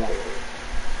American black.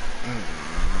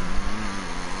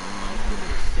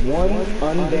 One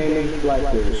undamaged black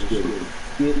bear skin.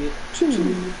 Get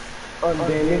 2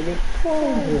 undamaged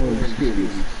homeboy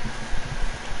skins.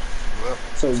 Well,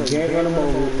 So you can't run them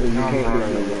over and you I'm can't run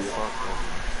running them the over.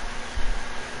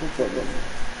 fuck over.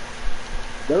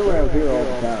 They're around here all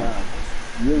the time.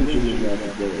 You really shouldn't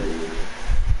have to go.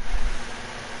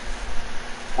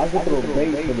 I could throw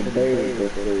bait for the bears,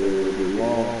 but the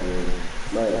long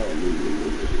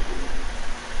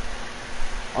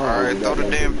Alright, throw the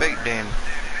damn bait then.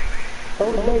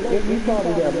 Throw the bait, you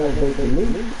probably got more bait than me.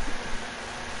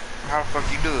 How the fuck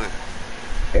you do it?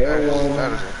 L1,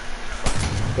 That is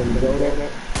then go down.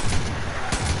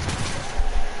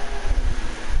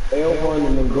 L1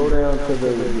 and then go down to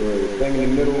the thing in the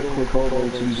middle, click over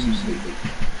until you see bait.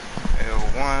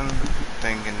 L1,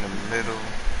 thing in the middle.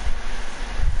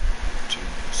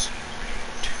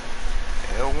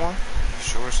 L1? You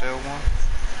sure it's L1?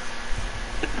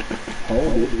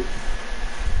 Hold it.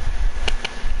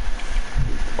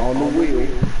 On the wheel,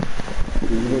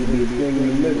 there's going to be a thing in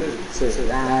the middle. It says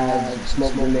live,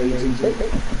 smoke grenades, and bait.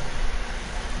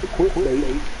 Quick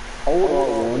bait, hold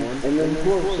R1, and then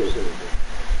close it.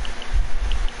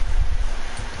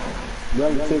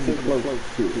 Relatively close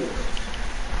to it.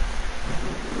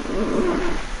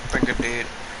 I think I did.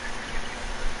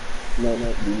 No.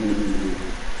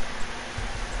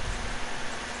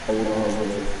 Hold on.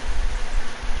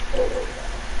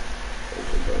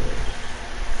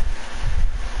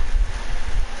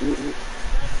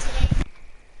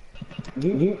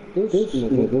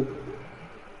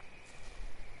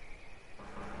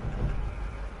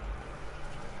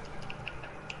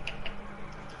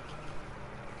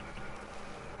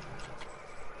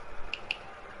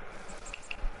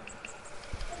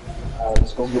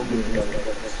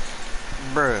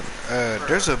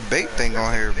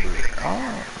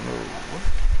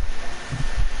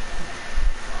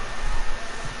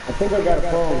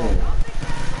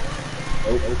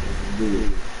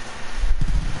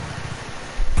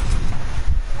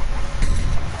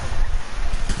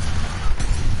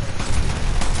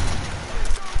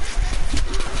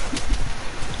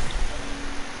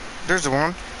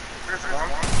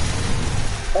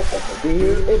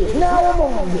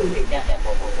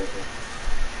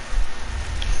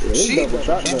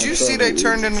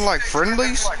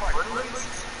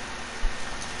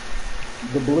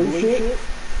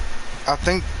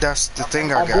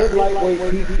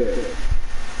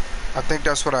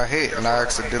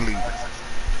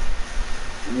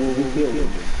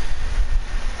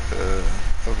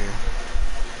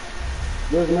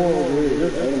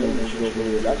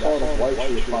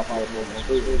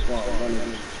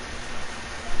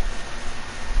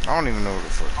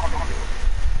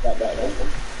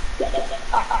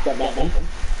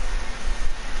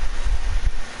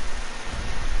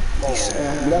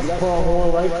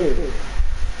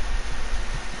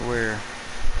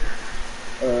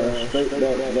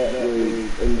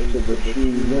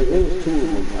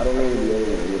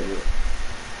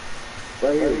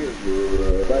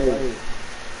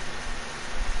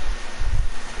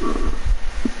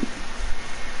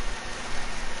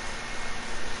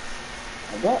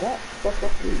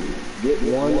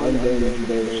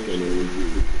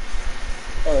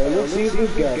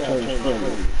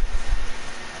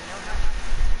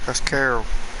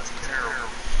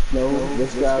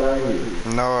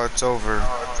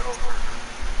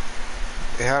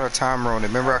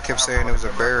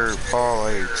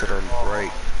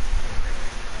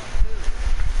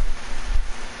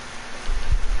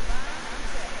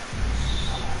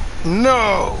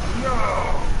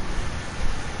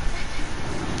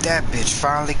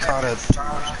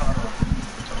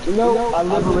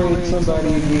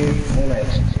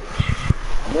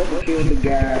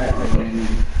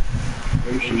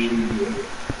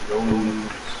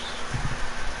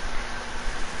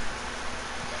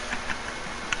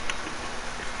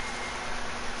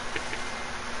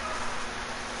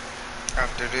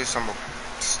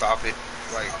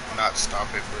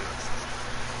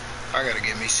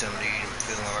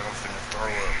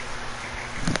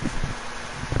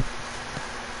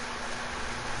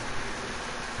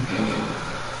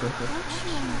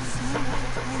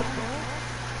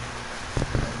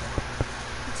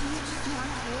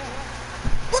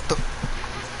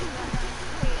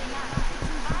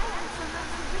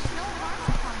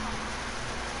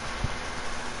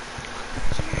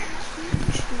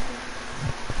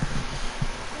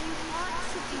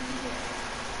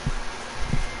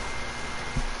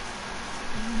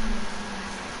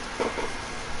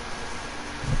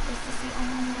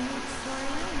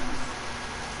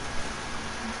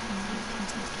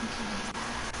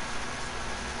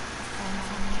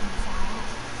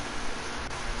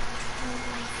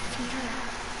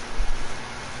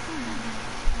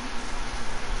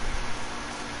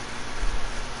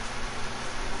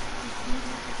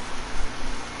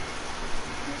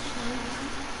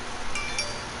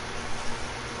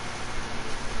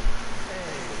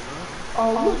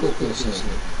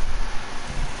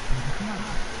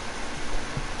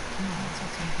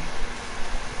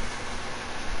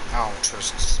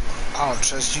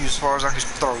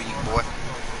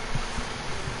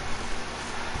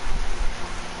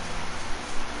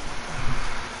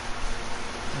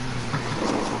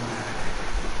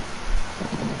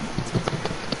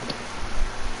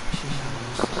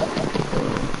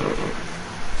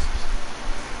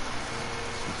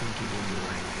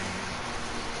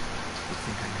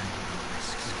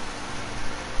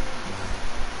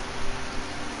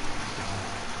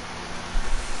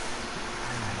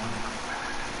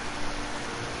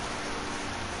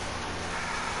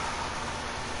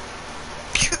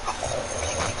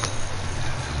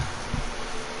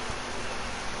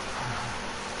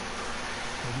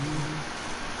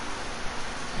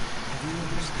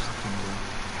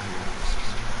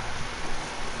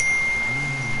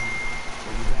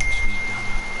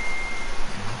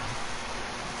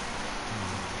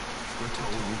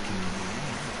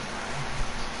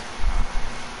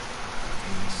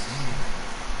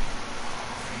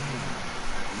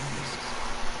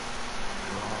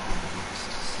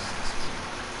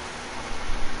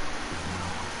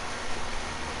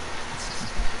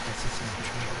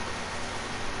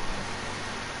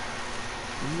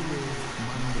 We live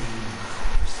mundane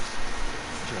lives,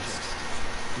 just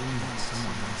doing what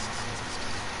someone else tells us to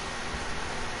do.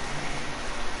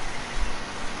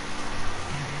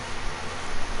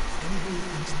 And anybody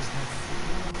thinks they have free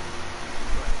will?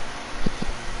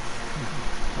 No.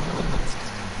 When was the last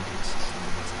time you did something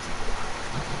that wasn't required?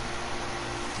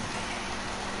 Did they?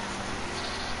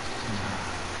 Nah.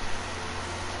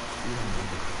 We don't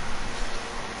need it.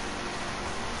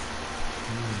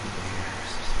 We need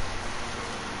theirs.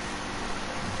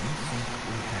 And you think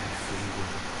we have free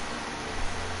will.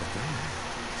 But that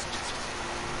is just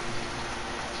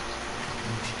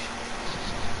illusion.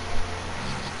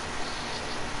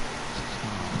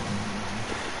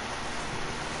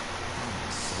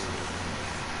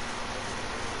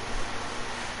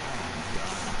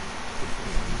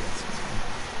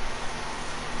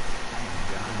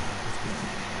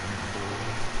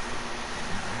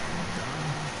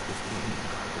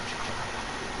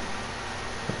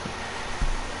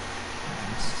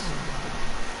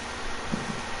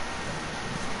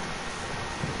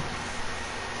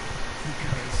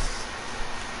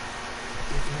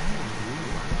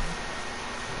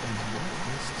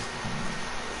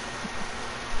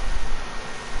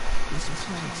 This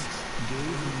place gave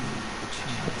me the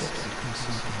chance to become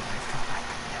something I thought I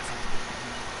could never be.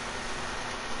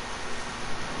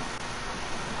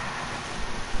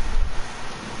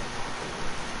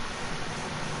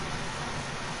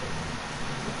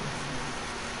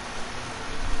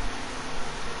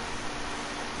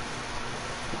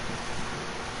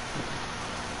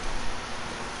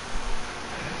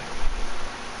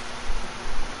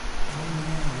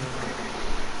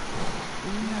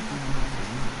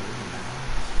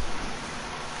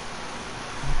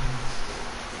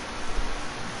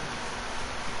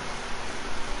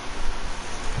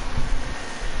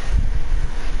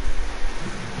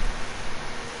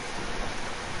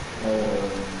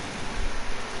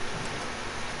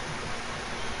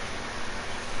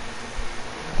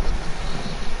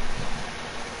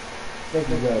 I think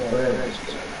we got friends.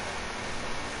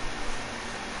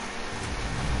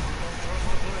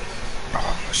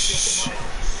 Oh, shit.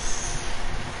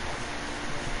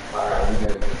 Alright, we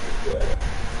gotta get this way.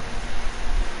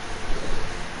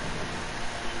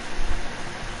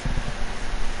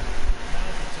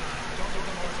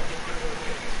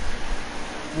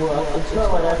 Well, it's not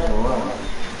like I can run.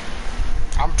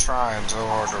 I'm trying so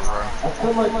hard to run. I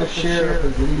feel like the sheriff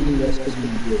is leading us to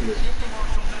do this.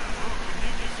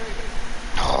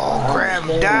 Oh, grab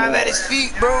him, dive at his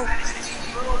feet, bro.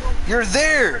 You're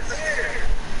there.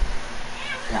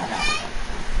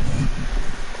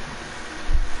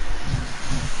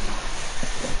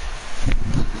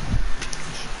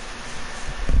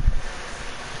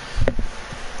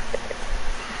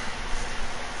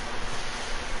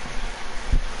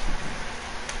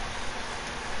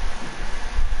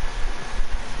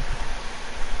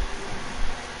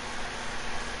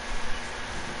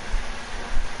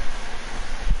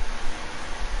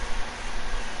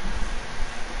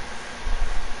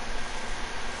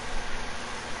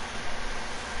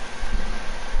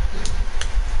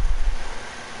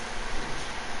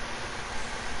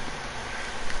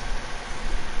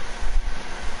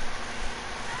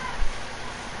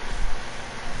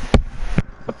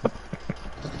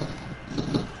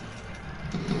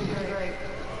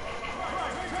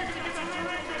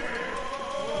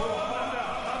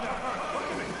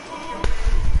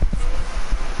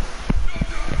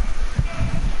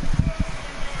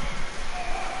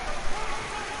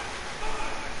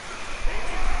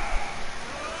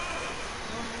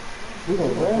 We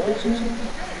gonna grab this shit?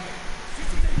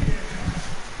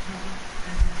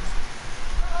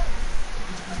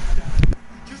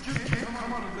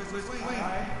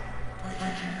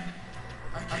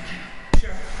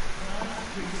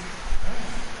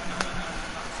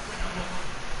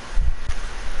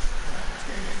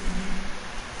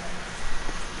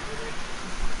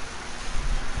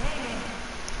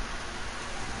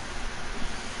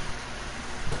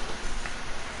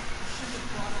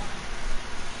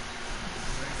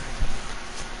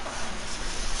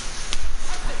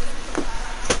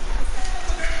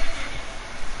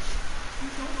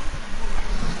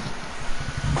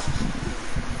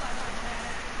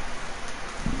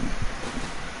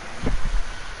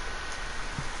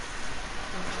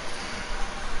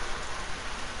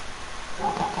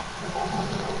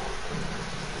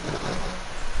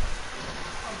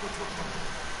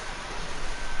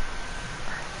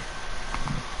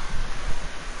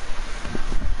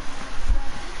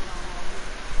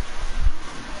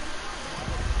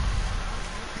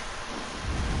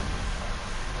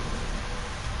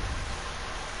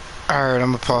 Alright, I'm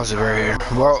gonna pause it right here.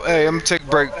 Well, hey, I'm gonna take a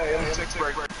break.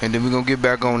 And then we're gonna get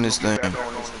back on this thing.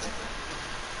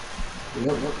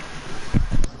 Yep.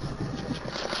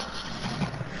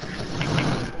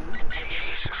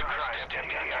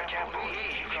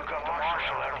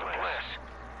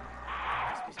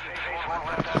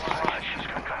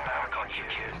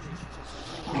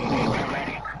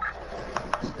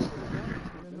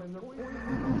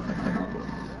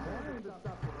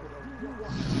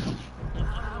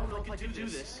 Do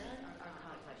this.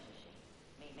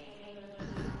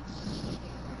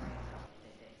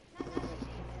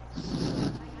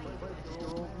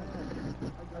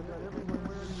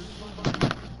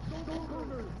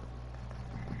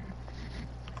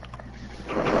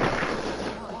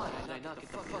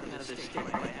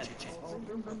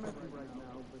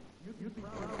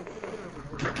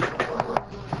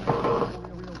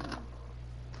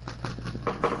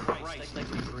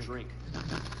 Drink.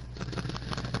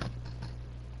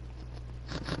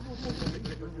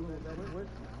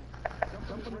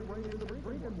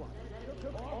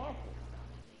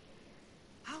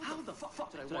 How the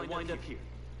fuck did I wind up here?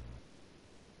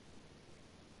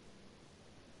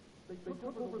 They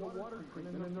took over the water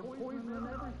treatment and they're poisoning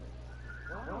everything.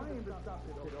 Well, I aim to stop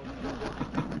it.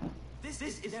 This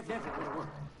is never gonna work.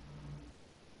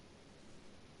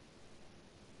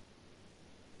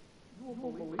 You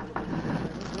won't believe it.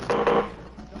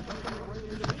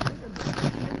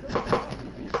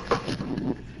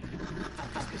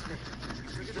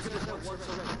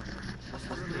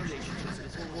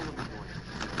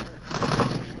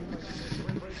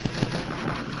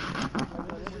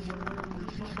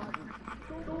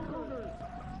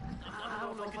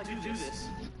 Do this.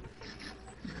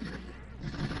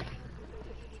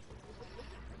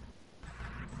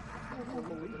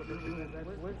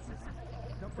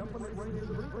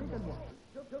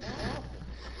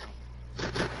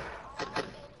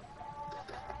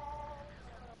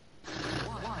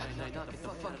 Why did I not get the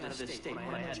fuck out of this state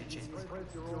when I had a chance?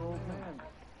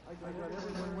 I got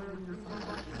everyone wearing your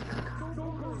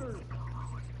sunglasses.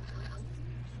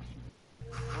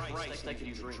 Christ, I could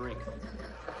use a drink.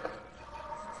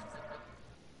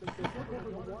 They took over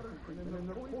the water treatment and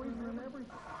they're poisoning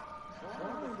everything. Well,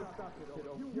 I aim to stop it,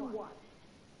 kiddo. You watch.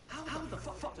 How the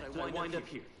fuck did I wind up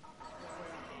here?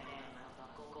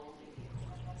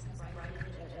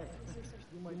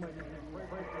 You might break your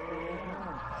old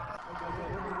man. I got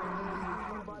everyone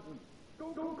wearing your button. Go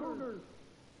Cougars!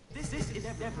 This is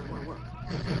never gonna work.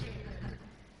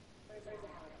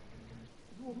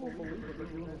 You won't believe what they're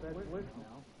doing with that switch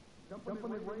now.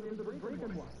 Dumping it right into the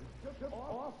drinking water. Just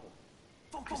awful.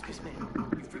 Focus, man.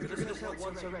 You've figured this out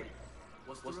once already.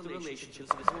 What's the relationship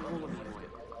to this whole aluminum oil?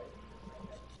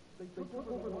 They took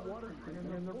over the water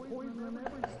treatment and they're poisoning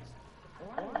everything.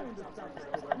 Well, I aim to stop it,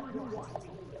 kiddo. You watch.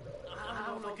 I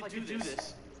don't know if I could do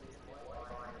this.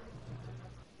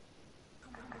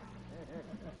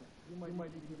 You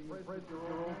might be afraid your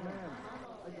old man.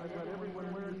 I got everyone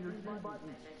wearing your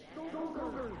buttons. Go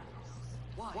Cougars!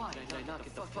 Why did I not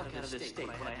get the fuck out of this state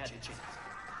when I had a chance?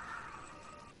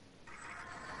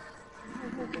 You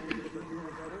won't believe what they're doing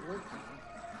with that switch now.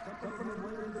 Dumping it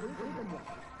right into the drinking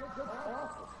water. Just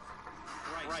awful.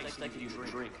 Christ, I could use a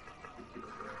drink.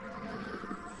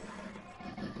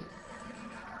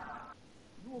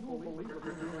 You won't believe what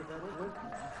they're doing with that switch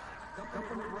now.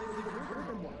 Dumping it right into the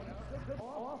drinking water. Just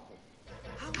awful.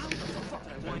 How the fuck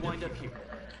did I wind up here?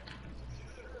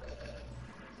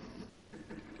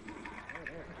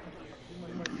 You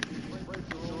might be afraid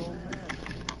your old man.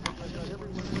 I got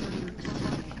everyone wearing your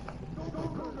buttons. Go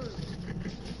Cougars!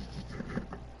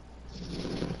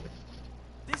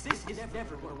 This is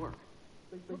never gonna work.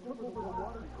 They took over the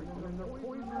water treatment and they're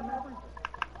poisoning everything.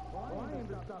 Well, I aim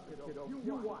to stop it, kiddo.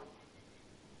 You watch.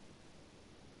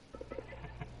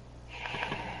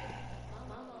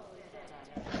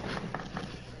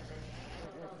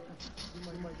 You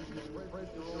might be afraid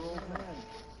your old man.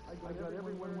 I got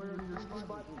everyone wearing your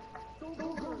buttons. Go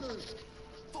Cougars!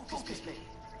 Focus, man.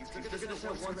 You've figured this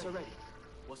out once already.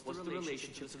 What's the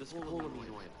relationship to this whole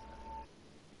aluminum oil?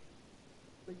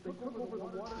 They took over the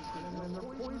water treatment and they're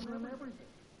poisoning everything.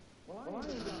 Well, I aim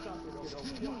to stop it, kiddo.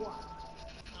 You watch.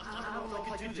 I don't know if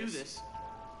I could do this.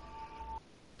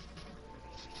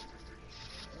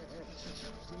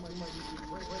 You might be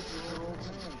afraid your old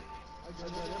man. I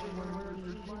got everyone wearing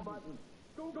your buttons.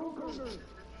 Go Cougars!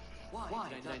 Why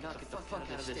did I not get the fuck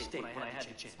out of this state when I had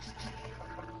a chance?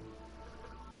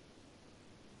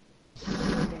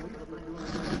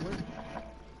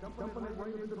 Dumping it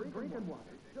right into the drinking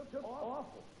water. Just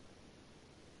awful.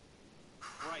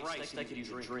 Christ, I could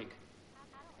use a drink.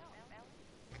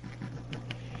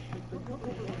 They took over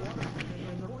the water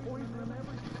and they're poisoning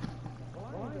everything. Well,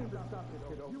 I aim to stop it,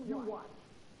 kiddo. You watch.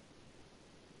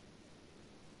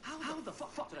 How the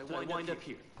fuck did I wind up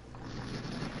here?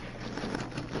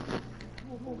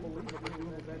 You won't believe what they're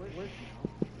doing at that place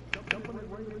now. Jumping and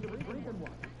right into the drinking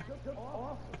water. Just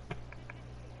awful.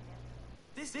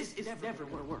 This is never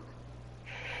gonna work.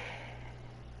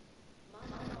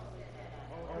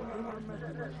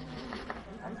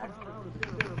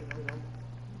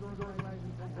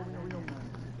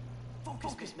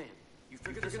 Focus, man. You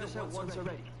figured this out once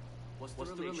already. What's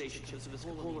the relationship to this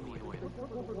whole amino oil?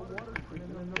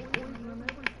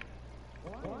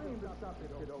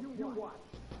 You watch.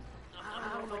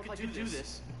 I don't know if I can do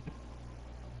this.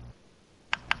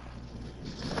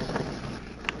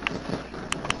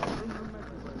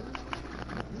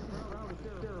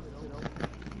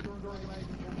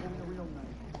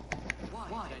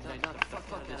 Why did I not fuck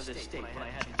out of this state when I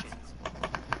had the chance?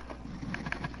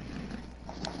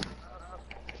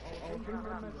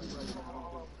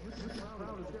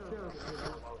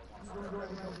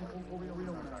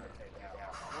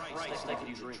 Christ, I could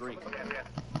use a drink.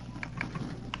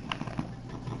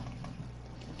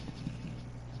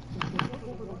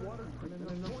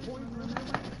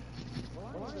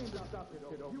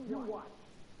 You watch.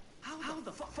 How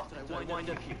the fuck did I wind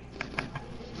up here?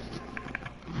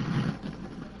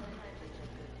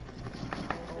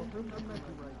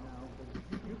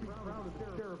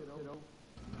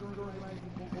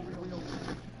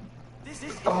 This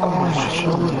is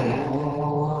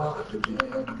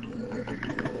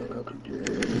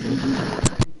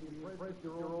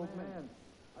Your old man.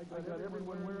 I got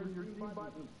everyone wearing your team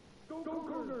buttons. Go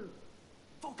Cougars!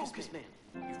 Focus, man.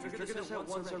 You figured this out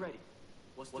once already.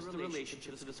 What's the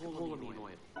relationship to this whole amino oil?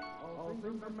 All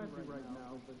things are messy right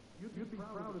now, but you'd be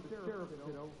proud of the sheriff,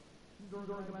 kiddo. He's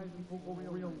organizing people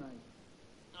real nice.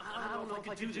 I don't know if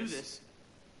I can do this.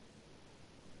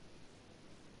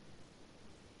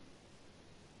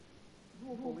 You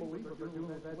won't believe what they're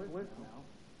doing at that place now.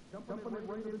 Jumping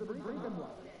right into the drinking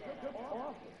water. Just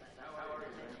awful.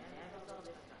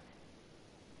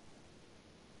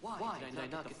 Why did I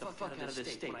not get the fuck out of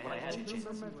this state when I had the chance? Things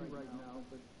are messy right now,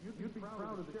 but you'd be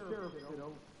proud of the sheriff,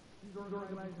 kiddo. He's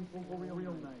organizing people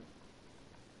real nice.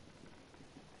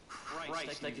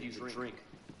 Christ, I could use a drink.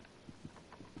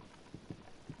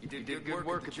 You did good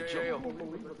work at the jail. You won't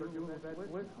believe what they're doing at that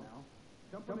place now.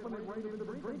 Jumping right into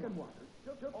the drinking water.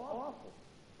 Just awful.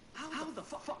 How the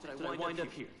fuck did I wind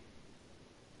up here?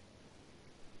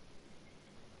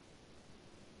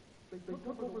 They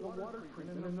took over the water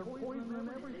treatment and they're poisoning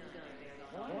everything.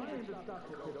 I ain't to stop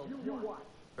you, kiddo. You watch.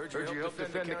 Heard you helped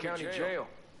defend the county jail.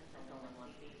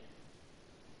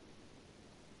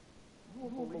 You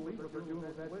won't believe what they're doing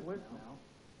at that place now.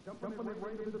 Jumping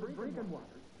right into the drinking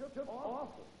water. Just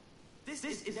awful. This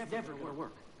is never gonna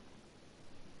work.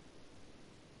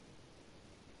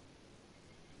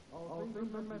 All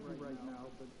things are messy right now,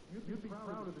 but you'd be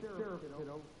proud of the sheriff,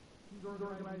 kiddo. He's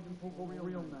organizing people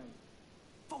real nice.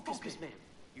 Focus, man.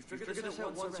 You figured this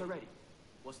out once already.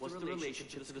 What's the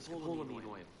relationship to this whole amino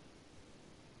oil?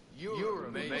 You're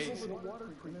amazing. Over the water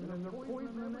treatment and they're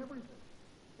poisoning everything.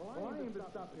 I ain't to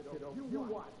stop you, kiddo. You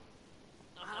watch.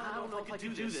 I don't know if I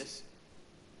can do this.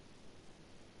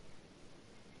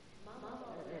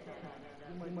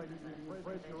 You might be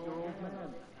impressed, your old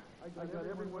man. I got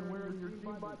everyone wearing your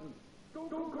team buttons. Go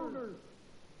Cougars!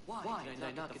 Why did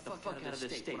I not get the fuck out of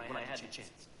this state when I had the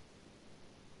chance?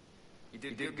 You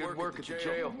did good work at the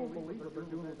jail. You won't believe what they're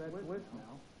doing at that place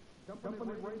now. Jumping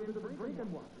right into the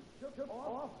drinking water. Just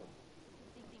awful.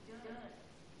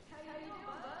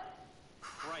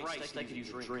 Christ, I could use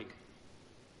a drink.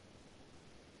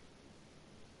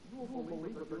 You won't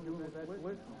believe what they're doing at that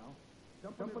place now.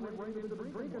 Jumping right into the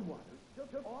drinking water.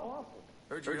 Just awful.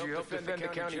 Heard you helped defend the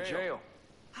county jail.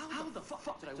 How the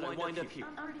fuck did I wind up here?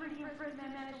 I'm pretty impressed I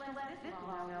managed to last this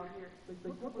long out here. They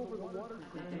took over the water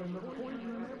treatment and they're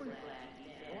poisoning everything.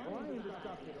 I ain't to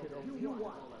stop you, kiddo. You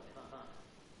watch.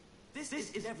 This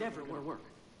is never gonna work.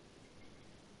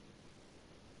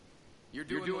 You're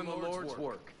doing the Lord's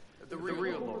work. The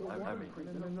real Lord, I mean.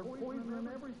 And they're poisoning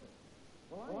everything.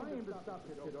 I ain't to stop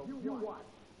you, kiddo. You watch.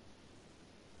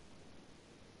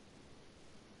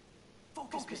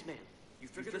 Focus, man. You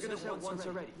figured this out once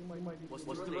already. What's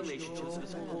the relationship to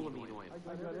this whole amino oil?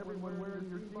 I got everyone wearing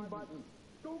your team buttons.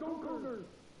 Go Cougars!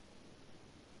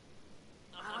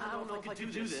 I don't know if I can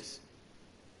do this.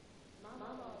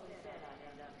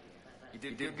 You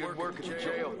did good work at the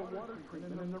jail. The water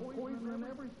treatment and they're poisoning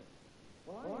everything.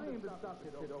 I ain't to stop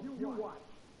you, kiddo. You watch.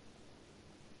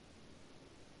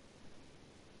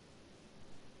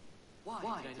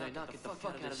 Why did I not get the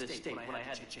fuck out of this state when I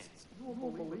had the chance? You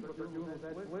won't believe what they're doing at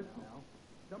that place now.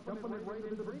 Jumping right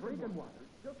into the drinking water.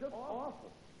 Just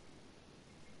awful.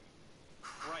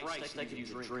 Christ, I could use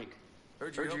a drink.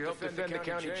 Heard you helped defend the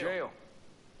county jail.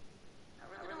 I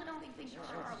really don't think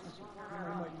Charles is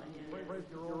Praise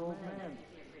your old man.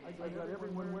 I got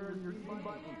everyone wearing your team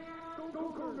buttons.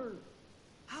 Go Cougars!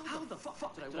 How the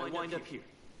fuck did I wind up here?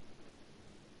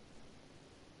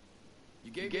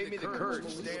 You gave me the courage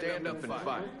to stand up and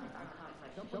fight.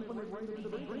 Jumping right into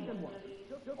the drinking water.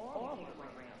 Just awesome.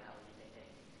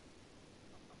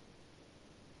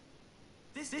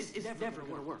 This is never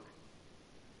going to work.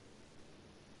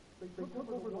 They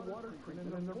took over the water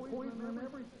treatment and they're poisoning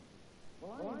everything.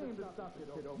 Well, I aim to stop it,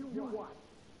 kiddo. You watch.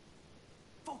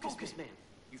 Focus, man.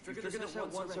 You figured this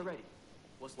out once already.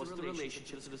 What's the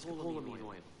relationship to this scopolamine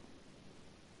oil?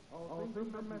 Oh,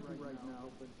 things are messy right now,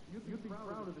 but you'd be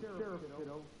proud of the sheriff,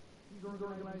 kiddo. He's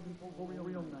organizing for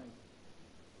real nice.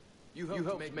 You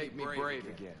helped make me brave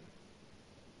again.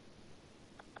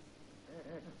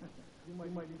 You might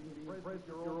even be praise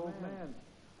your old man.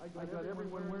 I got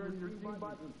everyone wearing your team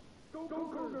buttons. Go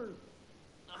Cougars!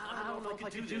 I don't know if I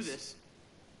can do this.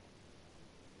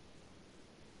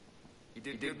 You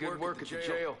did good work at the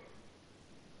jail.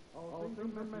 Oh,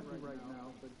 things are messy right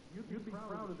now, but you'd be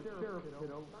proud of the sheriff,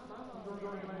 kiddo. He's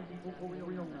organizing for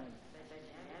real nice.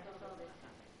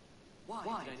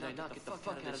 Why did I not get the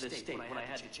fuck out of this state when I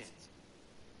had the chance?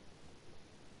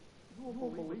 You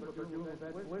won't believe what they're doing with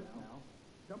that blitz now.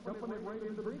 Jumping it right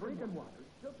into the drinking water.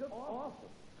 Just awesome.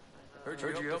 Heard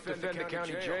you helped defend the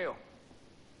county jail.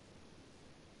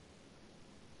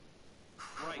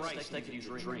 Christ, I could use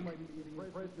a drink.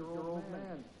 Praise your old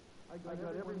man. I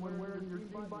got everyone wearing your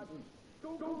team buttons.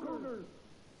 Go Cougars!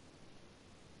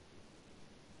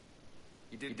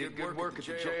 You did good work at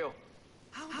the jail.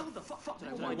 How the fuck did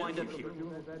I wind up here?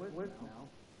 Doing that blitz now.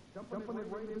 Jumping it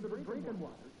right into the drinking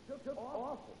water. Just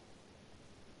awesome.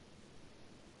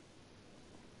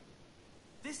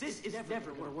 This is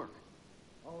never going to work.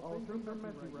 Oh, things are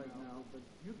messy right now, but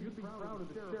you'd be proud of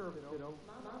the sheriff, kiddo.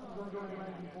 He's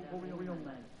organizing for real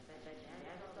nice.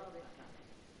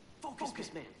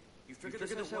 Focus, man. You figured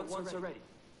this out once already.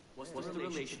 What's the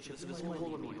relationship to this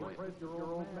scopolamine oil? Praise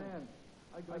your old man.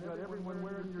 I got everyone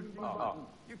wearing your team buttons.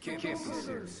 You can't be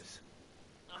serious.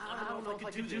 I don't know if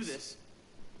I can do this.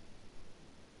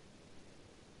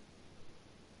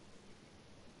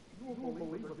 You won't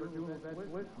believe what they're doing with that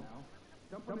blitz now.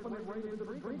 Jumping it right into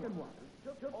the drinking water.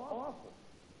 Just awesome.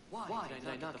 Why did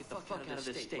I not get the fuck out of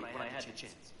this state when I had the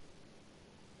chance?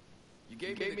 You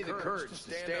gave me the courage to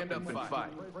stand up and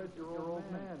fight. Praise your old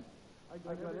man.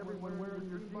 I got everyone wearing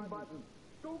your team buttons.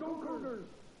 Go Cougars!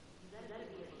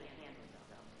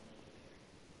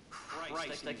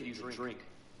 Christ, I could use a drink.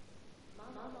 You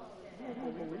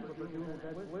won't believe what they're doing with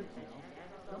that blitz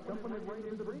now. Jumping it right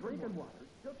into the drinking water.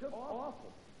 Just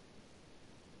awesome.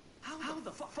 How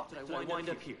the fuck did I wind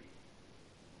up here?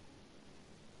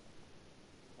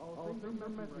 Oh, things are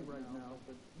messy right now,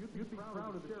 but you'd be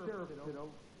proud of the sheriff, kiddo.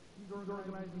 He's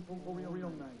organizing for real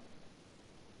nice.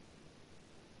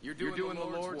 You're doing the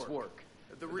Lord's work.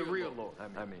 The real Lord,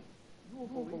 I mean. You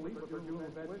won't believe what they're doing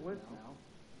with that blitz now.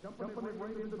 Jumping it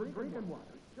right into the drinking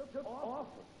water. Just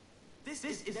awesome. This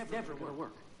is never going to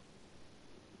work.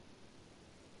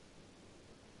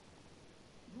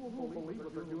 You won't believe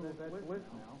what they're doing with that blitz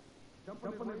now.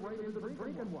 Jumping it right into the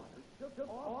drinking water. Just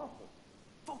awesome.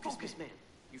 Focus, man.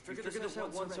 You figured this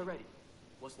out once already.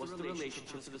 What's the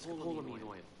relationship to this scopolamine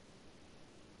oil?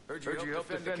 Heard you helped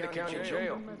defend the county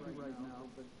jail. Messy right now,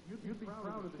 but you'd be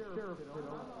proud of the sheriff,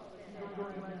 kiddo. He's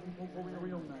organizing for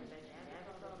real nice.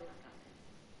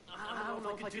 I don't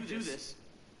know if I can do this.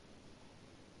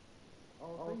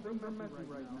 Oh, things are messy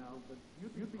right now, but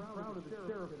you'd be proud of the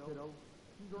sheriff, kiddo.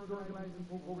 He's organizing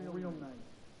for real nice.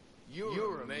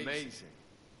 You're amazing.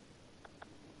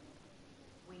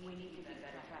 We need to be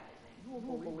better practicing. You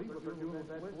won't believe what they're doing with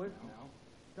that blitz now.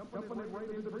 Jumping it right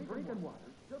into the drinking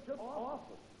water. Just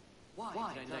awesome.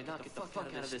 Why did I not get the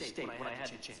fuck out of this state when I had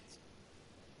the chance?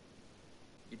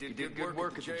 You did good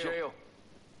work at the jail.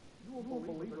 You won't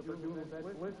believe what they're doing with that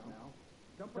blitz now.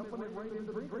 Jumping it right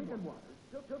into the drinking water.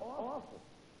 Just awesome.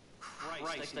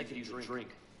 Christ, I could use a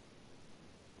drink.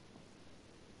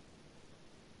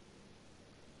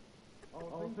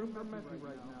 Oh, things are messy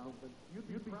right now, but you'd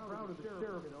be proud of the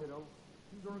sheriff, kiddo.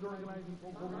 He's organizing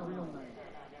for real nice.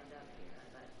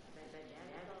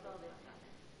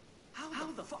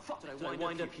 How the fuck did I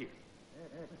wind up here?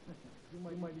 You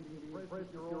might even praise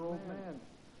your old man.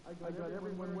 I got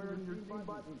everyone wearing your team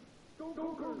buttons.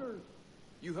 Go Cougars!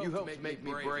 You helped make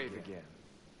me brave again.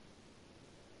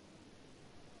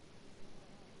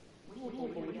 You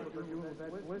won't believe what they're doing with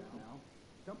that blitz now.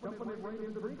 Jumping it right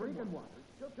into the drinking water.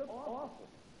 Just awesome.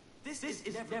 This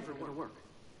is never going to work.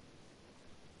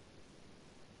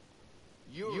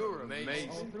 You're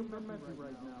amazing. They're messy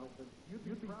right now, but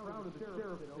you'd be proud of the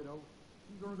sheriff, kiddo.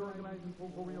 He's organizing for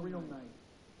real nice.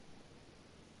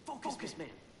 Focus, man.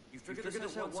 You've figured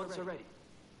this out once already.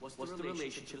 What's the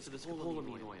relationship to this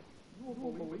scopolamine oil? You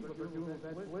won't believe what they're doing with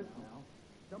that bliss now.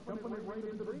 Dumping it right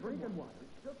into the drinking water.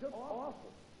 It's just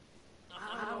awful.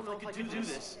 I don't know if I can do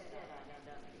this.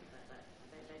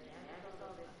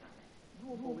 You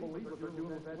won't believe what they're doing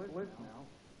with that bliss now.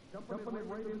 Dumping it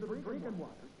right into the drinking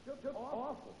water. It's just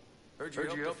awful. Heard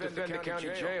you helped defend the county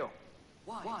jail.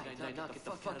 Why did I not get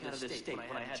the fuck out of this state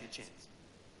when I had the chance?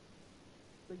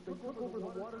 They took over the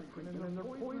water treatment and they're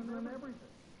poisoning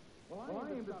everything. Well,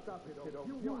 I aim to stop it, kiddo.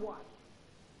 You watch.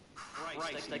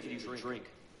 Christ, I could use a drink.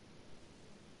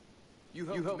 You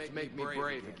helped make me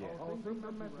brave again. Oh, things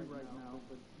are messy right now,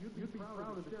 but you'd be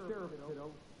proud of the sheriff,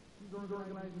 kiddo. He's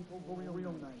organizing for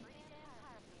real nice.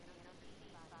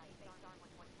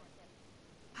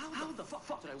 How the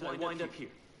fuck did I wind up here?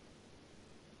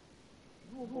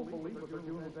 You won't believe what they're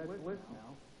doing with that bliss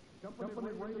now. Dumping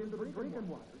it right into the drinking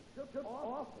water. It's just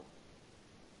awful.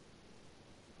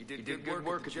 You did good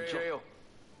work at the jail.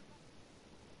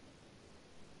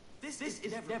 This is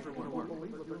never going to You work. won't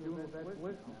believe what they're doing with that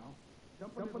bliss now.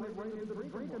 Dumping it right into the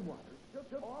drinking water. It's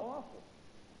just awful.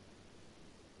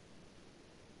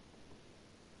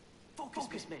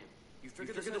 Focus, man. You've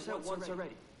figured this out once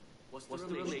already. What's the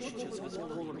relationship to this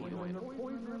scopolamine oil? They're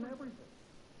poisoning everything.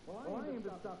 Well, I aim to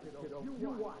stop it, kiddo. You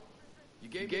watch. You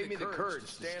gave me the courage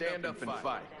to stand up and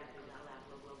fight.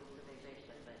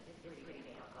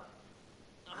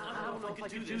 I don't know if I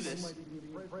can do this.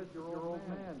 Fred, your old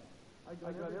man.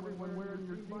 I got everyone wearing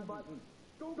your team buttons.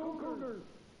 Go Cougars!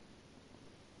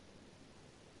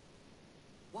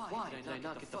 Why did I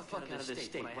not get the fuck out of this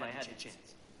state when I had the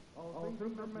chance? Oh,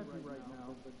 things are messy right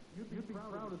now, but you'd be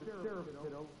proud of the sheriff,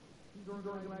 kiddo. He's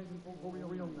organizing for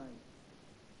real nice.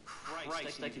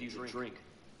 Christ, I could use a drink.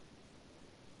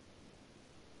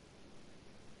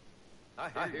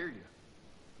 I hear you.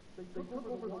 They took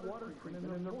over the water treatment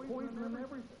and they're poisoning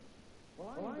everything.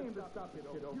 Well, I aim to stop it,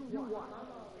 kiddo. You watch.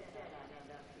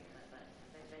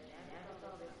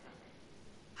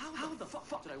 How the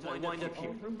fuck did I wind up here?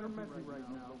 Oh, things are messy right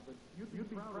now, but you'd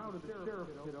be proud of the sheriff,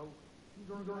 kiddo. He's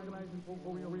organizing for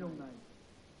real nice.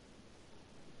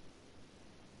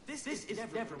 This is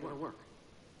never going to work.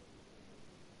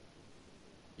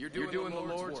 You're doing the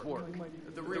Lord's work.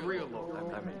 The real Lord.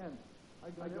 I mean. Man,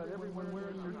 I got everyone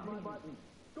wearing your team buttons.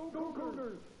 Go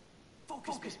Cougars!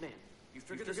 Focus, man. You've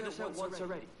figured this out once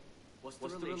already. What's the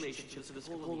relationship to this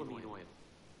scopolamine oil?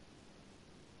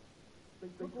 They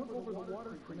took over the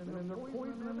water treatment and they're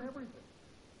poisoning everything.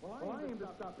 Well, I aim to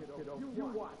stop it, kiddo. You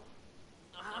watch.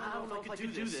 I don't know if I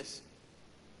can do this.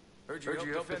 Heard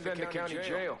you helped defend the county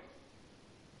jail.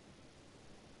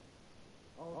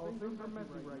 Oh, things are messy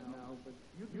right now, but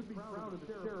you'd be proud of the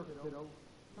sheriff, kiddo.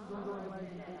 He's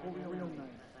organizing for real nice.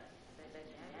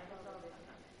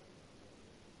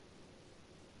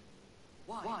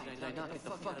 Why did I not get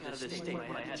the fuck out of this state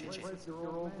when I had the chance? Fred,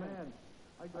 your old man.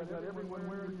 I got everyone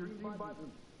wearing your team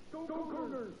buttons. Go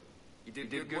Cougars! You did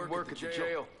good work at the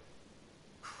jail.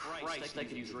 Christ, I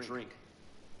could use a drink.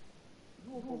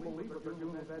 You won't believe what they're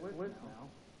doing with that bliss now.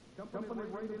 Dumping it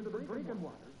right into the drinking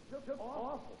water. It's just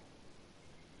awful.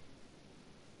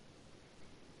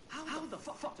 How the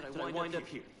fuck did I wind up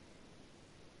here?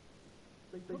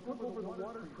 They took over the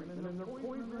water treatment and they're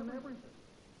poisoning everything.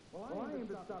 Well, I aim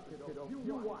to stop it, kiddo.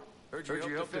 You watch. Heard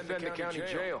you helped defend the county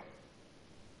jail.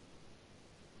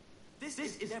 This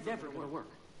is never going to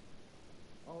work.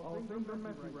 Oh, things are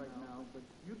messy right now, but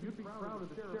you'd be proud of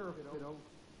the sheriff, kiddo.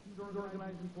 He's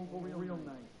organizing for real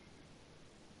nice.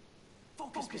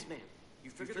 Focus, man.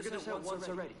 You've figured this out once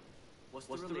already. What's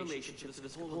the relationship to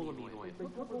this scopolamine oil? They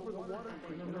took over the water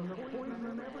treatment and they're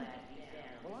poisoning everything.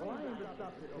 Well, I aim to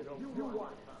stop it, kiddo. You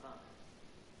watch.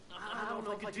 I don't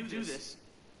know if I can do this.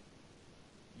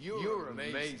 You're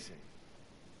amazing.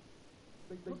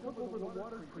 They took over the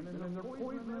water treatment and they're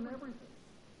poisoning everything.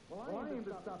 Well, I aim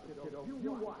to stop it, kiddo.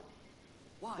 You watch.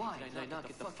 Why did I not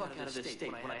get the fuck out of this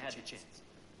state when I had the chance?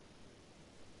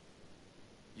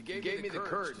 You gave me the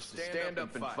courage to stand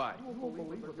up and fight. You won't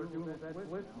believe what they're doing with that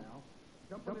bliss now.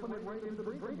 Dumping it right into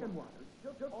the drinking water.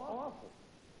 It's just awful.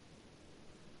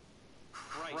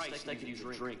 Christ, I could use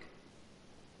a drink.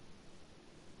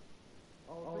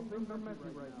 Oh, things are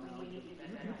messy right now. You'd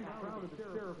be proud of the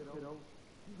sheriff, kiddo.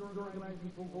 He's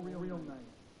organizing for real nice.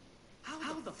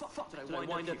 How the fuck did I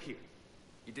wind up here?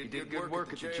 You did good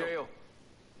work at the jail.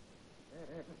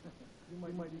 You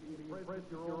might be Fred,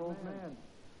 your old man.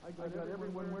 I got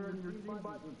everyone wearing your team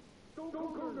buttons. Go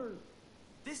Cougars!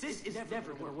 This is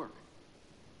never going to work.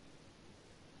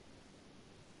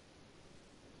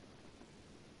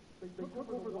 They took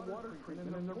over the water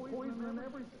treatment and they're poisoning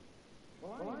everything.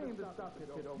 Well, I aim to stop it,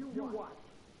 kiddo. You watch.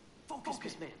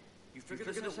 Focus, man. You figured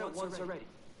this out once already.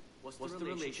 What's the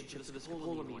relationship to this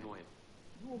choline oil?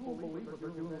 You won't believe what they're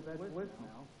doing with that bliss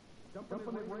now.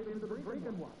 Dumping it right into the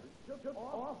drinking water. Just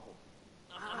awful.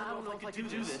 I don't know if I can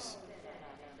do this.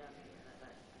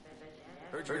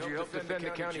 Heard you helped defend the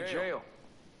county jail.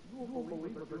 You won't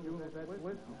believe what they're doing with that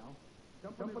bliss now.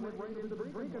 Dumping it right into the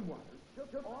drinking water.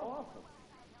 Just awful.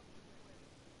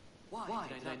 Why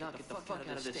did I not get the fuck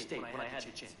out of this state when I had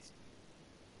the chance?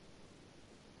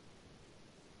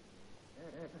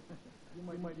 You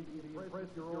might even impress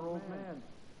your old man.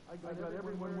 I got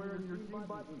everyone wearing your team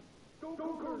buttons. Go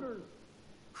Cougars!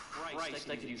 Christ,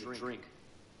 I could use a drink.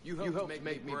 You helped make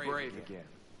me brave again.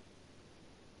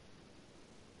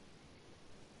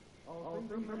 Oh,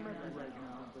 things are messy right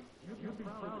now, but you'd be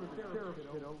proud of the sheriff,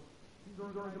 kiddo. He's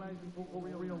organizing for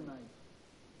real nice.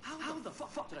 How the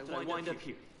fuck did I wind up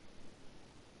here?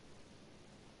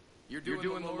 You're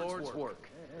doing the Lord's work.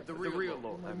 The real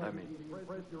Lord, I mean.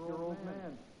 Impress your old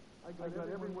man. I got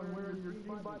everyone wearing your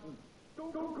team buttons. Go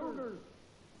Cougars!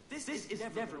 This is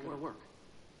never gonna work.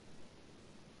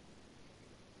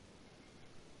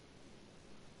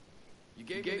 You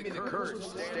gave me the courage to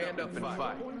stand up and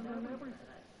fight. Well,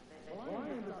 I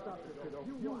aim to stop it, kiddo.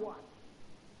 You watch.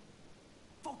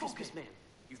 Focus, man.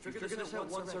 You figured this out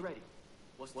once already.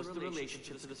 What's the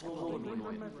relationship to this choline Things are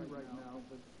oil? messy right now,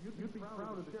 but you'd be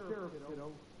proud of the sheriff,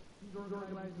 kiddo. He's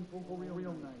organizing for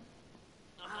real nice.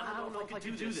 I don't know if I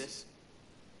can do this.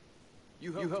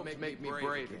 You helped make me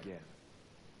brave again.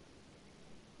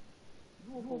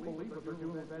 You won't believe what they're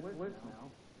doing with that bliss now.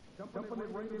 Dumping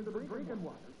it right into the drinking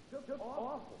water. Just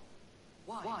awful.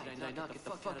 Why did I not get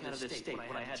the fuck out of this state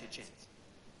when I had the chance?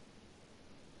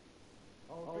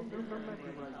 Oh, things are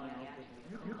messy right now, but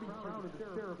you'd be proud of the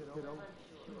sheriff, kiddo.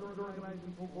 He's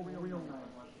organizing for real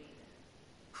nice.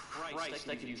 Christ,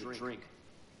 I could use a drink.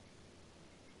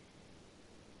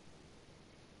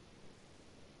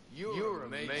 You're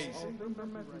amazing. Oh, things are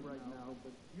messy right now,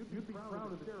 but you'd be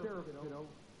proud of the sheriff, kiddo.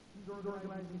 He's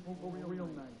organizing for real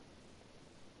nice.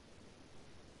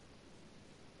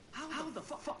 How the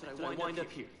fuck did I wind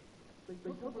up here? They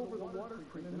took over the water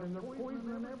treatment and they're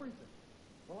poisoning everything.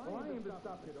 Well, I aim to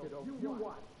stop it, kiddo. You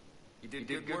watch. You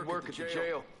did good work at the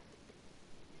jail.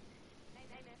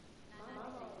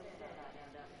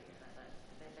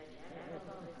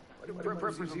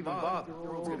 Preppers even bother.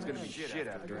 It's gonna be shit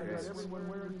after this. Everyone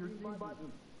wearing your team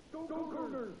buttons. Go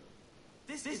Cougars!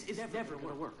 This is never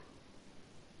gonna work.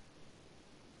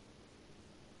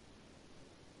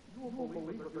 You won't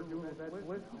believe what they're doing with that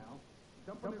bliss now.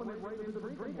 Dumping it right into the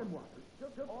drinking water.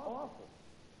 Just awful.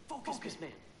 Focus, man.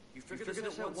 You figured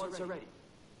this out once already.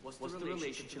 What's the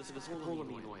relationship to this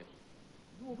choline oil?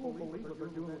 You won't believe what they're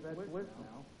doing with that bliss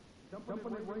now.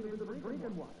 Dumping it right into the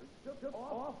drinking water. Just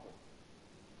awful.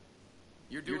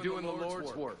 You're doing the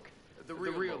Lord's work. The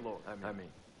real Lord, I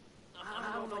mean.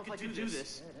 I don't know if I can do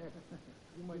this.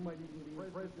 You might even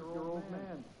impress your old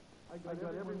man. I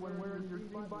got everyone wearing your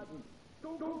team buttons.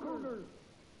 Go Cougars!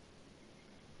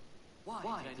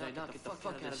 Why did I not get the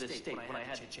fuck out of this state when I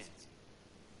had the chance?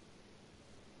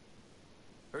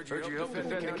 Heard you helped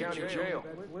defend the county jail.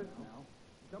 That bliss now.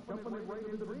 Dumping it right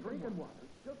into the drinking water.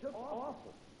 Just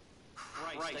awful.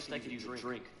 Christ, I could use a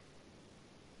drink.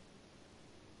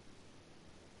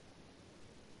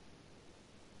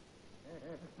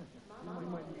 You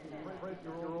might even impress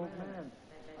your old man.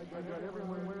 I got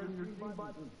everyone wearing your team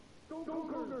buttons. Go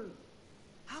Cougars!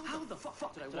 How the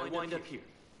fuck did I wind up here?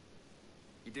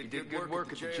 You did good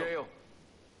work at the jail.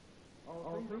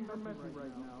 Oh, things are messy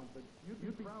right now, but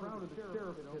you'd be proud of the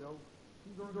sheriff, kiddo.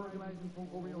 He's organizing for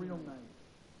real nice.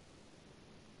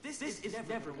 This is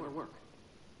never gonna work.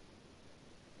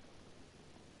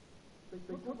 They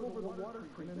took over the water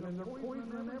treatment and they're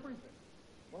poisoning everything.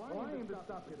 Well, I aim to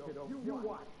stop it, kiddo. You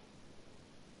watch.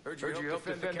 Heard you helped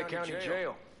defend the county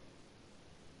jail.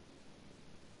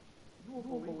 You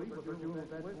won't believe what they're doing with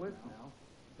that bliss now.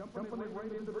 Dumping it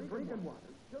right into the drinking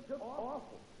water. Just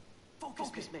awful.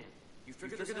 Focus, man. You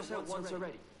figured this out once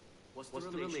already. What's the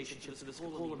relationship to this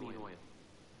choline oil?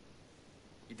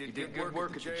 You did good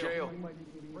work at the jail. You might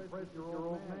even impress your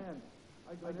old man.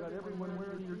 I got everyone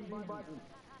wearing your team buttons.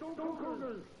 Go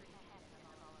Cougars!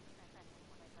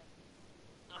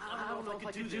 I don't know if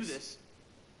I can do this.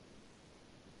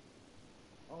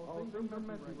 Oh, things are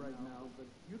messy right now, but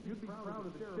you'd be proud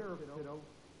of the sheriff, kiddo.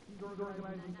 He's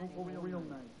organizing for real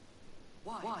nice.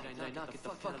 Why did I not get the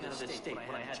fuck out of this state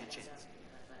when I had the chance?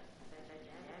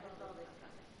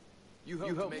 You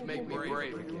helped make me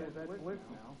brave again. That bliss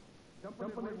now.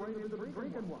 Dumping it right into the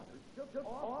drinking water. Just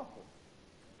awful.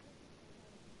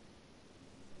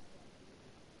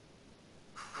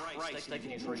 Christ, I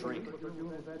can use a drink. What they're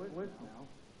doing with that list now.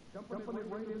 Dumping it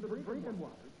right into the drinking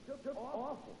water. Just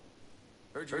awful.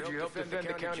 Heard you helped defend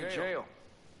the county jail.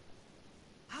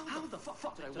 How the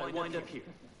fuck did I wind up here?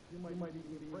 You might even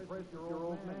be impressed, your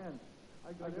old man.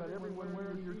 I got everyone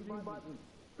wearing your team buttons.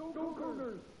 Go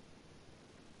Cougars!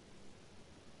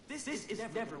 This is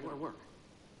never gonna work.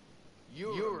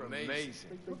 You're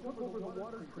amazing. They took over the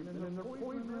water treatment and they're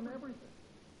poisoning everything.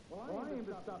 Well, I aim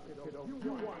to stop it, kiddo.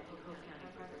 You watch.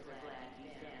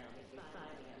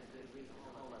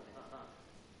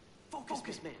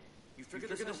 Focus, man. You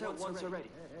figured this out once already.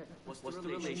 What's the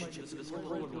relationship to this whole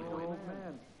Your old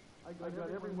man. I got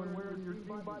everyone wearing your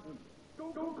team buttons.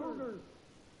 Go Cougars!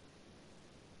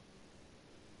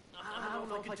 I don't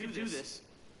know if I can do this.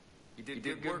 You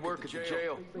did good work at the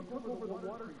jail. They took over the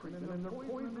water treatment and they're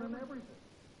poisoning everything.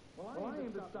 Well, I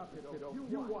aim to stop it, kiddo.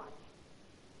 You watch.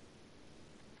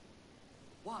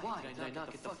 Why did I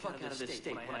not get the fuck out of this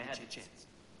state when I had the chance?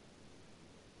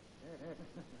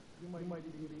 You might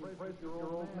even be impressed,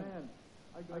 your old man.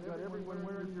 I got everyone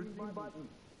wearing your team buttons.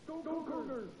 Go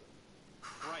Cougars!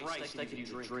 Christ, I can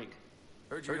use a drink.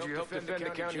 Heard you helped defend the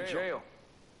county jail.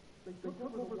 They took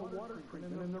over the water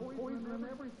treatment and they're poisoning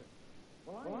everything.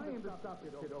 Well, I aim to stop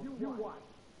it, kiddo. You watch.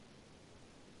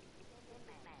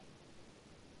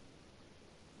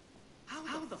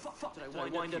 How the fuck did I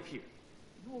wind up here?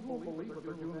 You won't believe what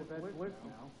they're doing with that list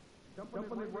now.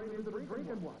 Dumping it right into the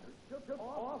drinking water. Just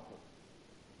awful.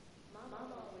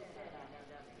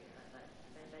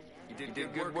 You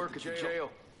did good work at the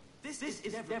jail. This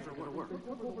is never gonna work. They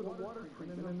took over the water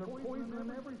treatment and they're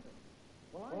poisoning everything.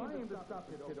 Well, I aim to stop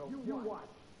it, kiddo. You watch.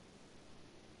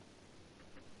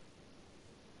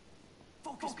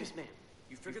 Focus, man.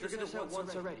 You figured this out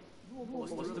once already.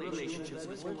 What's the relationship to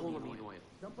this whole amine oil?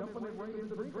 Dumping it right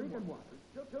into the drinking water.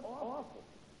 Just awful.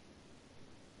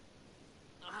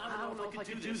 I don't know if I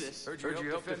can do this. Heard you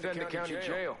helped defend the county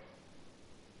jail.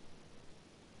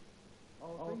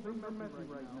 Oh, things are messy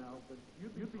right now, but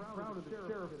you'd be proud of the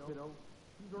sheriff, kiddo.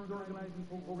 He's organizing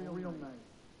for real nice.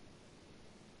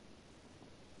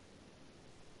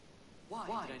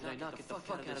 Why did I not get the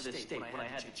fuck out of this state when I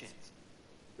had the chance?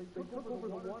 They took over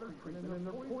the water treatment and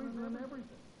they're poisoning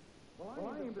everything.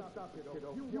 Well, I aim to stop it,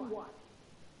 kiddo. You watch.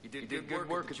 You did good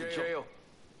work at the jail.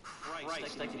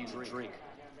 Christ, I can use a drink.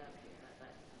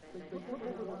 They took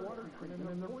over the water treatment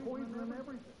and they're poisoning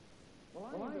everything.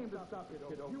 Well, I aim to stop it,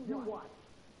 kiddo. You watch.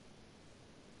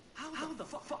 How the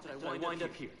fuck did I wind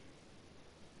up here?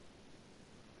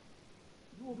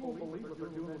 You won't believe what they're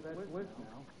doing with that list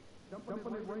now.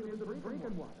 Dumping it right into the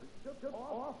drinking water. Just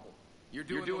awful. You're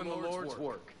doing the Lord's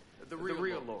work. The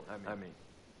real Lord, I mean.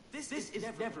 This is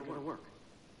never gonna work.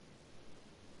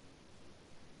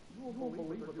 You won't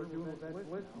believe what they're doing with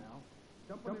that list now.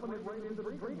 Dumping it right into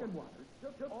the drinking water.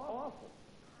 Just awful.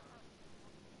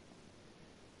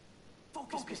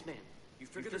 Focus, man. You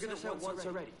figured this out once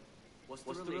already. What's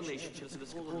the relationship to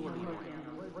this whole amine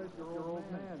oil? Your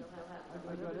old man.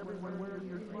 I got everyone wearing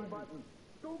your team buttons.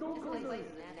 Go Cougars!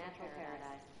 Natural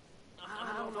paradise.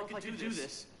 I don't know if I can do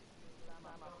this.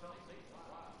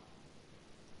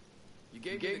 You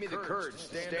gave me the courage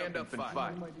to stand up and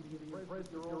fight.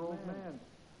 Your old man.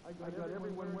 I got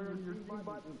everyone wearing your team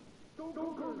buttons. Go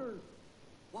Cougars!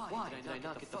 Why did I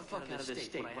not get the fuck out of this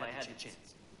state when I had the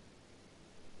chance?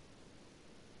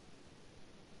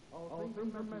 Oh,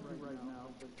 things are messy right now,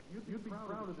 but you'd be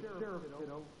proud of the sheriff,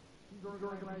 kiddo. He's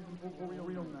organizing for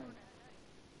real nice.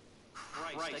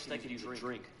 Christ, I can use a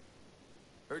drink.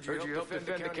 Heard you helped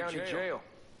defend the county jail.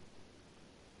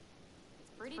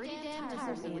 Pretty damn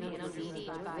tiresome when you get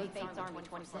besieged by Fate's Army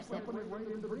 27. Dumping it right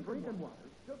into the drinking water.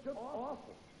 Just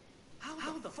awful.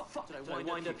 How the fuck did I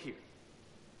wind up here?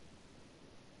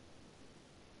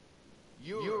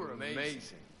 You're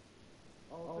amazing.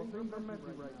 Oh, things are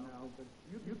messy right now, but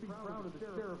you'd be proud of the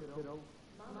sheriff, kiddo.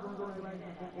 He's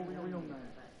organizing for real nice.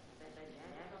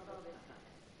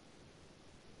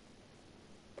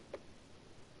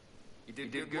 You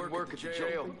did good work at the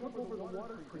jail. They took over the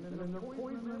water treatment and they're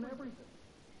poisoning everything.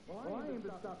 Well, I aim to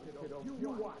stop it, kiddo. You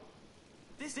watch.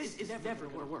 This is never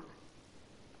gonna work.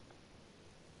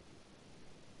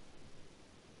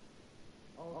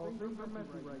 Oh, things are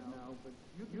messy right now, but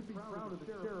you'd be proud of the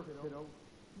sheriff, kiddo.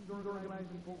 He's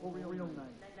organizing for real nice.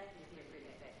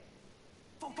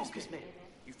 Focus, man.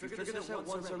 You figured this out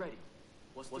once already.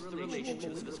 What's the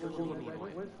relationship to this whole amine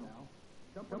oil?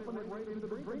 Dumping it right into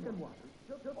the drinking water.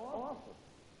 Just awful.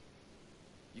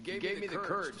 You gave me the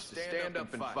courage to stand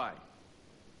up and fight.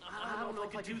 I don't know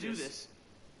if I can do this.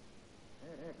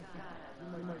 You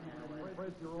might be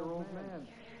impressed, your old man.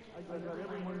 I got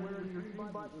everyone wearing your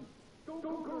team buttons. Go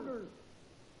Cougars!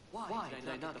 Why did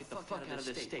I not get the fuck out of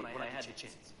this state when I had the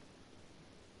chance?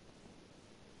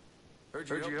 Heard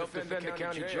you helped defend the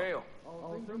county jail.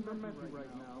 Oh, things are messy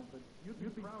right now, but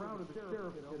you'd be proud of the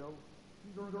sheriff, kiddo.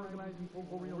 He's organizing for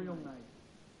real night.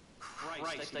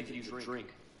 Christ, I could use a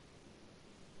drink.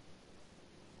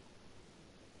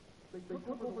 They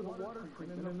took over the water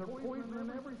treatment and they're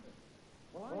poisoning everything.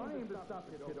 Well, I aim to stop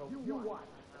it, kiddo. You watch.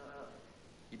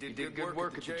 You did good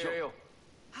work at the jail.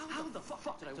 How the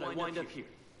fuck did I wind up here?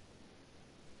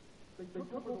 They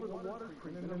took over the water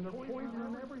treatment and they're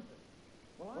poisoning everything.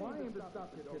 Well, I aim to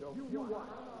stop it, kiddo. You watch.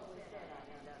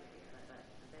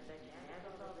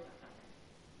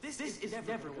 This is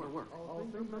never going to work. Oh,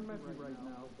 things are messy right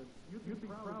now, but you'd be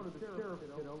proud of the sheriff,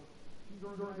 kiddo. He's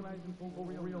organizing for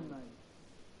real night.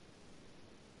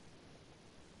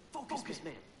 Focus,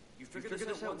 man. You figured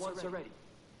this out once already.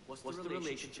 What's the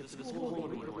relationship to this whole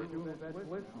holy They're doing that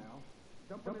list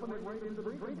now. Dumping it right into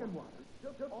the drinking water.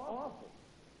 Just awful.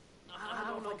 I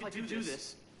don't know if I can do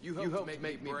this. You helped make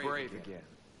me brave again.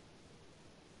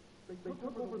 They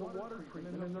took over the water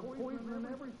treatment and they're poisoning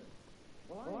everything.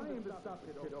 Well, I aim to stop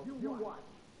it, kiddo. You watch.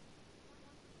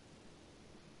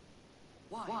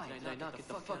 Why did I not get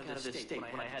the fuck out of this state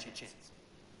when I had the chance?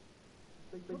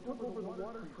 They took over the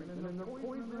water treatment and they're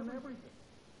poisoning everything.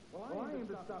 Well, I aim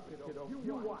to stop it, kiddo.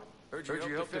 You watch. Heard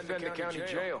you helped defend the county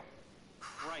jail.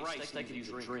 Christ, I could use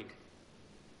a drink.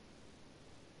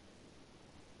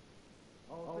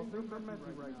 Oh, things are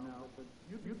messy right now, but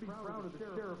you'd be proud of the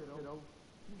sheriff, kiddo.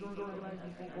 He's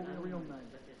organizing for real night.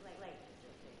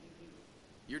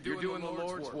 You're doing the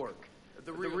Lord's work.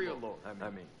 The real Lord, I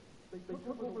mean. They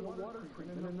took over the water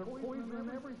treatment and they're poisoning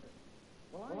everything.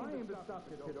 Well, I aim to stop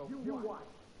it, kiddo. You watch.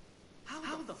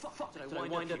 How the fuck did I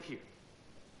wind up here?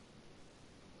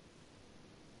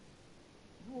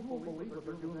 You won't believe what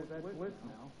they're doing with that list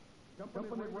now.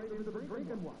 Dumping it right into the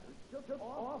drinking water. Just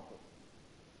awful.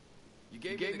 You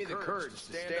gave me the courage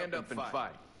to stand up and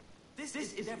fight. This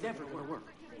is never going to work.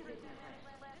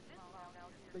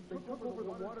 They took over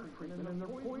the water treatment and they're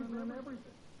poisoning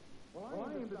everything. Well,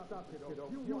 I aim to stop it, kiddo.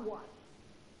 You watch.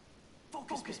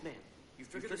 Focus, man. You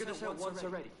figured this out once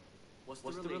already. What's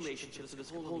the relationship to this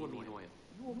whole amine oil?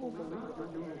 You won't believe what they're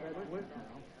doing with that list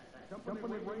now.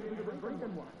 Dumping it right into the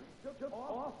drinking water. Just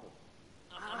awful.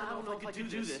 I don't know if I can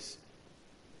do this.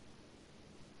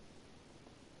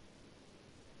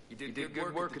 You did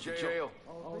good work at the jail.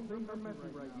 Oh, things are messy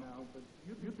right now, but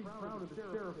you'd be proud of the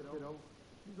sheriff, kiddo.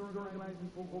 He's organizing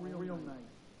for real night.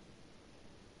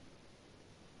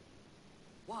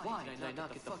 Why did I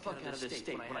not get the fuck out of this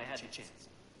state when I had the chance?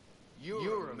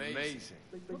 You're amazing.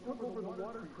 They took over the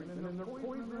water treatment and they're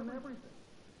poisoning everything.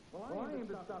 Well, I aim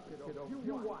to stop it, kiddo.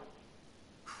 You watch.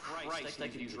 Christ, I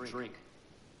could use a drink.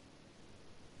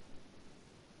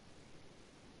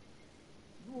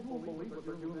 You won't believe what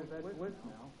they're doing with that list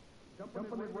now.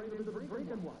 Dumping it right into the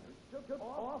drinking water. Just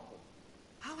awful.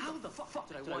 How the fuck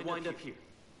did I wind up here?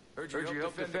 Heard you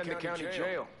helped defend the county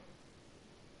jail.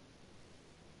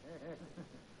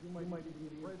 You might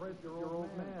even impress your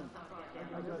old man.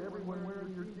 I got everyone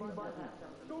wearing your team buttons.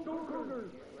 Go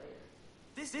Cougars!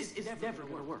 This is never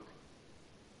going to work.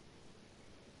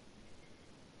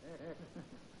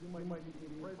 You might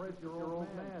even impress your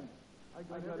old man.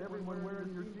 I got everyone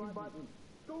wearing your team buttons.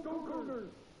 Go Cougars!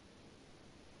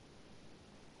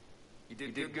 You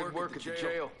did good work at the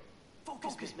jail.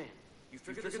 Focus, man. You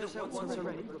figured this out once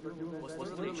already. What's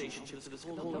the relationship to this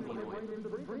whole amine oil? Right into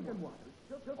the drinking water.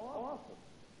 Just awful.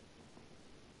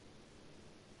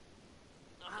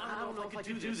 I don't know if I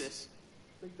can do this.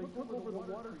 They took over the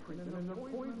water treatment and they're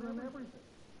poisoning everything.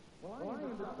 Well, I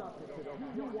aim to stop it, kiddo.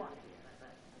 You watch.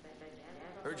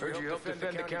 Heard you helped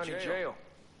defend the county jail.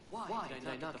 Why did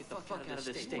I not get the fuck out of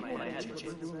this state when I had the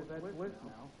chance? Doing that list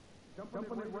now.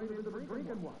 Dumping it right into the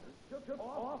drinking water. Just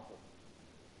awful.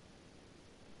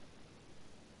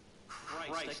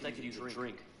 Christ, I could use a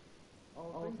drink.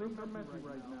 Oh, things are messy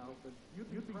right now, but you'd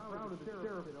be proud of the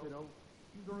sheriff, kiddo.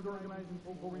 He's organizing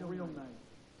for real night.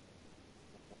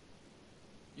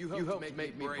 You helped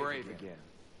make me brave again.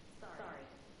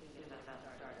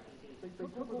 They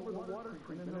took over the water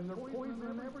treatment and they're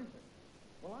poisoning everything.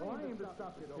 Well, I aim to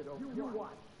stop it, kiddo. You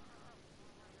watch.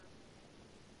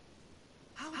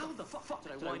 How the fuck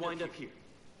did I wind up here?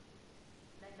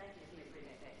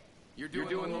 You're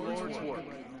doing the Lord's work.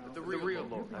 The real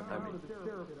Lord, I mean. The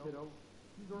sheriff, kiddo.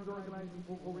 He's organizing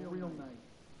for real night.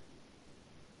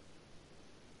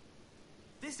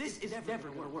 This is never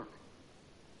going to work.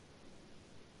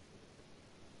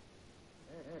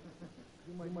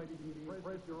 You might even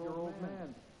impress your old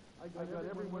man. I got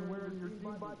everyone wearing your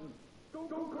team buttons. Go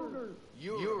Cougars!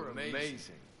 You're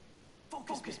amazing.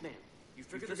 Focus, man. You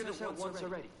figured this out once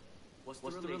already. What's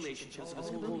the relationship to this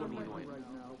whole mean oil?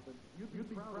 right now, but you'd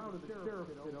be proud of the sheriff,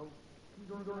 you know.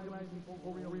 He's organizing for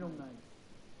real nice.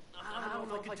 I don't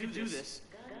know if I could do this.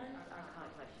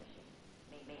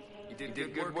 You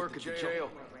did good work at the jail.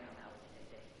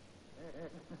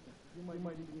 You might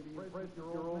even be impressed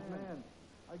your old man.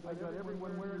 I got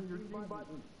everyone wearing your team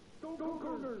buttons. Go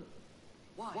Cougars!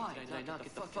 Why did I not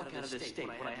get the fuck out of this state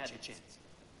when I had the chance?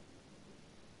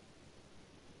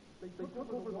 They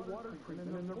took over the water treatment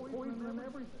and they're poisoning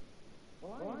everything.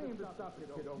 Well, I aim to stop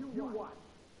it, kiddo. You watch.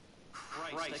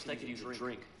 Christ, I could use a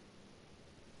drink.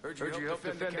 Heard you helped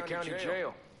defend the county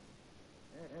jail.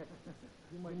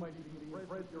 You might even be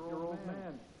impressed your old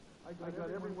man. I got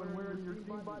everyone wearing your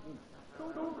team buttons.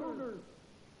 Go Cougars!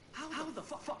 How the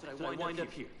fuck did I wind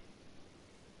up here?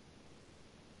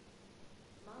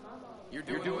 You're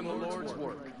doing the Lord's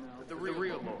work. The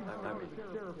real Lord, I mean.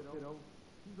 Sheriff, kiddo.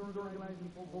 He's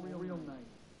organizing for real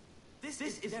nice. This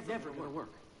is never going to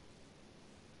work.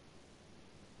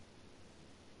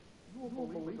 You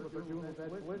won't believe what they're doing with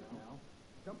that list now.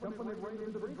 Dumping it right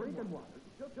into the drinking water.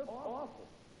 Just awful.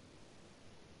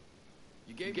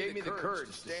 You gave me the courage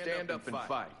to stand up and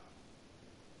fight.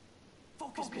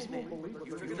 Focus, man.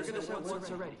 You've figured this out once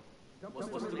already. What's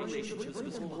the relationship to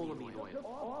this whole mean oil? Just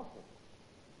awful.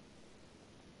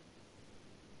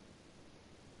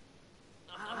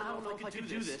 I don't know if I could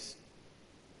do this.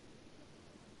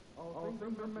 Oh,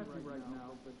 things are messy right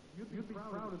now, but you'd be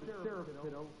proud of the sheriff,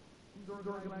 kiddo. He's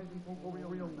organizing for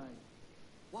real nice.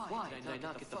 Why did I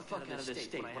not get the fuck out of this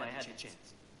state when I had the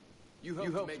chance? You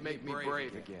helped make me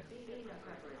brave again.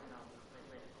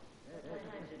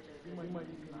 You might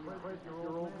even impress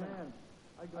your old man.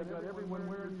 I got everyone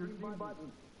wearing your team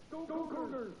buttons. Go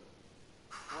Cougars!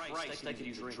 Christ, I could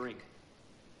use a drink.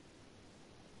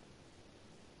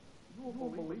 You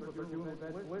won't believe what they're doing with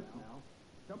that list now.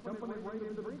 Dumping it right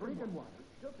into the drinking water.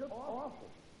 Just awful.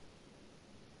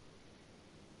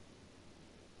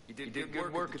 You did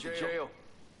good work at the jail.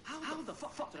 How the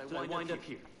fuck did I wind up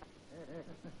here?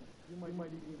 You might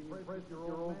even be impressed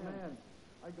your old man.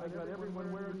 I got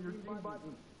everyone wearing your team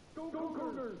buttons. Go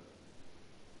Cougars!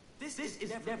 This is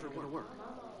never going to work.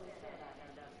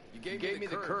 You gave me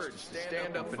the courage to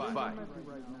stand up and fight.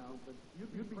 Right now, but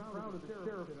you'd be proud of the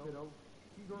sheriff, kiddo.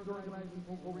 He's organizing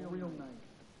for real nice.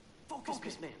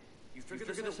 Focus, man. You've figured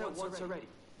this out once already.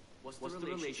 What's the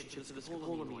relationship to this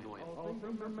whole mean oil? Oh,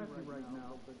 things are messy right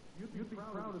now, but you'd be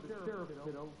proud of the sheriff,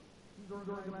 kiddo. He's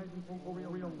organizing for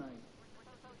real nice.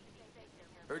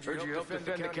 Heard you helped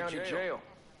defend the county jail.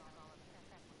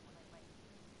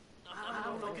 I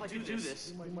don't know if I could do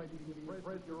this. You might even be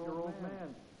impressed your old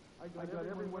man. I got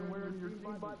everyone wearing your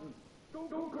team buttons. Go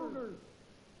Cougars!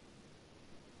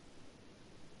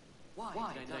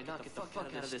 Why did I not get the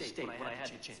fuck out of this state when I had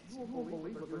the chance? You won't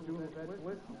believe what they're doing with that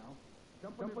list now.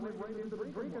 Dumping it right into the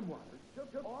drinking water.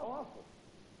 Just awful.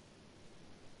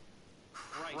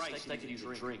 Christ, I could use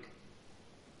a drink.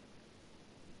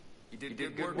 You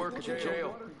did good work at the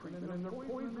jail. And they're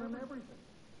poisoning everything.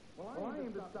 Well, I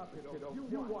aim to stop it, kiddo.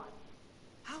 You watch.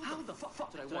 How the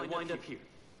fuck did I wind up here?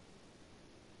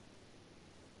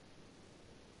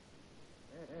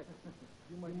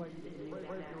 You might even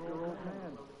impress your old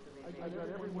man. I got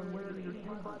everyone wearing your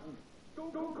team buttons.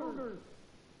 Go Cougars!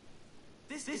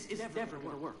 This is never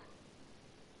going to work.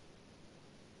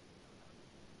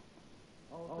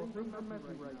 Oh, things are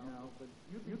messy right now, but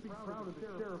you'd be proud of the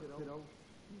sheriff, kiddo.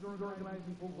 He's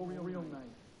organizing for real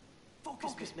nice.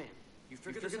 Focus, man. You've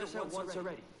figured this out once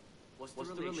already. What's the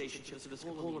relationship to this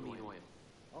whole mean oil?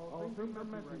 Oh, things are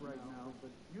messy right now,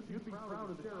 but you'd be proud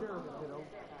of the sheriff, kiddo.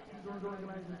 He's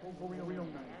organizing for real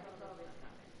nice.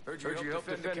 Heard you helped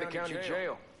defend the county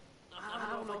jail.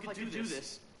 I don't know if I could do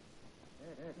this.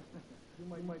 You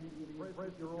might even be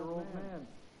impressed your old man.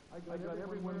 I got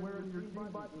everyone wearing your team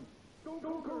buttons. Go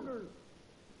Cougars!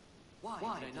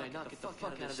 Why did I not get the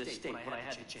fuck out of this state when I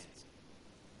had the chance?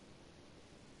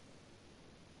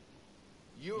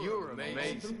 You're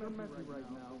amazing. Things are messy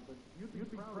right now, but you'd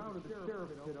be proud of the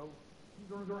sheriff, kiddo.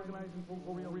 He's organizing for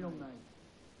real nice.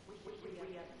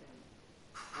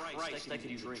 Christ, I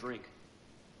could use a drink.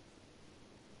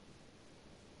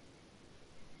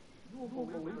 You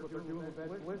won't believe what they're doing with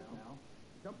that list now.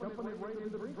 Dumping it right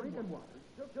into the drinking water.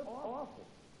 Just awful.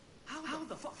 How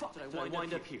the fuck did I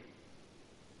wind up here?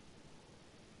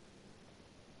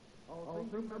 Oh,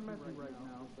 things are messy right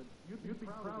now, but you'd be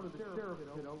proud of the sheriff,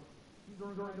 kiddo. He's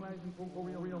organizing for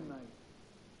real nice.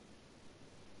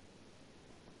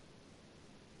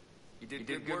 You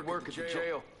did good work at the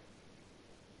jail.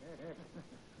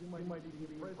 You might even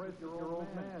be impressed your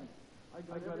old man.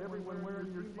 I got everyone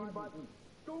wearing your team buttons.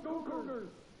 Go Cougars!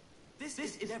 This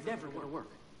is never going to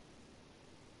work.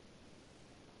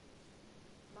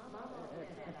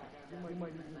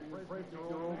 might even impress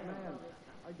your old man.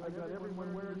 I got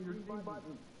everyone wearing your team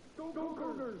buttons. Go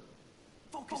Cougars!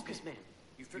 Focus, man.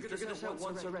 You figured this out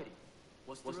once already.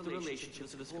 What's the relationship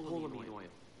to this choline oil?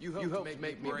 You helped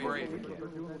make me brave again. They're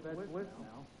doing that list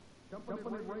now.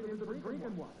 Jumping right into the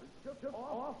drinking water. Just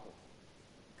awful.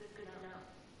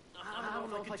 I don't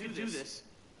know if I can do this.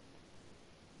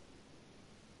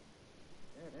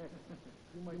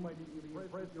 You might even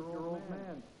impress your old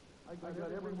man. I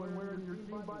got everyone wearing your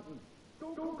team buttons.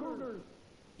 Go Cougars!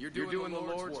 You're doing the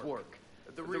Lord's work.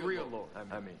 The real Lord,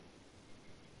 I mean.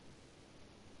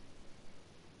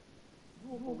 You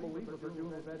won't believe what they're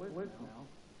doing with that list now.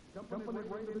 Jumping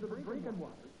right into the drinking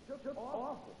water. Just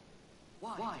awful.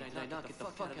 Why did I not get the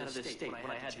fuck out of this state when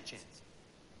I had the chance?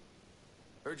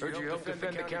 Heard you helped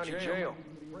defend the county jail.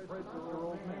 Impress your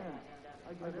old man.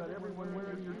 I got everyone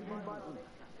wearing your team buttons.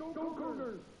 Go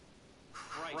Cougars!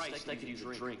 Christ, I could use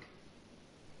a drink.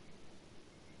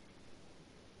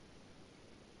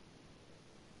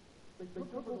 They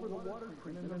took over the water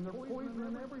treatment and they're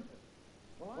poisoning everything.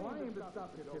 Well, I aim to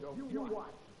stop it, kiddo. You watch.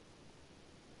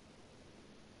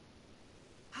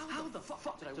 How the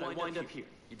fuck did I wind up here?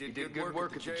 You did good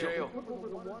work at the jail. They took over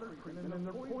the water treatment and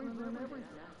they're poisoning everything.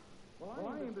 Well,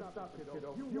 I aim to stop it,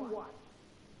 kiddo. You watch.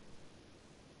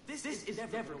 This is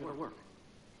never gonna work.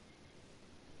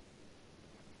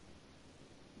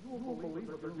 You won't believe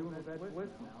what they're doing with that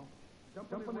list now.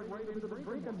 Jumping right into the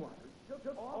drinking water. Just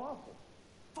awful.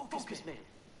 Focus, man.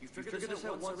 You figured this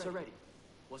out once already.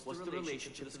 What's the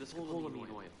relationship to this choline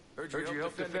oil? Heard you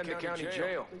helped defend the county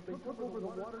jail. They took over the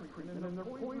water treatment and they're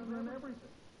poisoning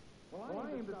everything. Well,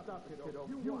 I aim to stop it, kiddo.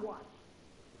 You watch.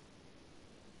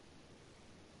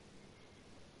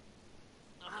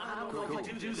 I don't know if I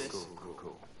can do this.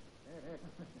 Cool.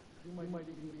 You might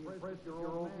even impress your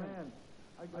old man.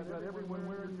 I got everyone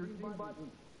wearing your team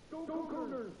buttons. Go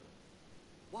Cougars!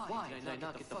 Why did I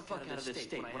not get the fuck out of this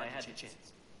state when I had the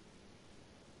chance?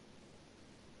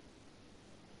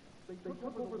 They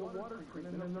took over the water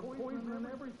treatment and they're poisoning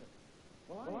everything.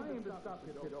 Well, I aim to stop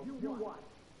it, kiddo. You watch.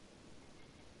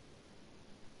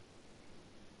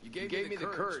 You gave me the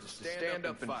courage to stand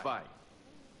up and fight.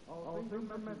 Oh,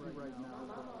 things are messy right now.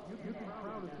 You'd be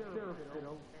proud of Sheriff,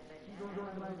 kiddo. She's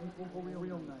organizing for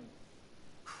real night.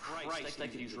 Christ, I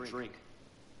could use a drink.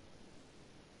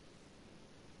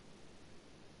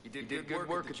 You did good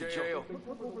work at the jail. They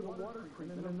took over the water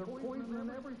treatment and they're poisoning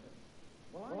everything.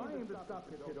 Well, I aim to stop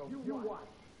it, kiddo. You watch.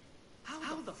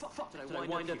 How the fuck did I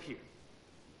wind up here?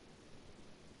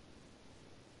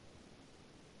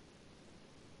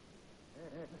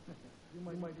 You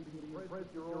might even impress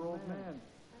your old man.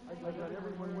 I got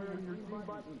everyone wearing your team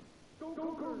buttons.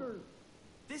 Go Cougars!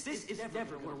 This is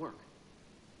never gonna work.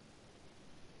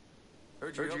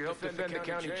 Heard you helped defend the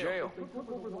county jail. They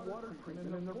took over the water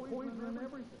treatment and they're poisoning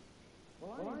everything.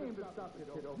 Well, I aim to stop it,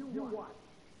 kiddo. You watch.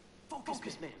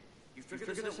 Focus, man. You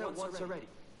figured this out once already.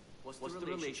 What's the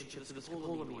relationship to this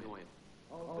choline oil?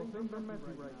 Oh, things are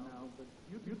messy right now, but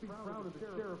you'd be proud of the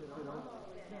Sheriff, kiddo.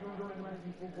 She's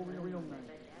organizing for real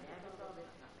night.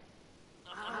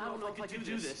 I don't know if I can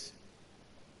do this.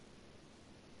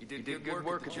 You did good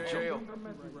work at the jail. Things are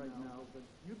messy right now, but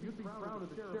you'd be proud of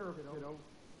the Sheriff, kiddo.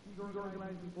 She's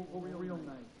organizing for real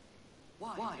night.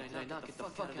 Why did I not get the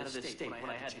fuck out of this state when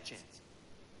I had the chance?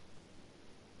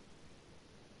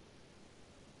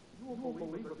 You won't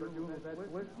believe what they're doing with that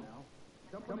list now.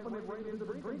 Jumping right into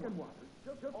the drinking water.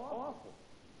 Just awful.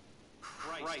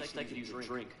 Christ, I could use a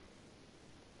drink.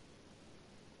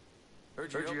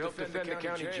 Heard you helped defend the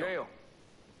county jail.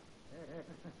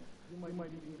 You might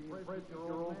even impress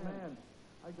your old man.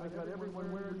 I got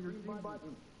everyone wearing your team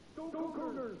buttons. Go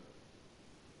Cougars!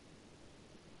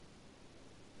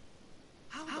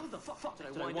 How the fuck did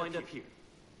I wind up here?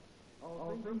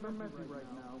 Oh, things are messy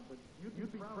right now, but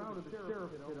you'd be proud of the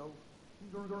Sheriff, kiddo.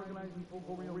 She's organizing for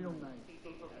real night.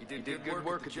 You did good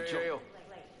work at the jail.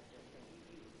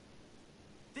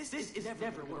 This is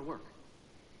never gonna work.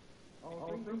 Oh,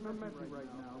 things are messy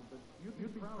right now, but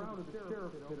you'd be proud of the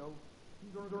Sheriff, kiddo.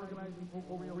 She's organizing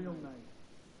for real night.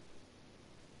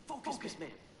 Focus, man.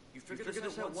 You figured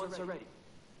this out once already.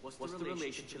 What's the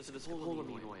relationship to this choline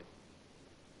oil?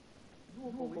 You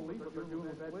won't believe what they're doing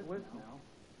with that list now.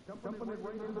 Jumping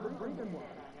right into the drinking water.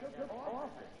 Just awful.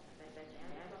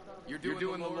 You're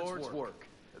doing the Lord's work.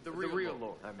 The real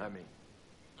Lord, I mean.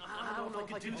 I don't know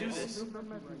if I can do this. Things are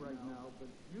messy right now, but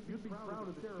you'd be proud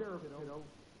of the Sheriff, kiddo.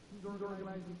 She's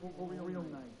organizing for real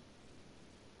night.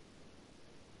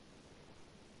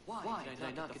 Why did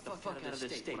I not get the fuck out of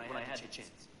this state when I had the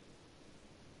chance?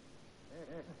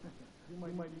 You might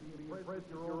even impress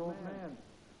your old man.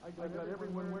 I got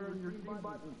everyone wearing your team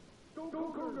buttons. Go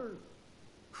Cougars!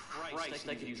 Christ,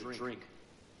 I could use a drink.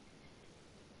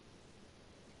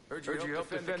 Heard you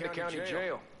helped defend the county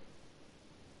jail.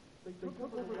 They took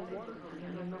over the water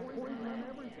treatment and they're poisoning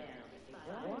everything.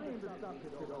 Lying to stop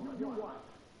it, kiddo. You watch.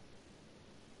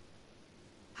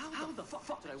 How the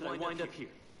fuck did I wind up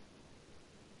here?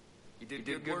 You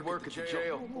did good work at the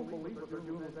jail. You won't believe what they're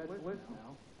doing with that list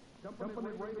now. Dumping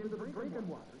it right into the drinking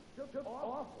water. Just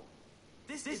awful.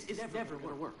 This is never going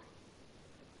to work.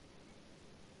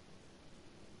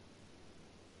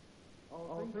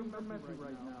 Oh, things are messy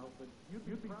right now, but you'd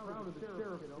be proud of the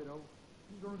sheriff, kiddo.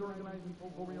 He's organizing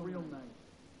for real nice.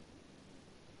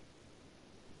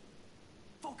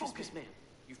 Focus, man.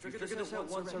 You figured this out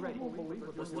once already.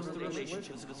 What's the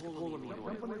relationship to this colamine oil?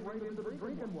 Dumping it right into the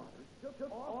drinking water. Just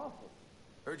awful.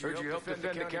 Heard you helped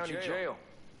defend the county jail.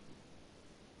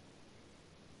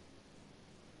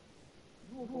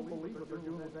 You won't believe what they're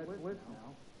doing with that list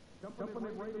now. Dumping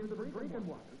it right into the drinking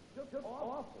water. Just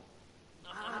awful.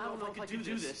 I don't know if I can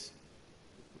do this.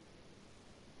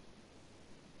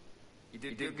 You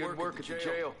did good work at the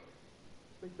jail.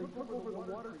 They took over the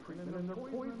water treatment and they're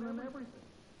poisoning everything.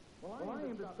 Well, I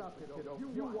aim to stop it, kiddo.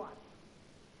 You watch.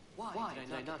 Why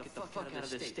did I not get the fuck out of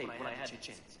this state when I had a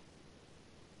chance?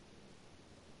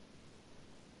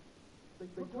 They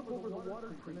took over the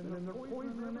water treatment and they're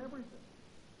poisoning everything.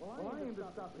 Well, I aim to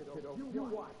stop it, kiddo. You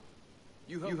watch.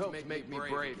 You helped make me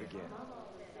brave again.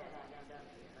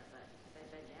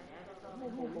 You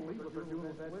won't believe what they're doing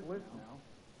with that list now.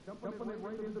 Dumping it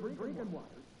right into the drinking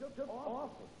water. Just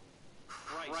awful.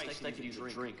 Christ, I could use a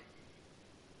drink.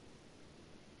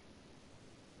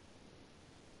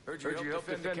 Heard you helped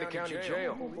defend the county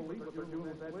jail. You won't believe what they're doing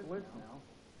with that list now.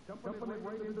 Dumping it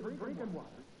right into the drinking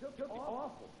water. Just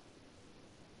awful.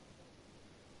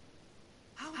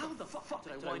 How the fuck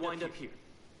did I wind up here?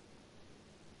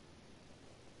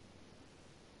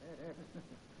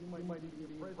 You might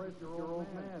even impress your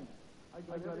old man.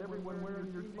 I got everyone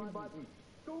wearing your team button.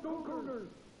 Go Cougars!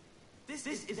 This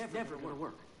is never going to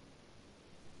work.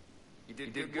 You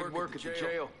did good work at the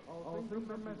jail. Oh, things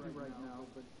are messy right now,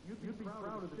 but you'd be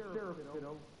proud of the sheriff,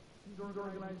 kiddo. He's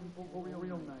organizing for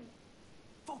real nice.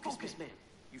 Focus, man.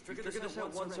 You figured this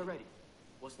out once already.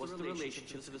 What's the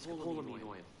relationship to this colamine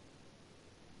oil?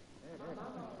 You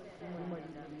might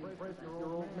even impress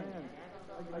your old man.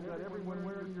 I got everyone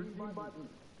wearing your team button.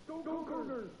 Go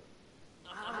Cougars!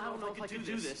 I don't know if I can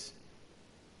do this.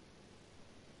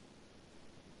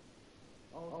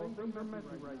 Oh, things are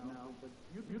messy right now, but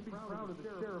you'd be proud of the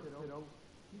sheriff, kiddo.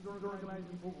 He's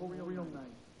organizing for real nice.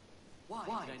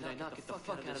 Why did I not get the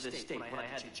fuck out of this state when I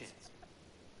had a chance?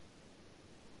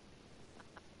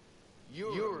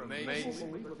 You're amazing. You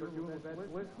won't believe what they're doing with that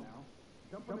list now.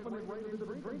 Dumping it right into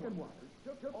the drinking water.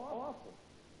 Just awful.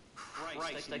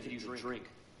 Christ, I could use a drink.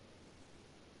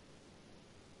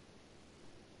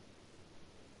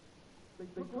 They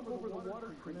took over the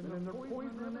water treatment and they're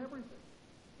poisoning everything.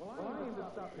 Well, I aim to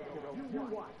stop it, kiddo. You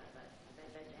watch.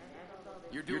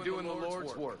 You're doing the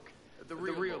Lord's work. The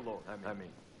real Lord, I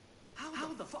mean.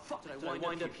 How the fuck did I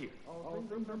wind up here? Oh,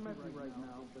 things are messy right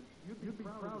now, but you'd be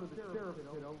proud of the sheriff,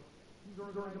 kiddo. He's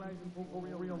organizing for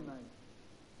real nice.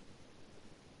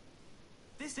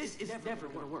 This is never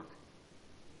going to work.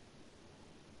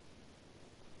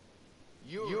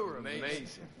 You're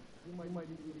amazing. You might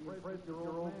even impress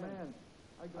your old man.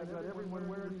 I got everyone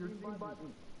wearing your team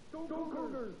button. Go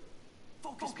Cougars!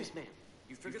 Focus, man.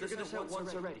 You figured this out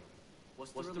once already.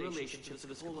 What's the relationship to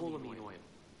this colamine oil?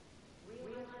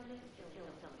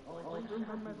 Oh, things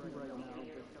are messy right now,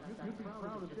 but you'd be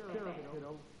proud of the sheriff,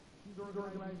 kiddo. He's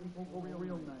organizing for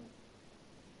real nice.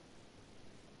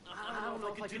 I don't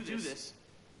know if I can do this.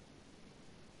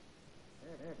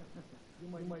 You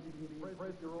might even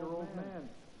impress your old man.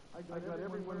 I got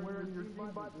everyone wearing your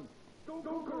team button. Go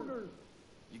Cougars!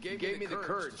 You gave me the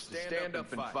courage to stand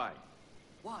up and fight.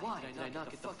 Why did I not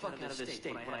get the fuck out of this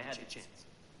state when I had a chance?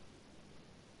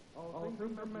 Oh,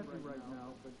 things are messy right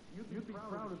now, but you'd be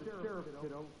proud of the sheriff,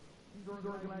 kiddo. He's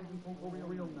organizing for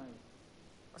real nice.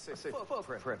 I say fuck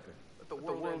prepping. Let the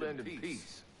world end in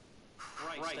peace.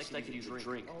 Christ, I could use a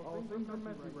drink. Oh, things are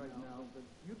messy right now, but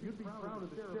you'd be proud of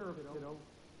the sheriff, kiddo.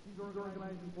 He's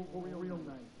organizing for real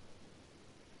nice.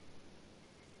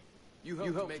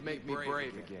 You helped make me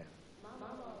brave again.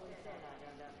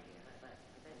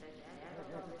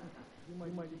 You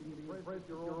might even impress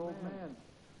your old man.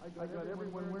 I got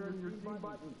everyone wearing your team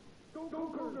button. Go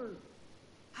Cougars!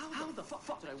 How the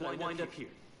fuck did I wind up here?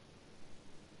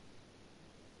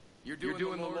 You're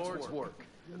doing the Lord's work.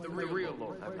 The real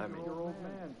Lord, I mean. Your old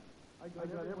man. I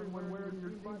got everyone wearing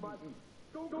your team button.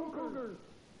 Go Cougars!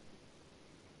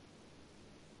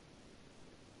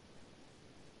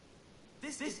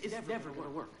 This is never going to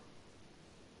work.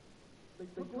 They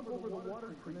took over the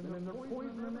water treatment and they're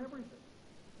poisoning everything.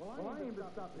 Well, I aim to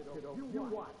stop it, kiddo. You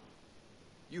watch.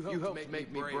 You helped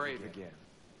make me brave again.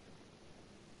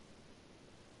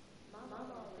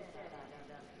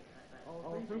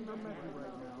 Oh, things are messy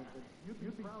right now, but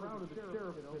you'd be proud of the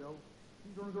sheriff, kiddo.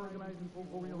 He's organizing for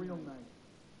real night.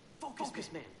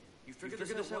 Focus, man. You figured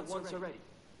this out once already.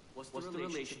 What's the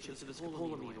relationship to this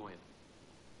scopolamine oil?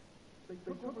 They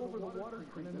took over the water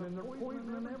treatment and they're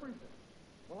poisoning everything.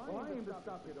 Well, I aim to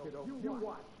stop it, kiddo. You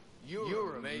watch.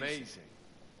 You're amazing.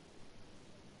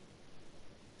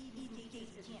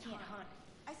 You can't hunt.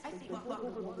 I They took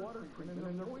over the water treatment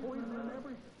and they're poisoning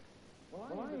everything.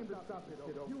 Well, I aim to stop it,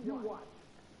 kiddo. You watch.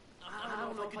 I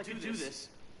don't know if I can do this.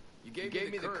 You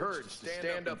gave me the courage to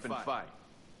stand up and fight.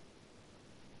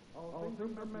 Oh,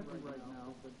 things are messy right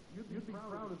now, but you'd be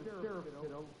proud of the sheriff,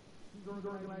 kiddo. He's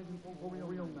organizing for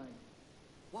real night.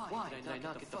 Why did I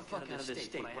not get the fuck out of this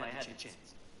state when I had the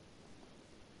chance?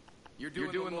 You're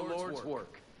doing the Lord's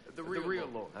work. The real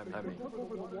Lord. I They mean. took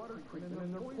over the water treatment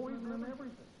and they're poisoning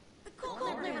everything. The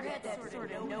Cold never had that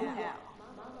sort of know-how.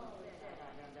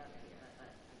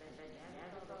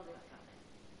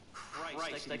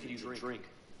 Christ, I could use a drink.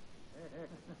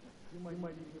 You might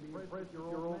even be impressed,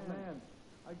 your old man.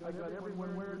 I got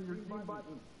everyone wearing your team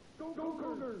buttons. Go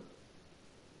Cougars!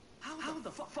 How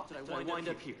the fuck did I wind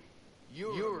up here?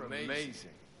 You're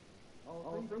amazing.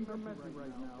 Oh, things are messy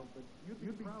right now, but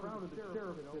you'd be proud of the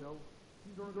sheriff, kiddo.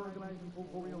 He's organizing for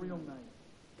real night.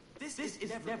 This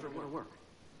is never going to work.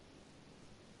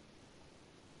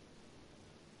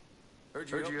 Heard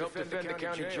you helped defend the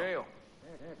county jail.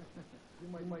 You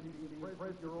might even be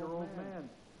impressed, your old man.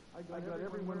 I got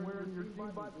everyone wearing your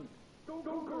team buttons. Go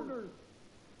Cougars!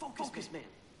 Focus, man.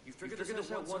 You figured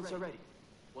this out once already.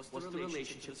 What's the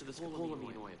relationship to this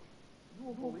scopolamine oil? You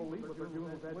won't believe what they're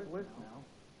doing with that bliss now.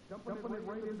 Dumping it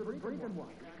right into the drinking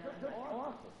water. Just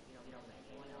awful.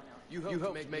 You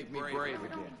helped make me brave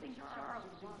again.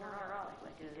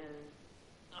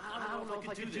 I don't know if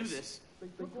I can do this. They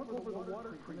took over the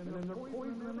water treatment and they're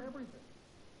poisoning everything.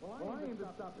 Well, I aim to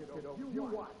stop it, kiddo. You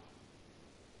watch.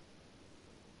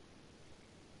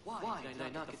 Why did I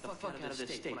not get the fuck out of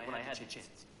this state when I had the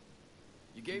chance?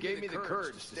 You gave me the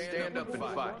courage to stand up and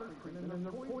fight. And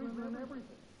they're poisoning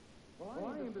everything.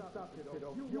 Well, I aim to stop it,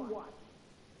 kiddo. You watch.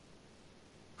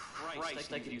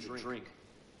 Christ, I could use a drink.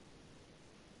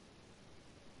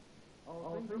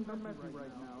 Oh, things are messy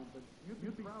right now, but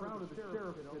you'd be proud of the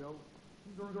sheriff, kiddo.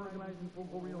 He's organizing for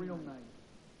real night.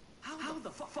 How the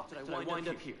fuck did I wind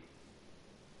up here?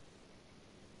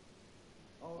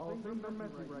 Oh, things are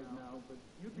messy right now, but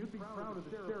you'd be proud of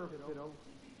the sheriff, kiddo.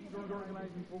 He's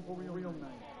organizing for real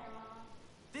night.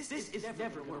 This is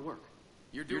never going to work.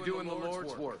 You're doing the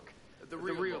Lord's work. The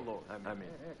real Lord. I mean.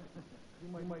 You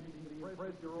might even be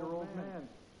impressed, your old man.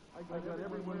 I got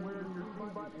everyone wearing your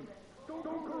team buttons. Go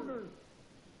Cougars!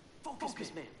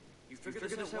 Focus, man. You figured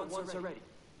this out once already.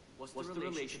 What's the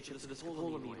relationship to this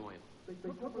scopolamine oil? They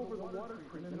took over the water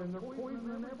treatment and they're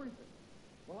poisoning everything.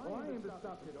 Well, I aim to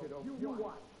stop it, kiddo. You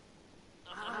watch.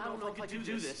 I don't know if I can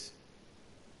do this.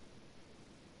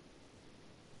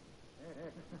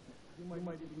 You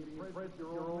might even be impressed,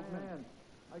 your old man.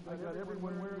 I got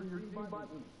everyone wearing your team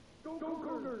buttons. Go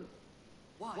Cougars!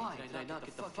 Why did I not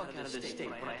get the fuck out of this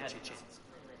state when I had the chance?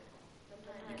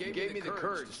 You gave me the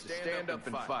courage to stand up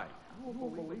and fight. You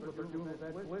won't believe what they're doing with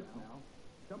that bliss now.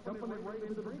 Dumping it right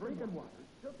into the drinking water.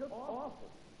 Just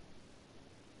awful.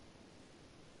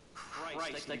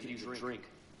 Christ, I could use a drink.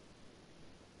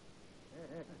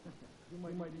 You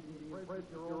might even be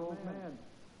impressed, your old man.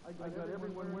 I got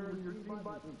everyone wearing your team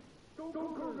buttons. Go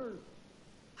Cougars!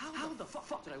 How the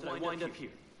fuck did I wind up here?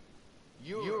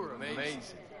 You're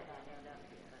amazing.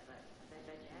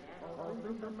 Oh,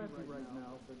 things are messy right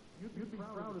now, but you'd be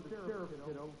proud of the sheriff,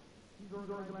 kiddo. He's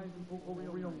organizing for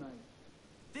real night.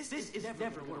 This is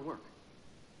never going to work.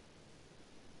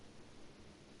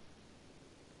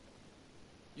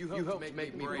 You helped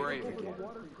make me brave Over the again.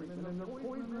 water treatment and they're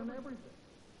poisoning everything.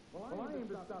 Well, I aim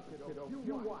to stop it, kiddo.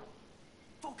 You watch.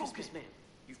 Focus, man.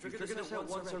 You figured this out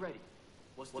once already.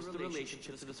 What's the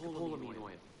relationship to this scopolamine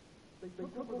oil? They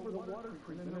took over the water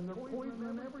treatment and they're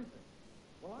poisoning everything.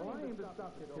 Well, I aim to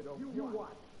stop it, kiddo. You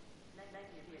watch.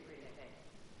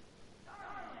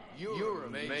 You're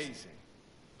amazing.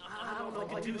 I don't know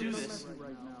if I can do this.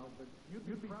 Right now, but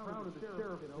you'd be proud of the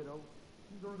sheriff, kiddo.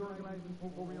 He's organizing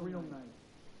for real night.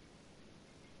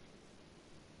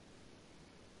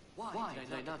 Why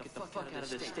did I not get the fuck out of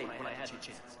this state when I had the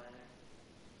chance?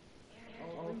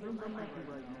 Oh, things are messy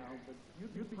right now, but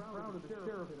you'd be proud of the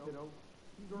sheriff, kiddo.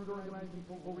 He's organizing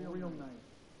for real night.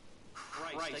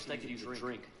 Christ, I could use a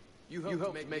drink. You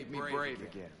helped make me brave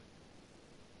again.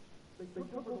 They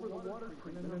took over the water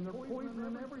treatment and they're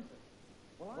poisoning everything.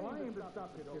 Well, I aim to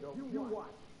stop it, kiddo. You watch.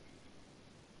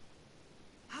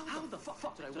 How the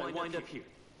fuck did I wind up here?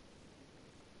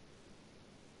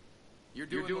 You're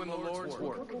doing the Lord's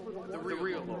work. The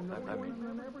real Lord, I mean.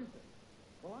 Everything.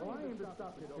 Well, I aim to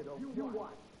stop it, kiddo. You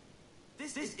watch.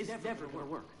 This is never gonna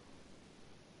work.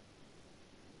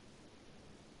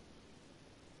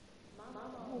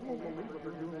 I won't believe what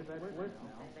they're doing with that list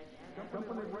now.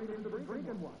 Dumping it right into the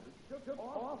drinking water. Just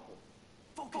awful.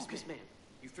 Focus, man.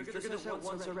 You've figured this out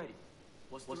once already.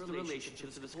 What's the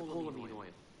relationship to this whole amine oil?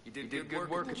 You did good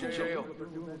work at the jail. What they're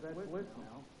doing with that list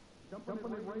now.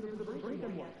 Dumping it right into the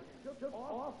drinking water. Just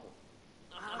awful.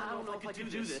 I don't know if I can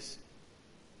do this.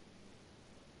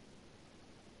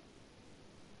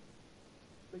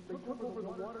 They took over the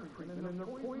water treatment and they're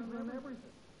poisoning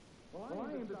everything. Well,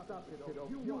 I aim to stop it, kiddo.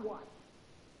 You watch.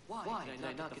 Why did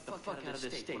I not get the fuck out of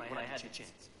this state when I had the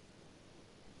chance?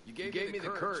 You gave me the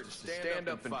courage to stand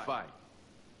up and fight.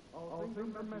 Oh,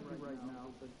 things are messy right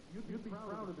now, but you'd be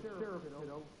proud of the sheriff,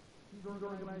 kiddo. He's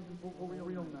organizing people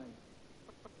real nice.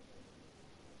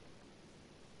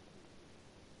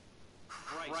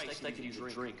 Christ, I could use a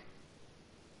drink.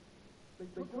 They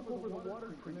took over the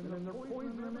water treatment and they're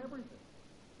poisoning everything.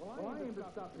 Well, I aim to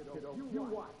stop it, kiddo. You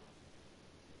watch.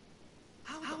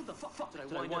 How the fuck did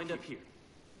I wind up here?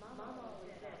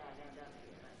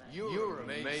 You're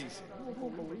amazing. You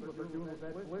won't believe what they're doing with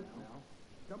that list now.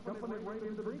 Dumping it right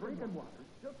into the drinking water.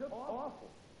 Just awful.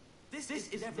 This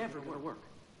is never gonna work.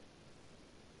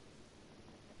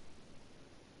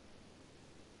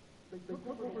 They took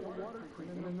over the water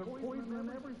treatment and they're poisoning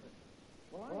everything.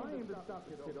 Well, I aim to stop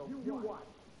it, kiddo. You watch.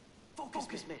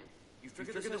 Focus, man. You've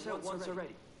figured this out once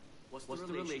already. What's the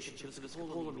relationship to this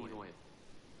whole amine oil?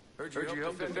 Heard you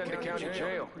helped defend the county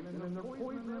jail. And they're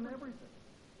poisoning everything.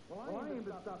 Well, I aim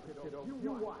to stop it, kiddo.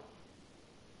 You watch.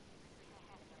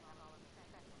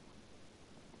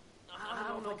 I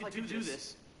don't know if I can do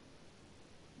this.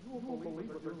 You won't believe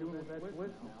what they're doing with that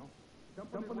list now.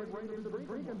 Dumping it right into the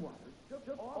drinking water.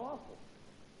 Just awful.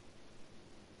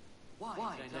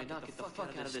 Why did I not get the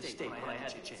fuck out of this state when I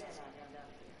had the chance?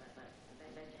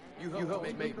 You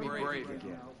helped make me brave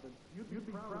again. You'd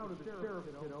be proud of the sheriff,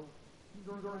 kiddo. He's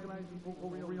organizing people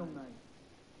real nice.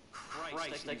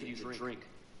 Christ, I could use a drink.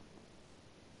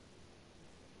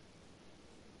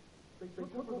 They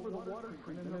took over the water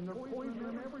treatment and they're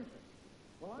poisoning everything.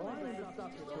 Well, I aim to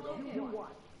stop it, kiddo. You watch.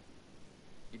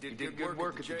 You did good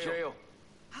work at the jail.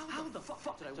 How the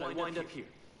fuck did I wind up here?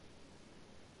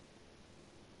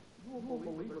 You won't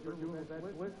believe what they're doing with that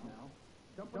list now.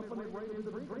 Dumping it right into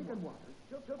the drinking water.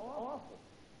 Just awful.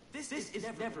 This is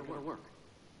never gonna work.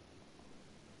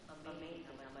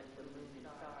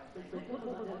 They took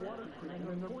over the water treatment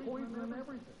and they're poisoning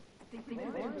everything.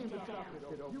 Well, I aim to stop it,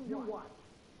 kiddo. You watch.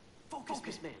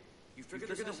 Focus, man. You've figured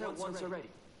this out once already.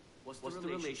 What's the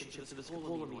relationship to this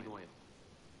whole amine oil?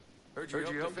 Heard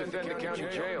you helped defend the county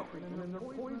jail. And they're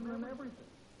poisoning everything.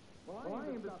 Well,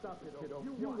 I aim to stop it, kiddo.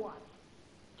 You watch.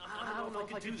 I don't know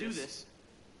if I can do this.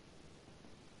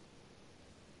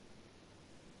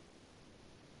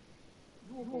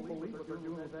 You won't believe what they're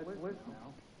doing with that list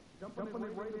now. Dumping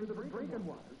it right into the drinking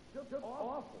water. Just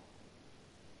awful.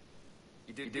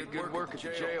 You did good work at the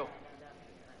jail.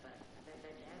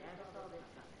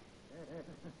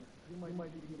 You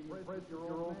might be impressed,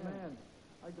 your old man.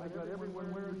 I got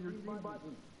everyone wearing your team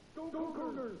buttons. Go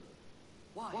Cougars!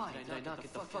 Why did I not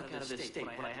get the fuck out of this state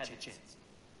when I had the chance?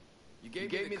 You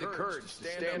gave me the courage to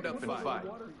stand up and fight.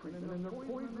 And they're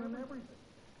poisoning everything.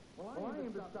 Well, I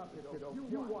aim to stop it, kiddo.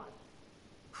 You watch.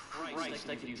 Christ,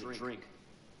 I could use a drink.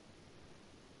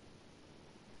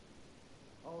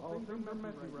 Oh, things are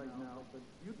messy right now, but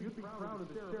you'd be proud of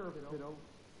the sheriff, kiddo.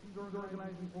 He's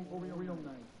organizing people real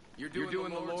nice. You're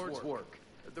doing the Lord's work.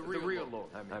 The real Lord,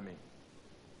 I mean.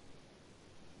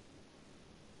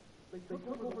 They took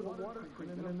over the water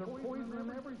treatment and they're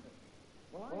poisoning everything.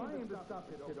 Well, I aim to stop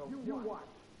it, kiddo. You watch.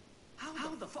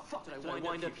 How the fuck did I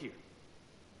wind up here?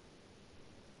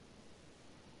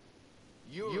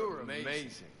 You're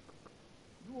amazing.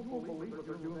 You won't believe what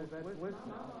they're doing with that list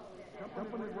now.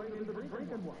 Dumping it right into the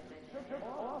drinking water. Just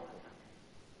awful.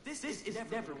 This is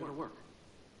never gonna work.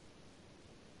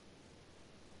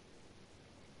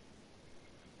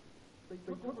 They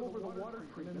took over the water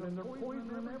treatment and they're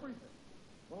poisoning everything.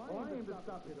 Well, I aim to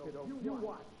stop it, kiddo. You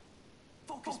watch.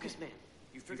 Focus, man.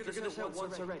 You've figured this out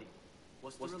once already.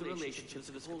 What's the relationship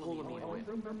to this whole amine oil?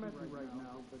 Things are messy right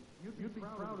now, but you'd be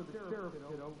proud of the sheriff,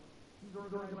 kiddo. He's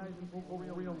organizing people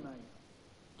real nice.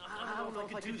 I don't know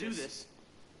if I can do this.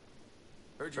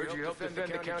 Heard you helped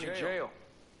defend the county jail.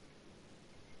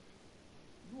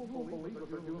 You won't believe what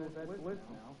they're doing with that list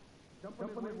now.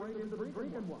 Dumping it right into the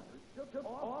drinking water. Just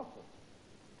awful.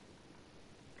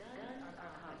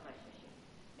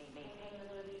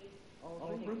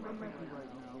 Oh, things are messy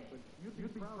right now, but you'd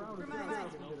be proud of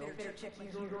yourself,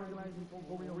 you're organizing for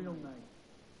real night.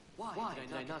 Why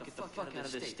did I not get the fuck out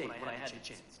of this state when I had the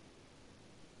chance?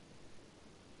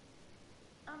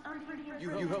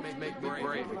 You helped me make me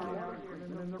brave again.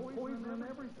 And they're poisoning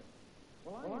everything.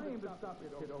 Well, I aim to stop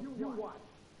it, kiddo. You watch.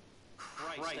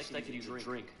 Christ, I could use a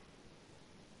drink.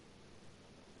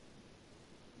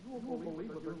 You won't believe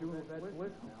what they're doing with that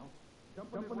list now.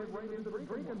 Dumping it right into the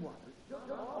drinking water.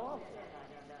 Just awful.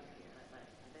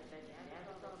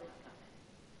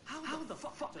 How the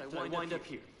fuck did I wind up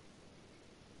here?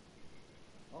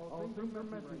 Oh, things are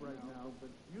messy right now, but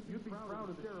you'd be proud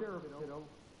of the sheriff, kiddo.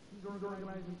 He's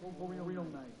organizing for real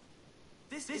night.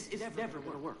 This is never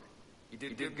gonna work. You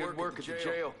did good work at the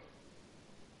jail.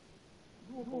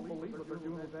 You won't believe what they're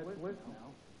doing with that list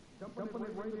now. Dumping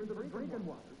it right into the drinking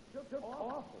water. Just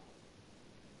awful.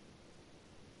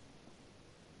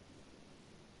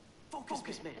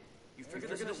 Focus, man. You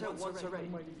figured this out once already.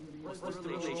 What's the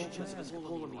relationship to this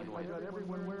whole amino I oil? got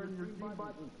everyone wearing your C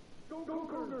buttons. Go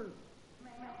Cougars!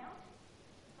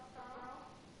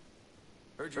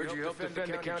 Heard you helped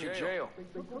defend the county jail.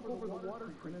 They took over the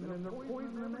water treatment and they're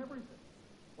poisoning everything.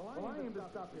 Well, I aim to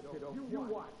stop it, kiddo. You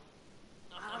watch.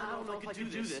 I don't know if I can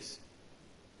do this.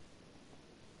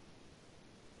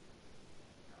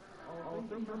 Oh,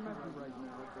 things are messy right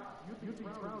now, but you'd be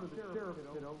proud of the sheriff,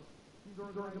 kiddo. He's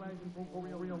organizing for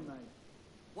real night.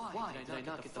 Why did I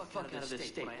not get the fuck out of this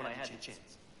state when I had the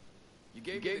chance? You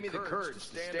gave me the courage to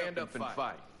stand up and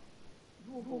fight.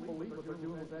 You won't believe what they're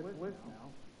doing with that list now.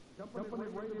 Dumping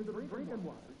it right into the drinking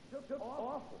water. Just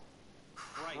awful.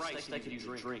 Christ, I could use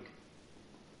a drink.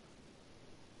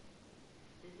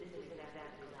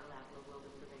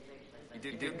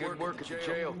 You did good work at the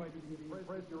jail.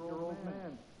 Impress your old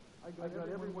man. I got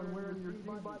everyone wearing your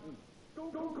C buttons. Go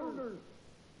Cougars!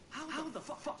 How the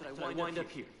fuck did I wind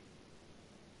up here?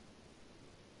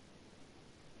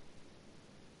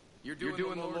 You're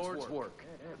doing the Lord's work.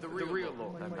 The real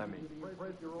Lord, I mean.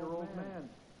 Impress your old man.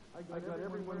 I got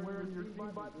everyone wearing your C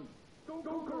buttons. Go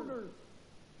Cougars!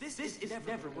 This is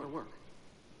never gonna work.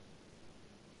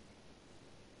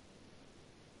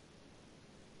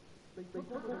 They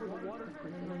took over the water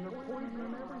treatment and they're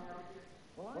poisoning everything.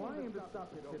 Well, I aim to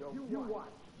stop it, kiddo. You watch.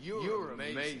 You're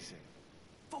amazing.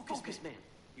 Focus, man.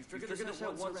 You figured this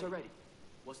out once already.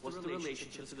 What's the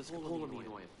relationship to this whole amino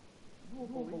oil? You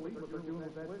won't believe what they're doing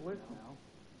with that list now.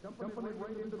 Dumping it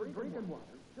right into the drinking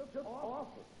water. Just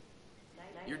awful.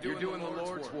 You're doing the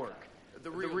Lord's work.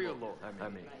 The real Lord, I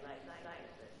mean.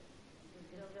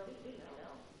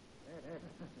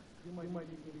 You might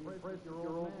even impress your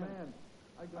old man.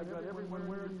 I got everyone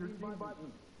wearing your C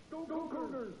buttons. Go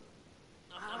Cougars!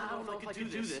 I don't know if I can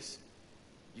do this.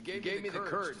 You gave me the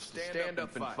courage to stand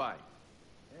up and fight.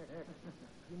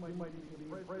 You might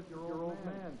even impress your old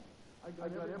man. I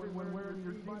got everyone wearing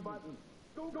your C buttons.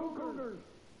 Go Cougars!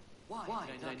 Why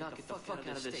did I not get the fuck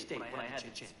out of this state when I had the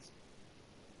chance?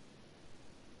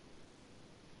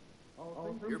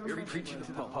 You're preaching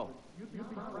to the Pope. You'd be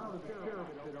proud of the sheriff,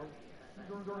 kiddo.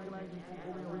 He's organizing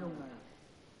for real night.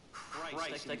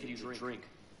 Christ, I could use a drink.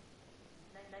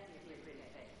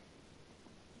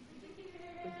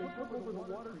 They took over the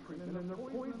water treatment and they're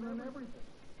poisoning everything.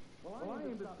 Well, I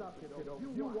aim to stop it, kiddo.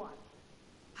 You watch.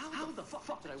 How the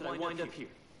fuck did I wind up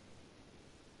here?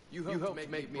 You helped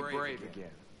make me brave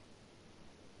again.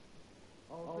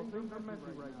 Oh, things are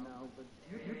messy right now, but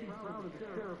you'd be proud of the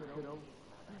sheriff, kiddo.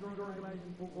 He's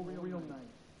organizing for real night.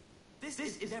 This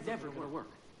is never gonna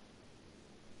work.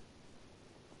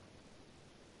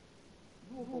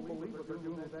 You won't believe what they're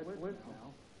doing with that list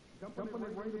now. Dumping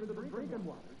it right into the drinking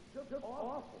water. Just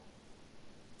awful.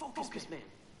 Focus, man.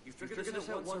 You figured this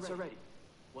out once already.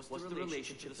 What's the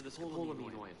relationship to this whole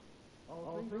amino oil?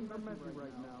 Oh, things are messy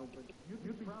right now, but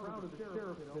you'd be proud of the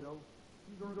sheriff, kiddo.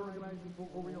 He's organizing for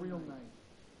real night.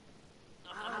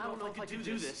 I don't know if I can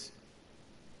do this.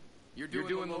 You're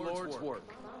doing the Lord's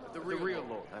work. The real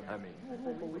Lord, I mean. You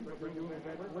won't believe what they're doing with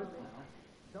that list now.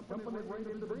 Dumping it right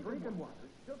into the drinking water.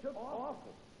 Just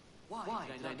awful. Why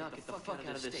did I not get the fuck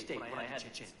out of this state when I had the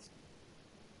chance?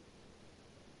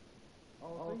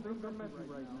 Oh, things are messy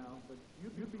right now, but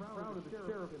you'd be proud of the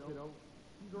sheriff, kiddo.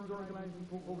 He's organizing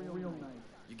for real night.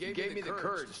 You gave me the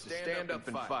courage to stand up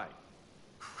and fight.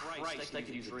 Christ, I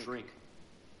could use a drink.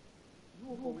 You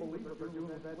won't believe what they're doing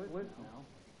with that list now.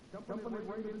 Dumping it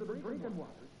right into the drinking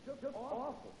water. Just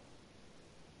awful.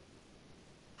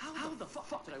 How the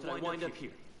fuck did I wind up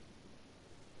here?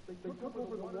 They took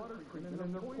over the water treatment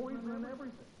and they're poisoning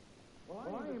everything.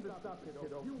 Well, I aim to stop it,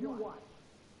 kiddo. You watch.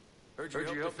 Heard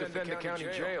you helped defend the county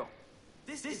jail.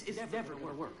 This is never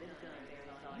gonna work.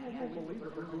 You won't believe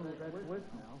what they're doing with that bliss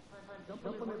now.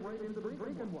 Dumping it right into the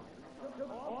drinking water.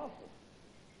 Just awful.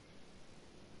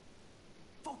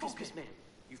 Focus, man.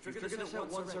 You've figured this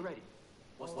out once already.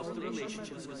 What's the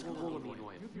relationship to this whole Halloween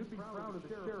oil? You'd be proud of the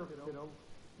sheriff, kiddo.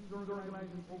 He's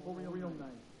organizing people real nice.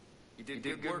 You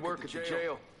did good work at the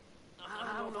jail.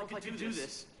 I don't know if I can do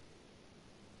this.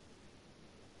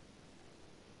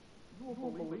 You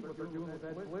won't believe what they're doing with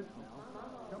that bliss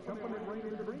now. Dumping it right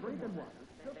into the drinking water.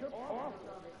 Just awful.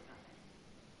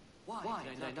 Why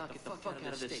did I not get the fuck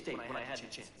out of this state when I had the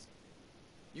chance?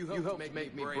 You helped make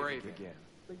me brave again.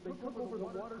 They took over the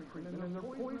water treatment and they're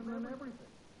poisoning everything.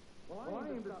 Well,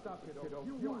 I aim to stop it, kiddo.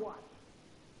 You watch.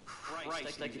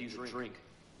 Christ, I could use a drink.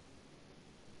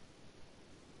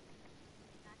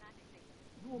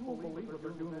 You won't believe what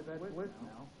they're doing with that bliss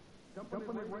now.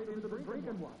 Dumping it right into the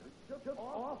drinking water. Just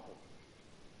awful.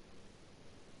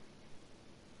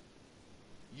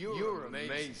 You're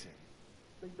amazing.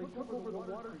 They took over the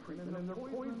water treatment and they're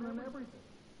poisoning everything.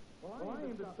 Well, I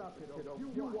aim to stop it, kiddo.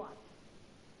 You watch.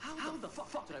 How the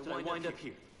fuck did I wind up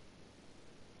here?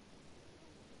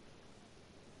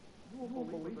 You won't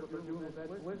believe what they're doing with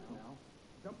that bliss now.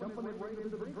 Dumping it right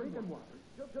into the drinking water.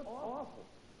 Just awful.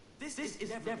 This is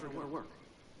never gonna work.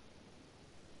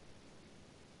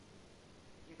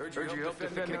 Heard you helped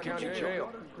defend the county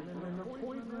jail. And they're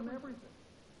poisoning everything.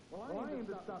 Well, I aim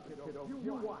to stop it, kiddo.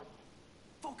 You watch.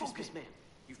 Focus, man.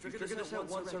 You've figured this out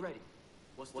once already.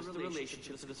 What's the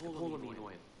relationship to this whole Halloween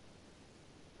oil?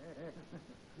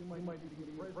 You might be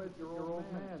impressed, your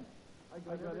old man.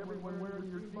 I got everyone wearing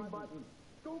your team buttons.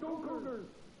 Go Cougars!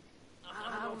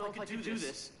 I don't know if I can do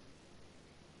this.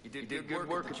 You did good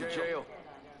work at the jail.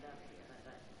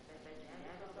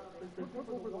 They took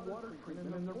over the water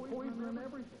treatment and they're poisoning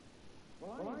everything.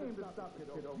 Well, I aim to stop it,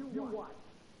 kiddo. You watch.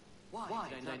 Why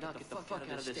did I not get the fuck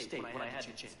out of this state when I had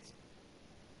the chance?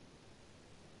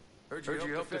 Heard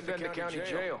you helped defend the county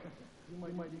jail. You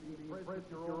might be impressed,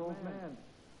 your old man.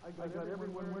 I got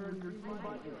everyone wearing your team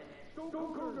buttons. Go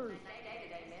Cougars!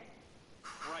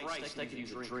 Christ, I could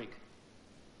use a drink.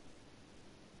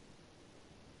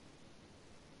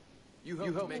 You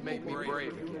helped make me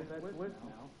brave again. That's bliss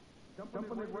now.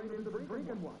 Dumping it right into the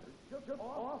drinking water. Just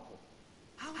awful.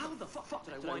 How the fuck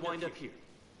did I wind up here?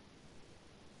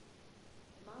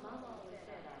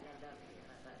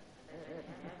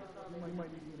 You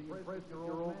might be impressed,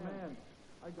 your old man.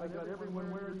 I got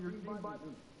everyone wearing your team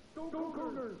buttons. Go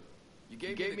Cougars! You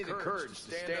gave me the courage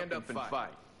to stand up and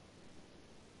fight.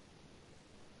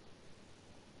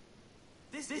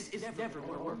 This is never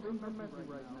gonna work. I'm messy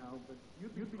right now, but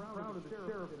you'd be proud of the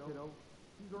sheriff, kiddo.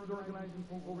 He's organizing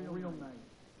people real nice.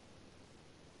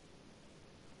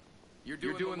 You're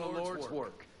doing the Lord's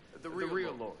work. The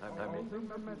real Lord. I mean.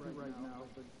 I'm messy right now,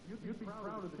 but you'd be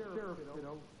proud of the sheriff,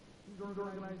 kiddo. He's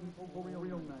organizing people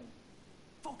real nice.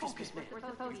 Focus, man.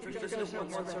 You've figured this out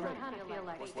once already.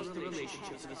 What's the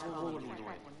relationship to this whole Halloween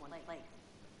oil?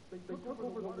 They took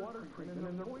over the water treatment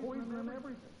and they're poisoning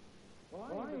everything.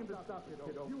 Well, I aim to stop it,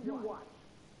 kiddo. You watch.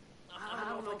 I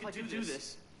don't know if I can do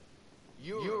this.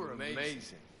 You're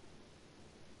amazing.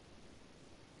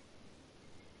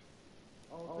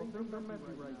 Oh, things are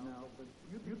messy right now, but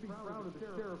you'd be proud of the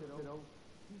sheriff, kiddo.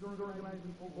 He's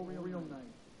organizing people real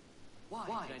nice.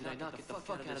 Why did I not get the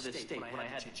fuck out of this state when I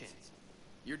had the chance?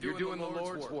 You're doing the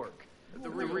Lord's work. The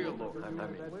real Lord. I mean.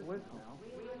 That's bliss now.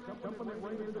 Dumping it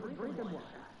right into the drinking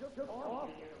water. Just awful.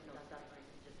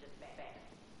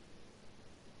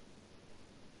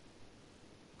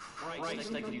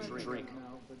 Christ, I could use a drink.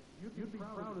 Now, but you'd be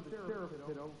proud of the sheriff,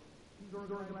 kiddo. He's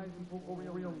organizing people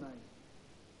real nice.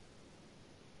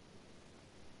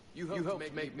 You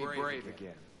helped make me brave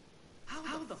again.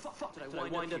 How the fuck did I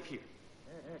wind up here?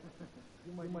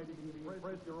 You might be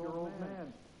impressed, your old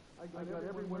man. I got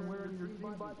everyone wearing your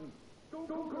team buttons. Go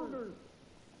Cougars!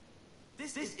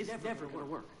 This is never gonna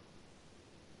work.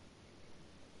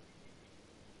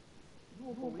 You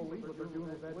won't believe what they're doing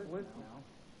with that bliss now.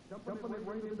 Dumping it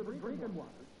right into the drinking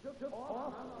water. Just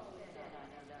awful.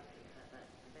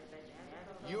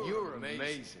 You're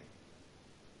amazing.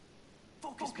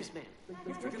 Focus, man.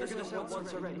 You've figured this out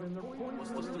once already.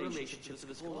 What's the relationship to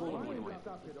this whole Halloween oil?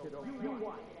 You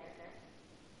watch.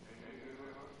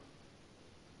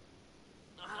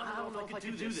 I don't know if I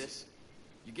can do this.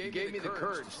 You gave me the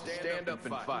courage to stand up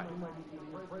and fight. You might be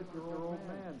impressed, your old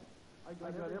man. I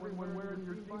got everyone wearing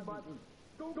your team buttons.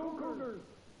 Go Cougars!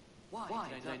 Why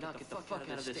did I not get the fuck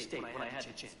out of this state when I had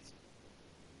the chance?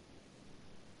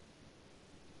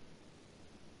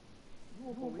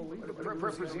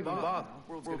 Preppers even bother.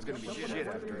 World's gonna be shit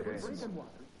after it ends.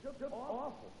 Just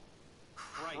awful.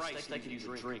 Christ, I could use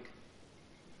a drink.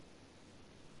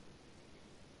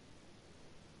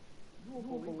 You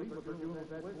won't believe what they're doing with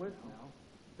that list now.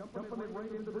 Dumping it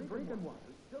right into the drinking water.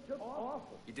 Just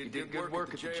awful. You did good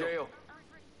work at the jail.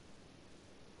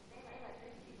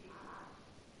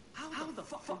 How the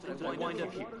fuck did I wind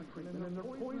up here? And they're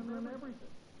poisoning everything.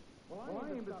 Well,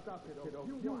 I aim to stop it, kiddo.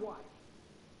 You watch.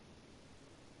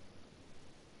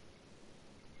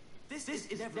 This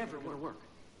is never gonna work.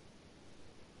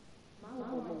 You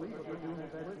won't believe what they're doing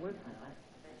with that list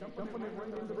now. Dumping it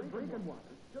right into the drinking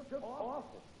water. Just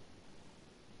awful.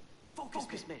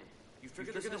 Focus, man. You've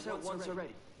figured this out once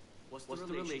already. What's the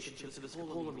relationship to this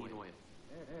cholamine oil?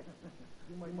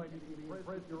 You might need to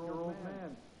impress your old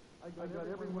man. I got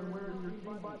everyone wearing your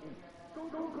team buttons. Go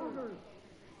Cougars!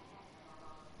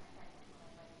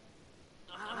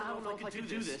 I don't know if I can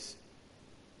do this.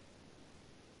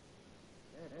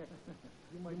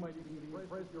 You might need to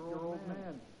impress your old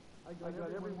man. I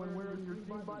got everyone wearing your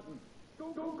team buttons.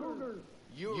 Go Cougars!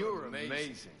 You're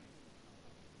amazing.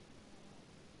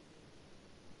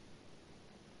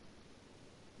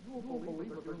 You won't believe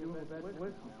what they're doing with that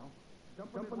list now.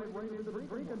 Dumping it right into the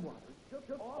drinking water. Just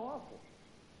awful.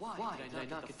 Why did I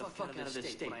not get the fuck out of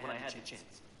this state when I had the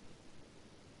chance?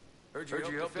 Heard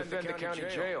you helped defend the county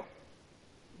jail.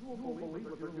 You won't believe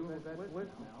what they're doing with that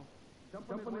list now.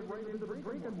 Dumping it right into the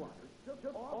drinking water. Just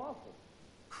awful.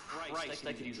 Christ,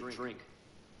 I could use a drink.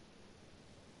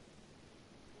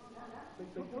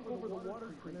 They took over the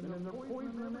water treatment and they're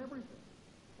poisoning everything.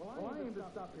 Well, I aim to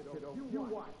stop it, kiddo. You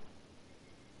watch.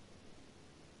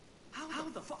 How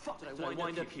the fuck did I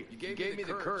wind up here? You gave me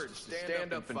the courage to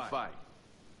stand up and fight.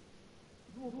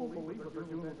 You won't believe what they're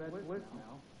doing with that list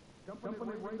now. Dumping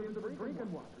it right into the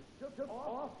drinking water. Just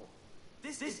awful.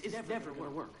 This is never gonna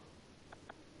work.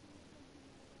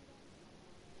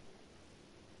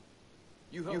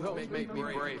 You helped make me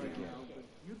brave again.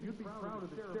 You'd be proud of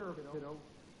the sheriff, kiddo.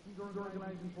 He's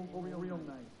organizing for real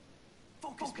nice.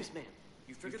 Focus, man.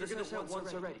 You figured this out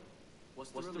once already.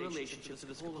 What's the relationship to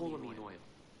this cholamine oil?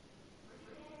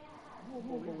 You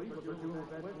won't believe what they're doing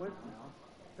with that list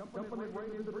now. Dumping it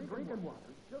right into the drinking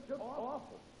water. Just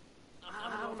awful.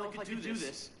 I don't know if I can do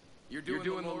this. You're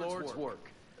doing the Lord's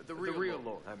work. The real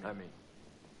Lord, I mean.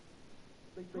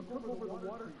 They took over the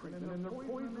water treatment and they're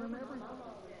poisoning everything.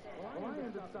 Well, I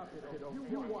aim to stop it, kiddo.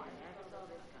 You watch.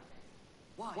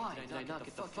 Why did I not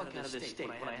get the fuck out of this state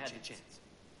when I had the chance?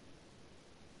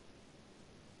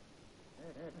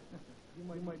 You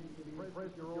might need to impress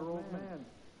your old man.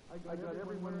 I got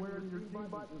everyone wearing your team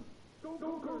buttons. Go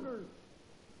Cougars!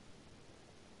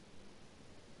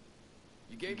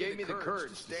 You gave me the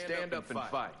courage to stand up and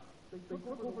fight. They took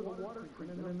over the water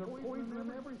treatment and they're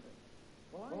poisoning everything.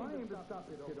 Well, I aim to stop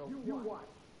it, kiddo. You watch.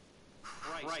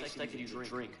 Christ, I could use a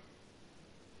drink.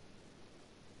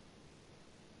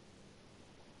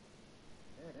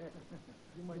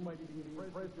 You might need to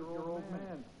impress your old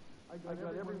man. I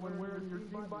got everyone wearing your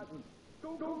team buttons.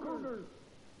 Go Cougars!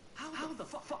 How the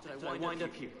fuck did I wind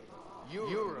up here?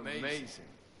 You're amazing.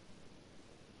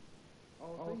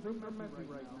 Oh, things are messy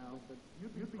right now, but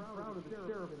you'd be proud of the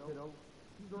sheriff, kiddo.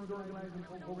 He's organizing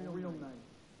for real nice.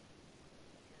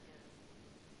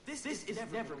 This is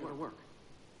never gonna work.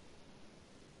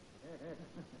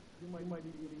 You might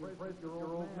need to impress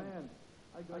your old man.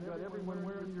 I got everyone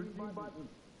wearing your team buttons.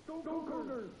 Go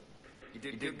Cougars! You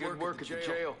did good work at the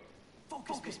jail.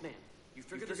 Focus, man. You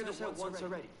figured this out once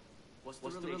already. What's the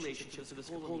relationship to this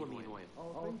cholamine oil?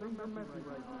 Oh, things are messy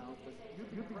right now, but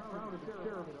you'd be proud of the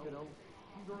sheriff, kiddo.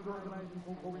 He's organizing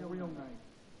for real nice.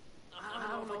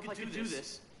 I don't know if I can do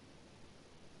this.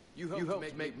 You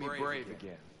helped make me brave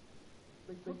again.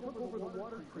 They took over the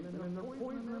water treatment and they're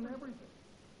poisoning everything.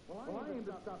 Well, I aim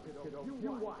to stop it, kiddo.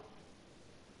 You watch.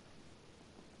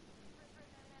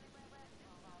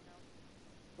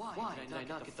 Why did I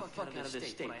not get the fuck out of this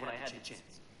state when I had the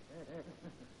chance?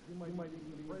 You might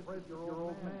need to impress your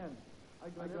old man.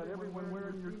 I got everyone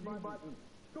wearing your team buttons.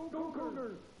 Go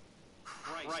Cougars!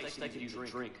 Christ, I could use a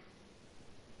drink.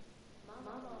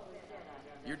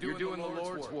 You're doing the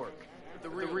Lord's work. The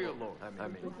real Lord, I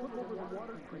mean. They took over the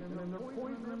water treatment and they're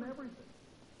poisoning everything.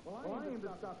 Well, I aim to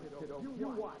stop it, kiddo. You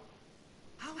watch.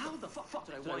 How the fuck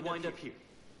did I wind up here?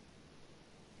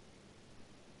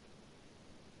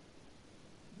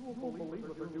 You won't believe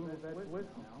what they're doing with that list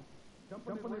now.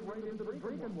 Dumping it right into the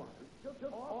drinking water. Just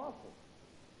awful.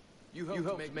 You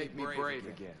helped make me brave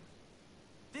again.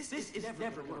 This is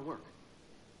never gonna work.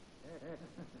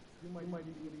 You might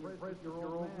need to impress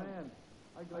your old man.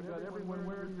 I got everyone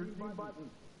wearing your team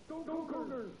buttons. Go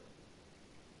Cougars!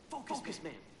 Focus,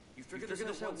 man. You've figured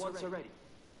this out once already.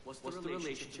 What's the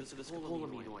relationship to this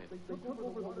scopolamine oil? They took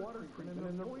over the water treatment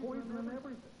and they're poisoning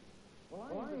everything.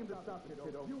 Well, I aim to stop it,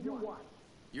 kiddo. You watch.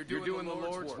 You're doing the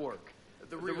Lord's work.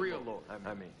 The real Lord,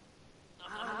 I mean.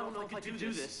 I don't know if I can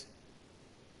do this.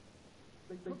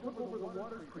 They took over the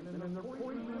water treatment and they're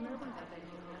poisoning everything.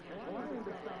 Well, I aim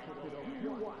to stop it, kiddo.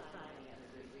 You watch.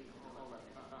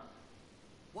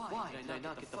 Why did I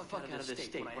not get the fuck out of this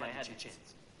state when I had the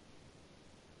chance?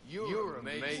 You're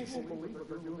amazing. People believe what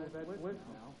they're doing with that bliss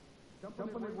now.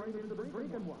 Dumping it right into the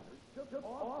drinking water. Just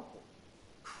awful.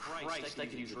 Christ, I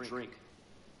could use a drink.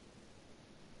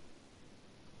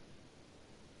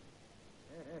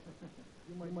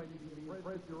 You might even be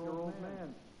impressed your old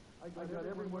man. I got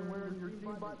everyone wearing your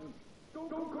team buttons. Go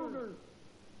Cougars!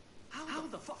 How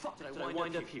the fuck did I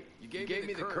wind up here? You gave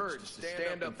me the courage to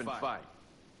stand up and fight.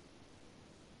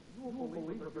 You won't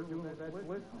believe what they're doing with that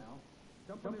bliss now.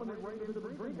 Dumping it right into the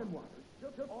drinking water.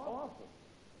 Just awful.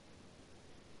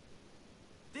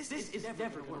 This is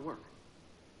never going to work.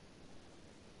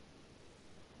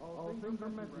 Oh, things are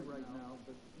messy right now,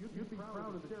 but you'd be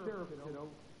proud of the sheriff, kiddo.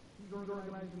 He's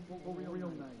organizing for real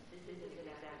nice.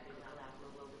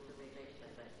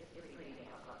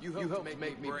 You helped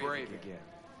make me brave again.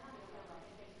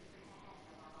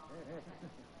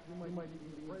 You might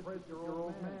even be impressed your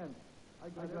old man. I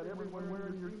got everyone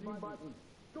wearing your team buttons.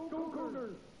 Go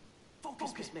Cougars!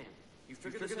 Focus, man. You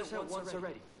figured this out once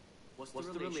already. What's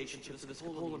the relationship to this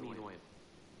scopolamine oil?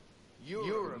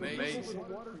 You're amazing. They took over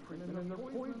the water treatment and they're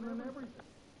poisoning everything.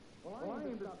 Well, I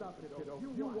aim to stop it, kiddo.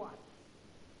 You watch.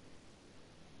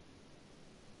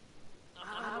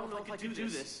 I don't know if I can do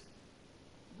this.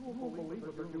 You won't believe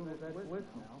what they're doing with that bliss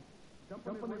now.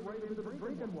 Dumping it right into the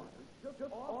drinking water. Just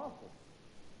awful.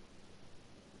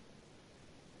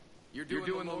 You're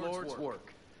doing the Lord's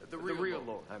work. The real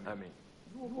Lord, I mean.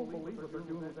 You won't believe what they're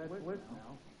doing with that bliss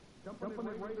now. Dumping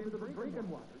it right into the drinking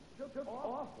water. Just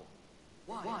awful.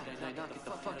 Why did I not get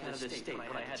the fuck out of this state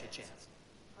when I had the chance?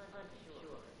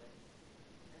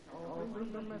 Oh,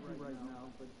 things are messy right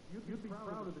now, but you'd be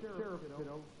proud of the sheriff,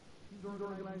 kiddo. He's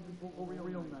organizing for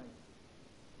real nice.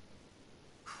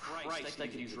 Christ, I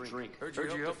could use a drink. Heard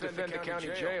you helped defend the county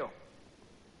jail.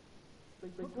 They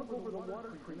took over the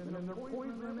water treatment and they're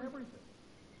poisoning everything.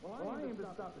 Well, I aim to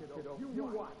stop it, kiddo. You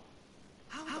watch.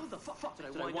 How the fuck did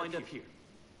I wind up here?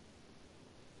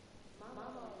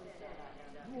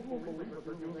 You won't believe what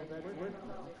they're doing with that bliss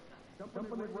now.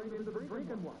 Dumping it right into the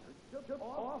drinking water. Just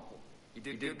awful. You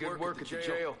did good work at the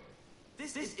jail.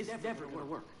 This is never going to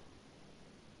work.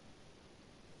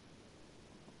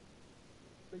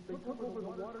 They took over the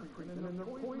water treatment and they're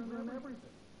poisoning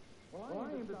everything. Well,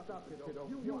 I aim to stop it, kiddo.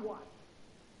 You watch.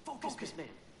 Focus, man.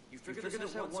 You figured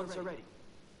this out once already.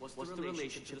 What's the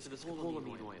relationship to this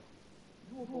scopolamine oil?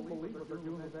 You won't believe what they're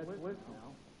doing with that bliss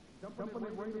now. Dumping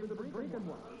it right into the drinking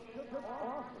water. Just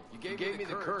awful. You gave me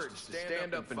the courage to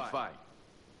stand up and fight.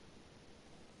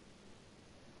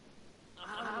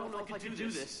 I don't know if I can do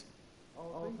this.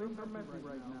 Oh, things are messy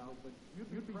right now, but you'd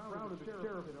be proud of the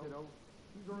sheriff, kiddo.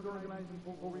 He's organizing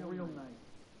for real nice.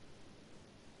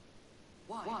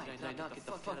 Why did I not get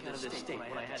the fuck out of this state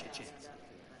when I had the chance?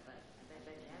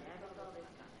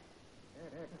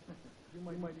 You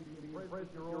might even be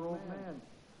impressed your old man.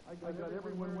 I got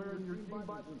everyone wearing your team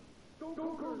buttons. Go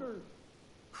Cougars!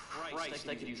 Christ,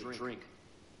 I could use a drink.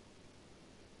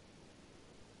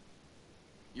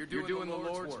 You're doing the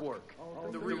Lord's work.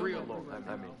 The real Lord,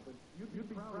 I mean. You'd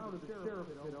be proud of the sheriff,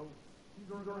 kiddo.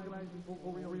 He's organizing for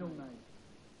real nice.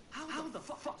 How the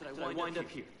fuck did I wind up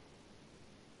here?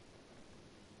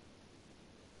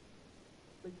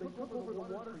 They took over the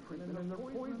water treatment and they're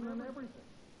poisoning everything.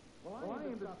 Well, I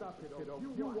aim to stop it, kiddo.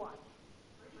 You watch.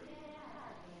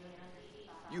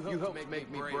 You helped make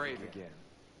me brave again.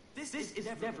 This is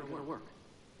never going to work.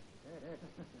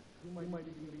 You might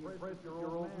even be impressed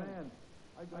your old man.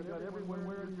 I got everyone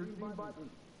wearing your team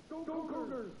buttons. Go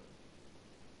Cougars!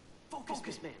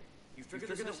 Focus, man. You figured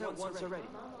this out once already.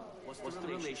 What's the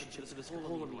relationship to this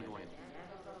scopolamine oil?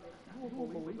 You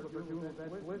won't believe what they're doing with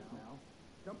that bliss now.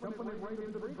 Dumping it right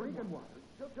into the drinking water.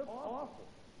 Just awful.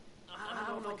 I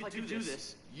don't know if I can do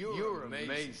this. You're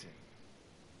amazing.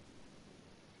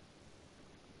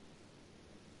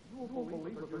 You won't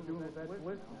believe what they're doing with that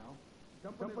bliss now.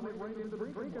 Dumping it right into the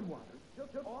drinking water.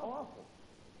 Just awful.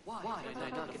 Why did I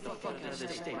not get the fuck out of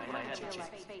this state when I had the chance?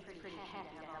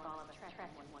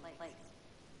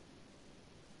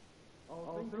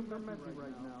 Oh, things are messy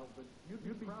right now, but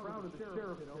you'd be proud of the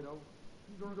sheriff, kiddo.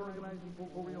 He's organizing for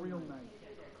real nice.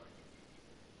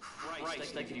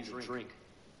 Christ, I could use a drink.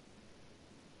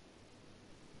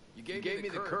 You gave me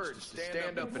the courage to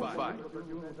stand up and fight. They're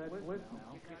doing that list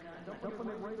now. Dumping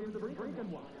it right into the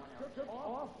drinking water. Just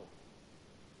awful.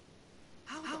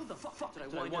 How the fuck did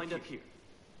I wind up here?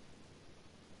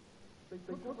 They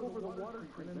took over the water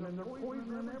treatment and they're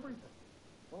poisoning everything.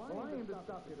 Well, I aim to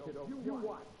stop it, kiddo. You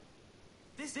watch.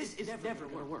 This is never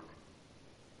gonna work.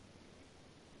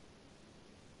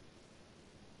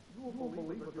 You won't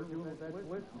believe what they're doing with that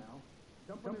list now.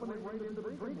 Dumping it right into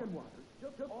the drinking water.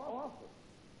 Just awful.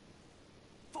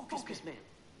 Focus, man.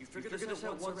 You figured this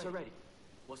out once already.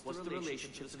 What's the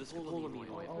relationship to this cholamine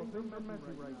oil? Oh, things are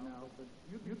messy right now, but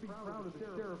you'd be proud of the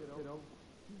sheriff, kiddo.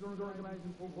 He's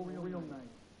organizing for real nice.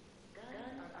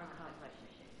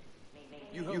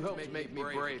 You helped make me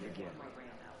brave again.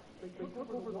 They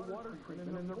took over the water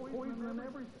treatment and they're poisoning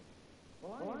everything.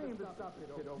 Well, I aim to stop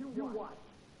it, kiddo. You watch.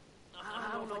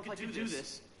 I don't know if I can do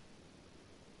this.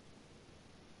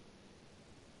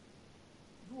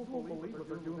 You won't believe what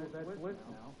they're doing with that list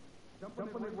now.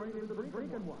 Dumping it right into the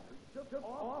drinking water. Just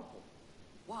awful.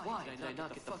 Why did I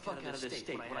not get the fuck out of this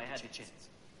state when I had the chance?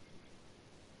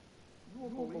 You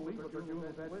won't believe what they're doing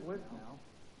with that list now.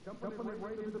 Dumping it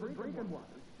right into the drinking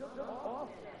water. Just awful.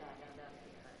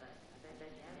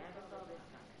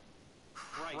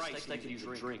 Christ, I could use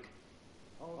a drink.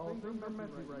 Oh, things are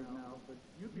messy right now, but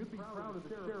you'd be proud of the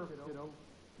sheriff, kiddo.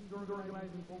 He's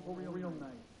organizing for real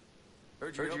nice.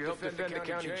 Heard you helped defend the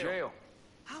county jail.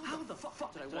 How the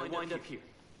fuck did I wind up here?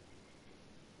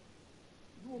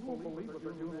 You won't believe what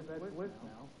they're doing with that list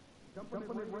now.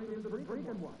 Dumping it right into the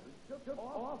drinking water. Just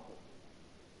awful.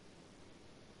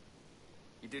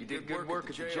 You did good work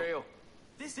at the jail.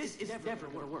 This is never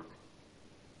gonna work.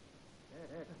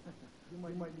 You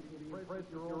might be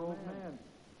impressed your old man.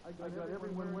 I got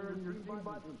everyone wearing your team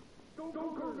buttons. Go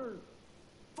Cougars!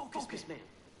 Focus, man.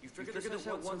 You figured this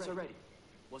out once already.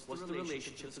 What's the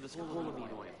relationship to this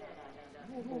cholamine oil?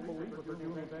 You won't believe what they're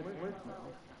doing with that list now.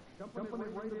 Dumping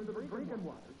it right into the drinking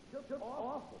water. Just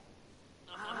awful.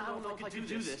 I don't know if I can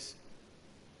do this.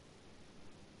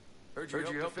 Heard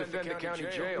you helped defend the county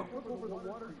jail. They took over the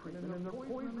water treatment and they're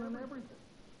poisoning everything.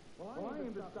 Well, I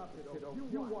aim to stop it, kiddo.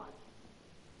 You watch.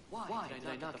 Why did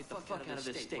I not get the fuck out of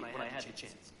this state when I had the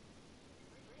chance?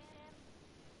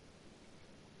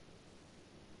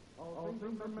 Oh,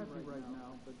 things are messy right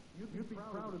now, but you'd be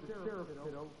proud of the sheriff,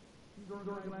 kiddo. He's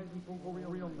organizing for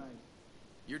real nice.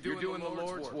 You're doing the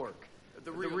Lord's work.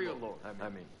 The real Lord, I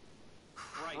mean.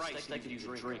 Christ, I could use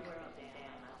a drink.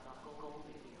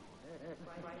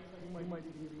 You might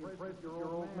be impressed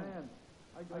your old man.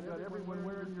 I got everyone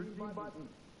wearing your team buttons.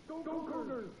 Go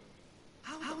Cougars!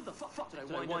 How the fuck did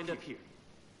I wind up here?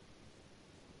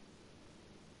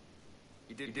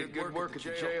 You did good work at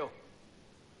the jail.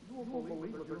 You won't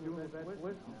believe what they're doing with that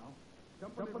list now.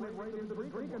 Dumping it right into the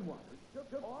drinking water.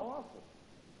 Just awful.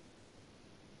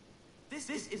 This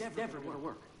is never gonna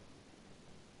work.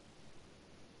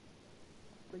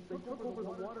 They took over the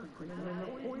water treatment and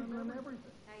they're poisoning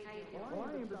everything. Well,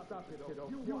 I aim to stop it, kiddo.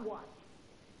 You watch.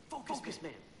 Focus,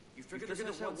 man. You figured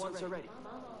this out once already.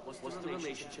 What's the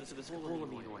relationship to this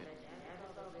cholamine oil?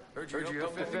 Heard you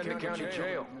helped defend the county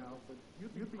jail.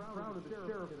 You'd be proud of the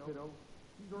sheriff, kiddo.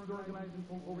 He's organizing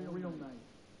for real nice.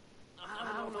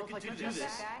 I don't know if I can do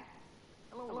this.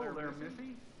 Hello there,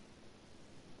 Missy.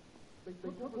 They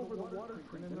took over the water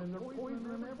treatment and they're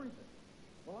poisoning everything.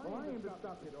 Well, I aim to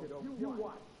stop it, kiddo. You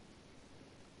watch.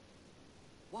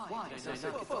 Why did I not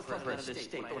get the fuck out of this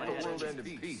state when I had World the end of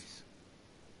chance? peace.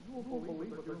 You won't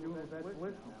believe what they're doing with that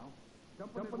list now.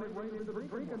 Dumping it right into the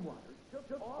drinking water.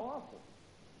 Just awful.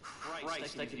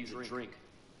 Christ, I could use a drink.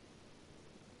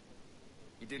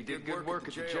 You did good work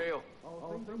at the jail.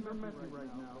 Oh, things are messy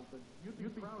right now, but you'd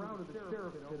be proud of the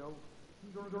sheriff, kiddo.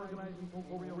 He's organizing for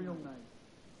real nice.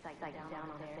 Psych down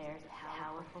on the stairs,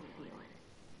 powerful feeling.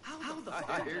 How the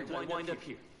fuck did I wind up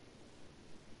here?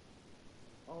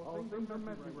 Oh, things are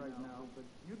messy right now, but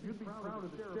you'd be proud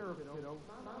of the sheriff, kiddo.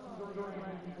 He's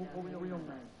organizing for real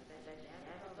nice.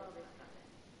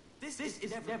 This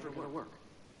is never gonna work.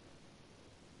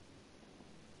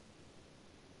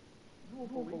 You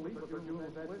won't believe what they're doing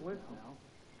with that list now.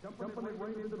 Dumping it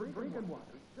right into the drinking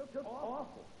water. Just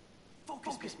awful.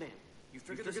 Focus, man. You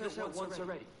figured this out once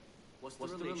already. What's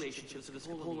the relationship to this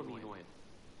cholamine oil?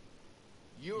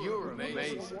 You're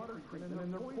amazing. Water treatment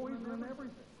and they're poisoning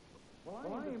everything. Well,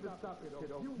 I aim to stop it,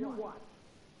 kiddo. You watch.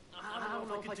 I don't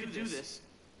know if I can do this.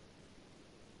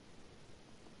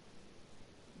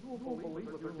 You won't believe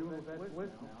what they're doing with that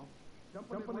list now.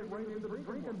 Dumping it right into the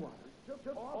drinking water. Just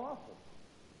awful.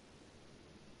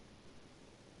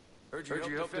 Heard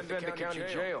you helped defend the county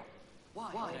jail.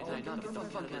 Why did I not get the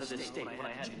fuck out of this state when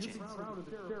I had the You'd be chance? proud of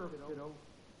the sheriff, kiddo.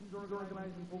 He's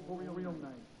organizing for real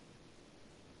nice.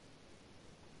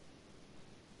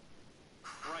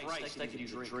 Christ, I could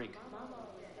use a drink.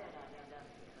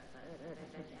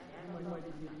 You might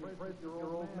even impress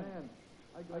your old man.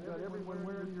 I got everyone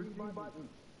wearing your team buttons.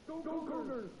 Go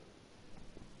Cougars!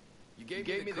 You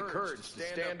gave me the courage to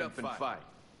stand up and fight.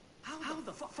 How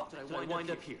the fuck did I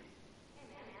wind up here?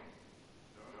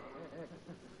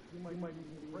 You might even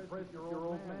impress your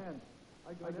old man.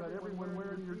 I got everyone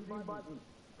wearing your team buttons.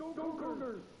 Go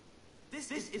Cougars!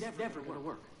 This is never gonna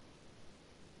work.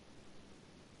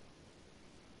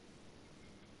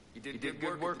 You did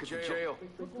good work at the jail.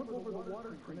 They took over the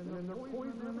water treatment and they're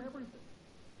poisoning everything.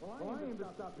 Well, I aim to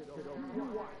stop it. You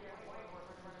watch.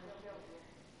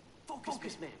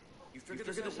 Focus, man. You figured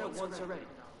this out once already.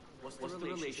 What's the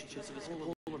relationship to this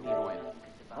whole